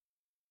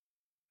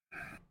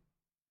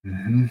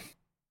 Mm-hmm.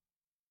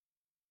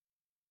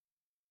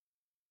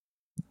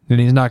 And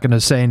he's not going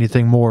to say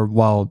anything more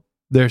while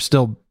they're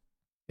still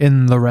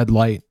in the red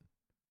light.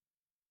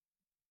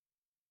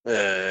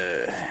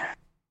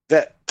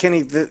 That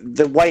Kenny,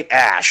 the white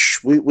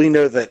ash, we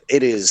know that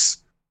it is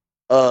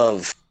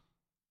of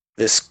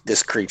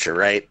this creature,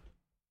 right?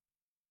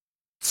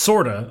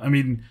 Sorta. I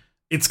mean,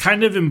 it's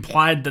kind of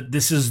implied that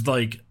this is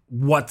like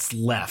what's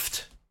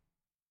left.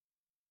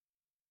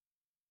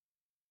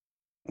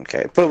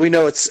 Okay, but we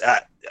know it's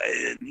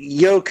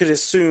Yo could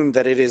assume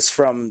that it is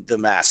from the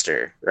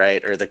master,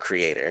 right, or the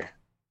creator.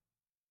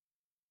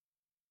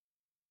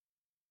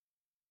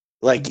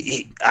 Like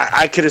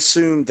I could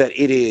assume that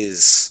it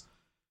is.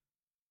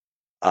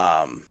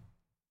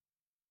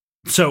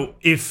 So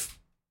if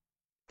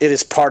it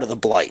is part of the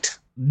blight.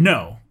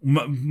 No,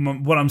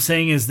 what I'm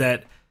saying is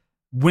that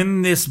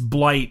when this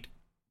blight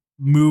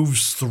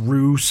moves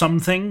through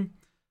something,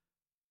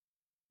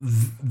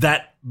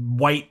 that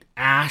white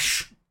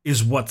ash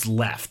is what's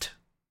left.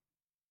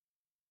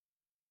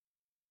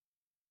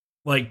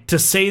 Like, to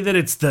say that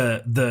it's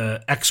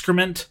the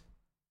excrement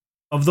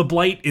of the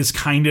blight is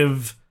kind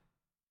of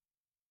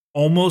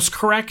almost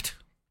correct,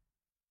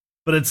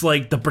 but it's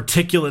like the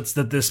particulates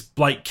that this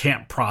blight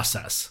can't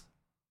process.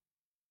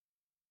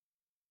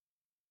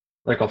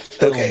 Like a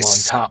film on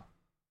top.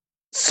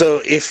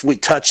 So if we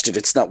touched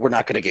it, we're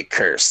not going to get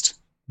cursed.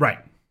 Right.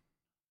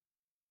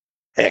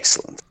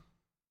 Excellent.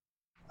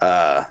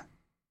 I'm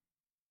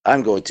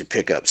going to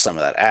pick up some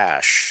of that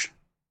ash,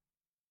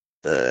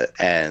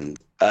 and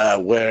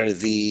where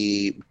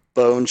the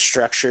bone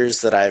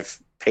structures that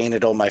I've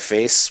painted on my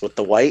face with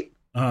the white.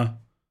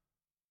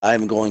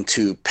 I'm going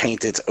to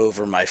paint it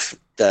over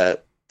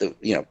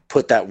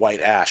put that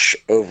white ash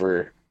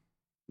over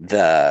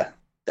the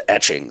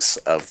etchings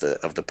of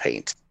the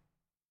paint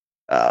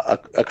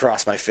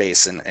across my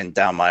face and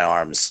down my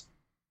arms.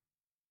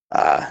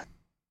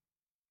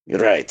 You're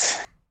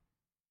right.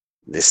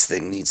 This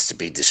thing needs to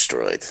be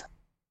destroyed.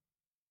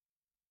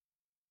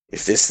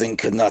 If this thing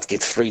could not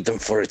get freedom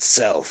for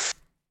itself,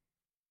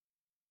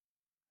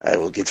 I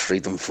will get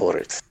freedom for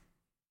it.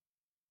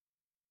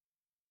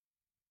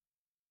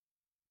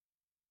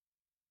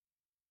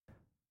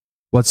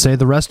 What say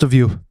the rest of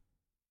you?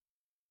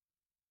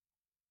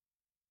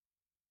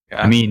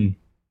 Yeah.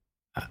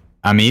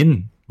 I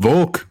mean,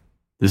 Volk,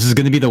 this is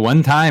going to be the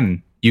one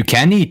time you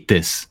can eat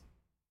this.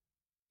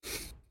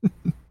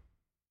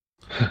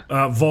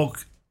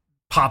 Volk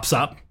pops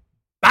up.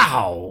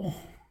 Bow!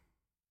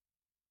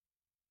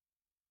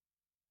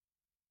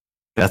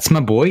 That's my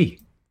boy.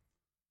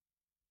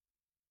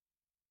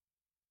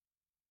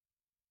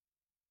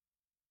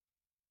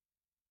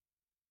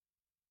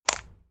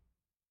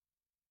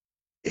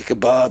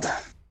 Ichabod,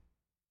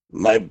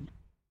 my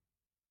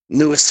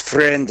newest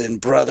friend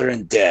and brother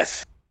in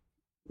death.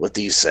 What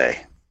do you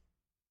say?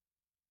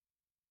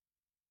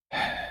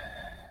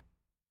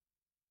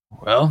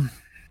 Well,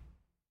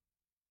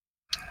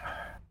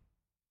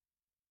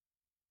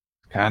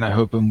 kind of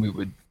hoping we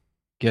would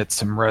get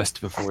some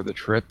rest before the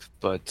trip,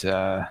 but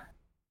it's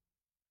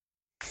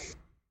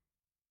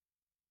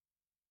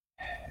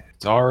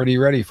already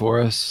ready for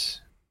us.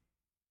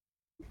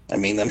 I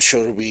mean, I'm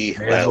sure we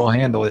May as well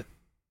handle it.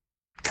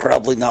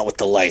 probably not with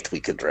the light we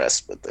could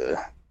rest, but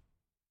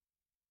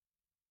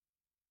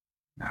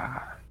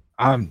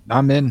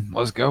I'm in.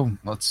 Let's go.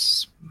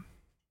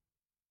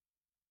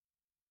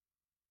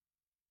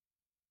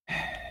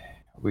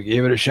 We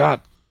gave it a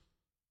shot,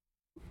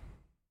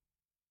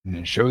 and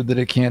it showed that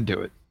it can't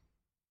do it.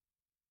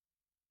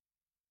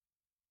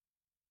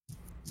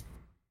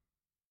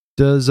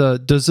 Does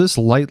this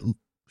light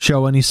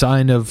show any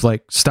sign of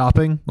like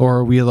stopping, or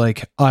are we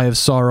like Eye of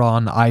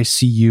Sauron, I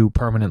see you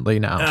permanently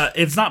now?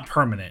 It's not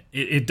permanent.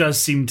 It does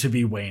seem to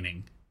be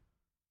waning.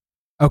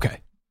 Okay,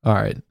 all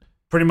right.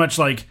 Pretty much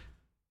like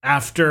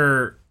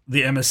after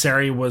the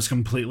emissary was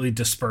completely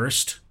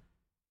dispersed,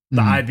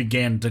 the eye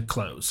began to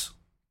close.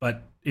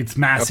 But it's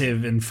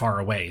massive and far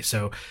away,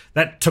 so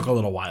that took a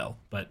little while.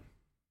 But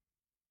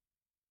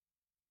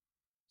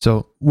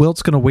So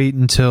Wilt's gonna wait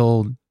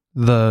until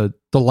the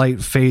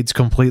light fades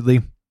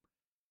completely,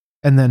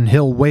 and then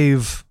he'll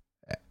wave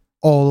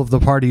all of the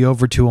party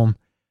over to him,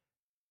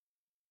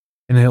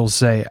 and he'll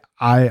say,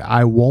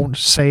 I won't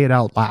say it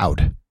out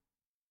loud,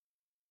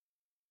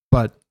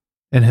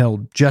 and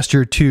he'll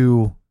gesture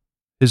to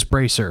his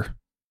bracer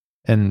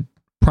and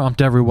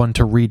prompt everyone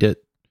to read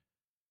it.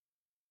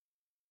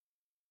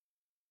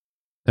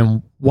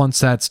 And once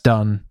that's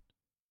done,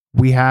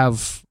 we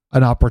have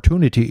an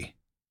opportunity.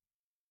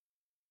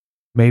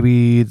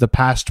 Maybe the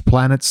past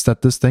planets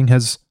that this thing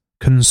has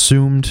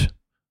consumed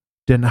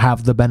didn't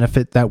have the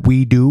benefit that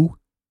we do.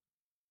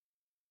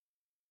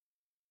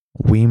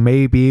 We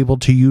may be able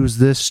to use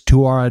this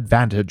to our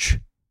advantage,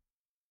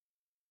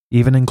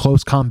 even in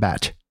close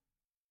combat.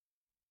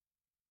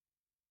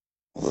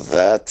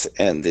 that,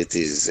 and it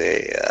is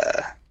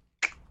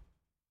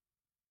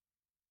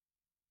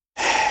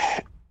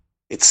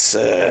it's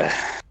a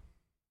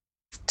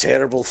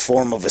terrible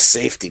form of a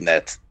safety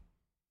net.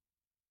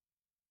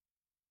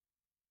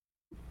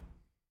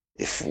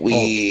 If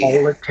we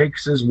All it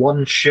takes is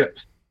one ship.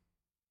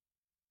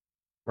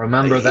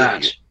 Remember I hear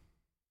that. you.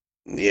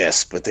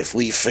 Yes, but if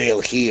we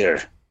fail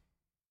here,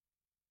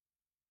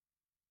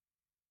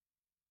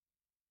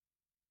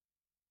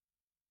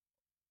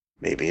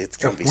 maybe it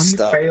can If be we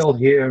stopped. fail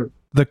here,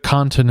 The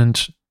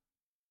continent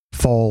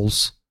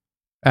falls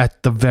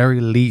at the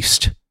very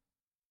least.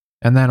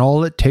 And then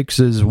all it takes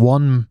is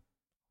one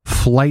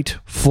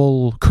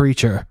flightful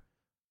creature,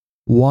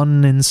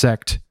 one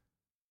insect,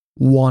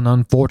 one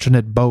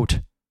unfortunate boat.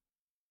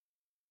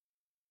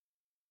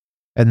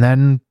 And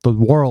then the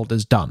world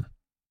is done.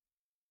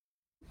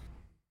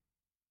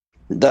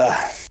 Duh.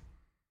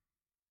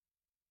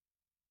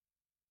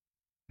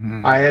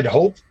 I had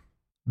hoped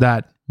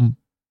That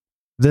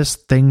this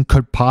thing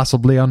could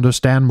possibly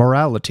understand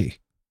morality.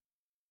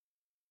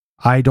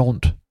 I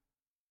don't,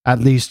 at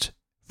least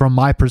from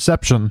my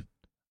perception,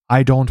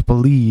 I don't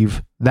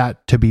believe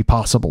that to be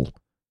possible.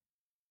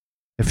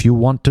 If you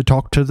want to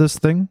talk to this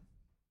thing,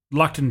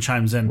 Luckton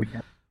chimes in.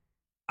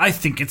 I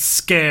think it's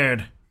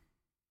scared.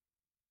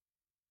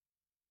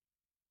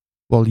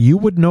 well, you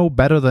would know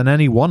better than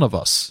any one of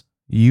us.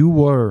 You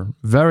were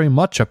very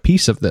much a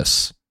piece of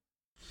this.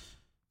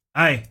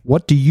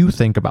 What do you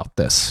think about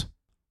this?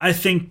 I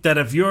think that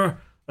if you're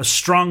a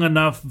strong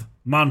enough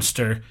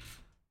monster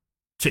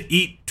to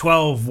eat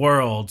 12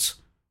 worlds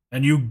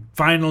and you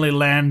finally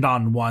land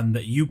on one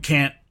that you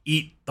can't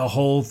eat the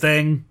whole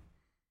thing,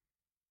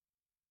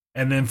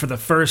 and then for the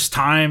first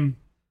time,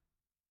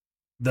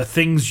 the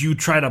things you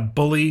try to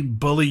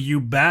bully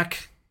you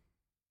back,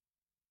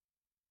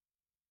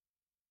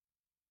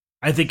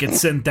 I think it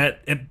sent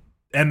that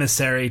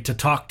emissary to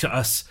talk to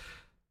us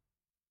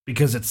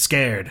because it's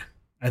scared.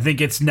 I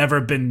think it's never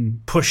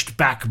been pushed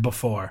back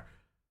before.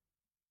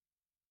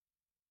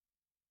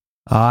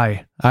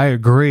 I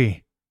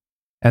agree.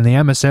 And the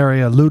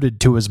emissary alluded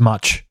to as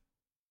much.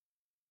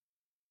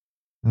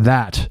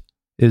 That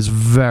is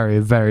very,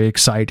 very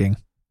exciting.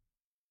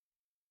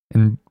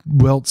 And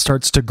Wilt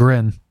starts to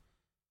grin.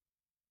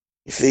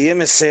 If the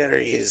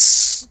emissary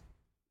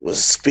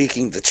was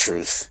speaking the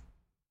truth,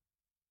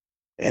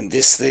 And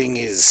this thing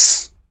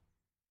is...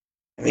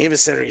 An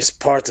emissary is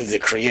part of the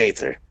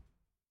creator.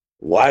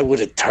 Why would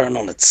it turn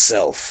on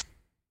itself?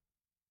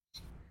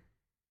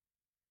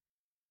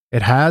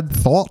 It had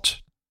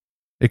thought.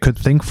 It could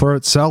think for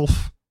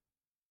itself.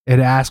 It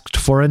asked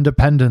for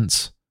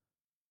independence.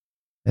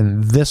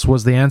 And this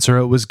was the answer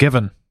it was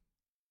given.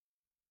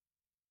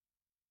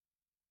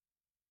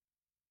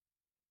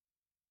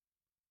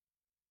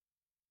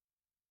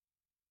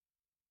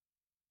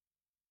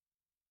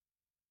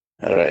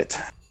 All right.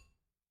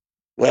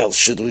 Well,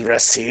 should we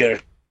rest here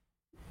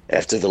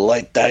after the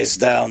light dies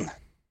down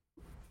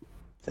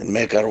and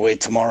make our way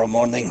tomorrow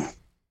morning?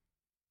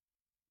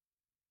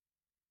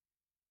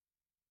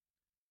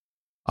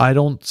 I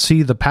don't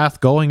see the path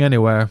going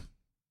anywhere.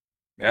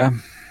 Yeah.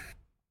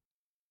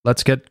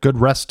 Let's get good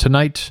rest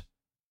tonight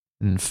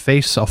and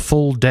face a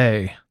full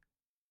day.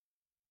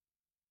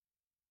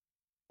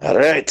 All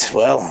right,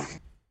 well,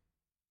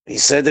 he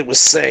said it was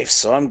safe,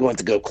 so I'm going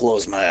to go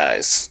close my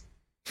eyes.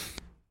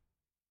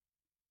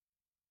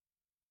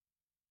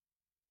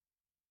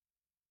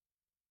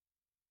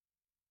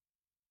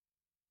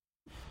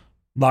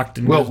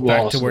 Lockton We'll goes back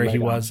to also where lay he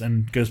down. was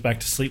and goes back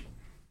to sleep.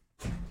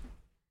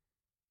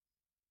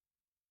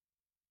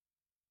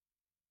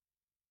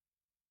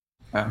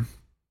 I'll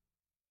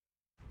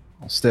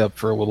stay up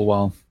for a little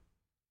while.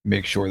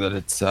 Make sure that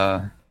it's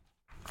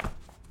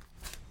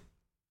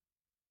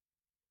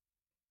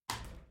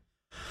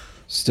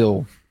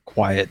still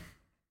quiet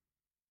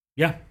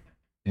Yeah,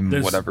 in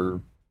There's-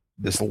 whatever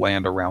this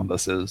land around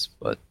us is,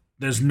 but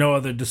there's no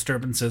other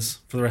disturbances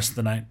for the rest of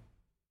the night.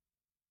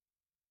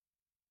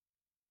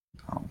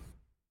 I'll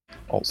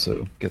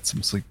also get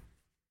some sleep.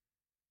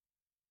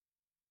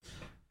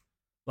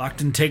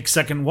 Lockton takes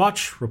second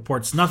watch,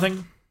 reports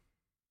nothing.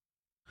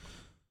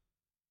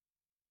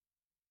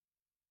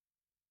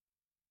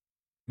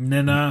 And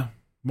then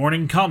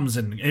morning comes,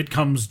 and it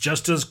comes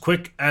just as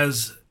quick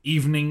as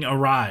evening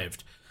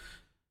arrived.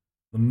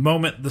 The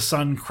moment the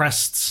sun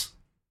crests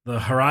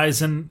the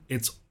horizon,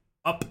 it's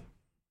up,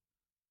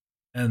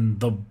 and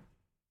the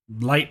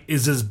light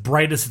is as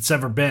bright as it's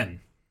ever been.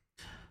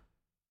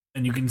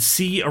 And you can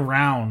see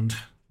around,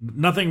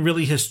 nothing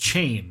really has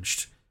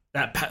changed.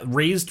 That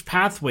raised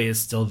pathway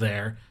is still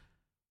there.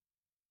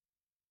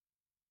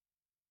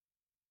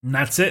 And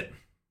that's it.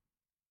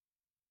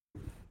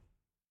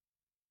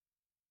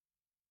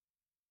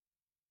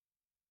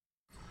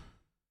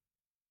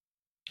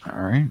 All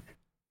right.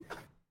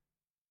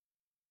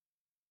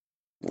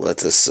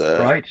 Let us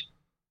Right.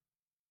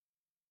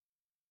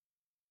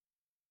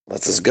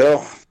 let us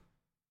go.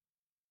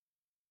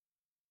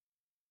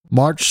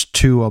 March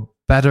to a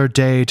better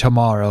day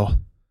tomorrow.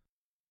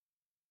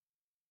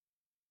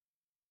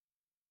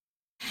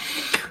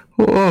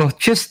 Oh,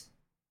 just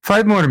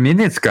 5 more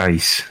minutes,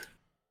 guys.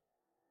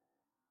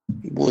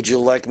 Would you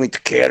like me to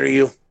carry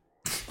you?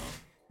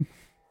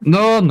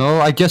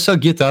 No, I guess I'll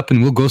get up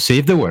and we'll go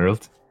save the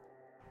world.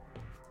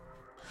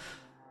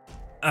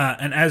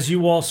 And as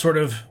you all sort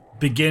of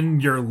begin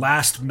your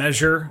last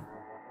measure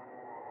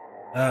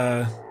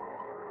for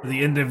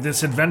the end of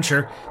this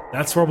adventure,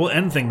 that's where we'll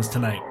end things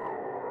tonight.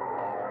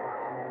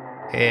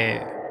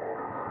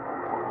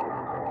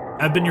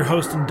 I've been your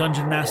host and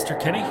Dungeon Master,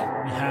 Kenny.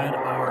 We had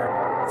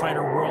our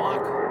fighter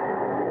Warlock.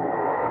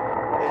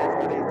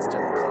 Everybody, it's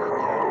still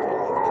calling you.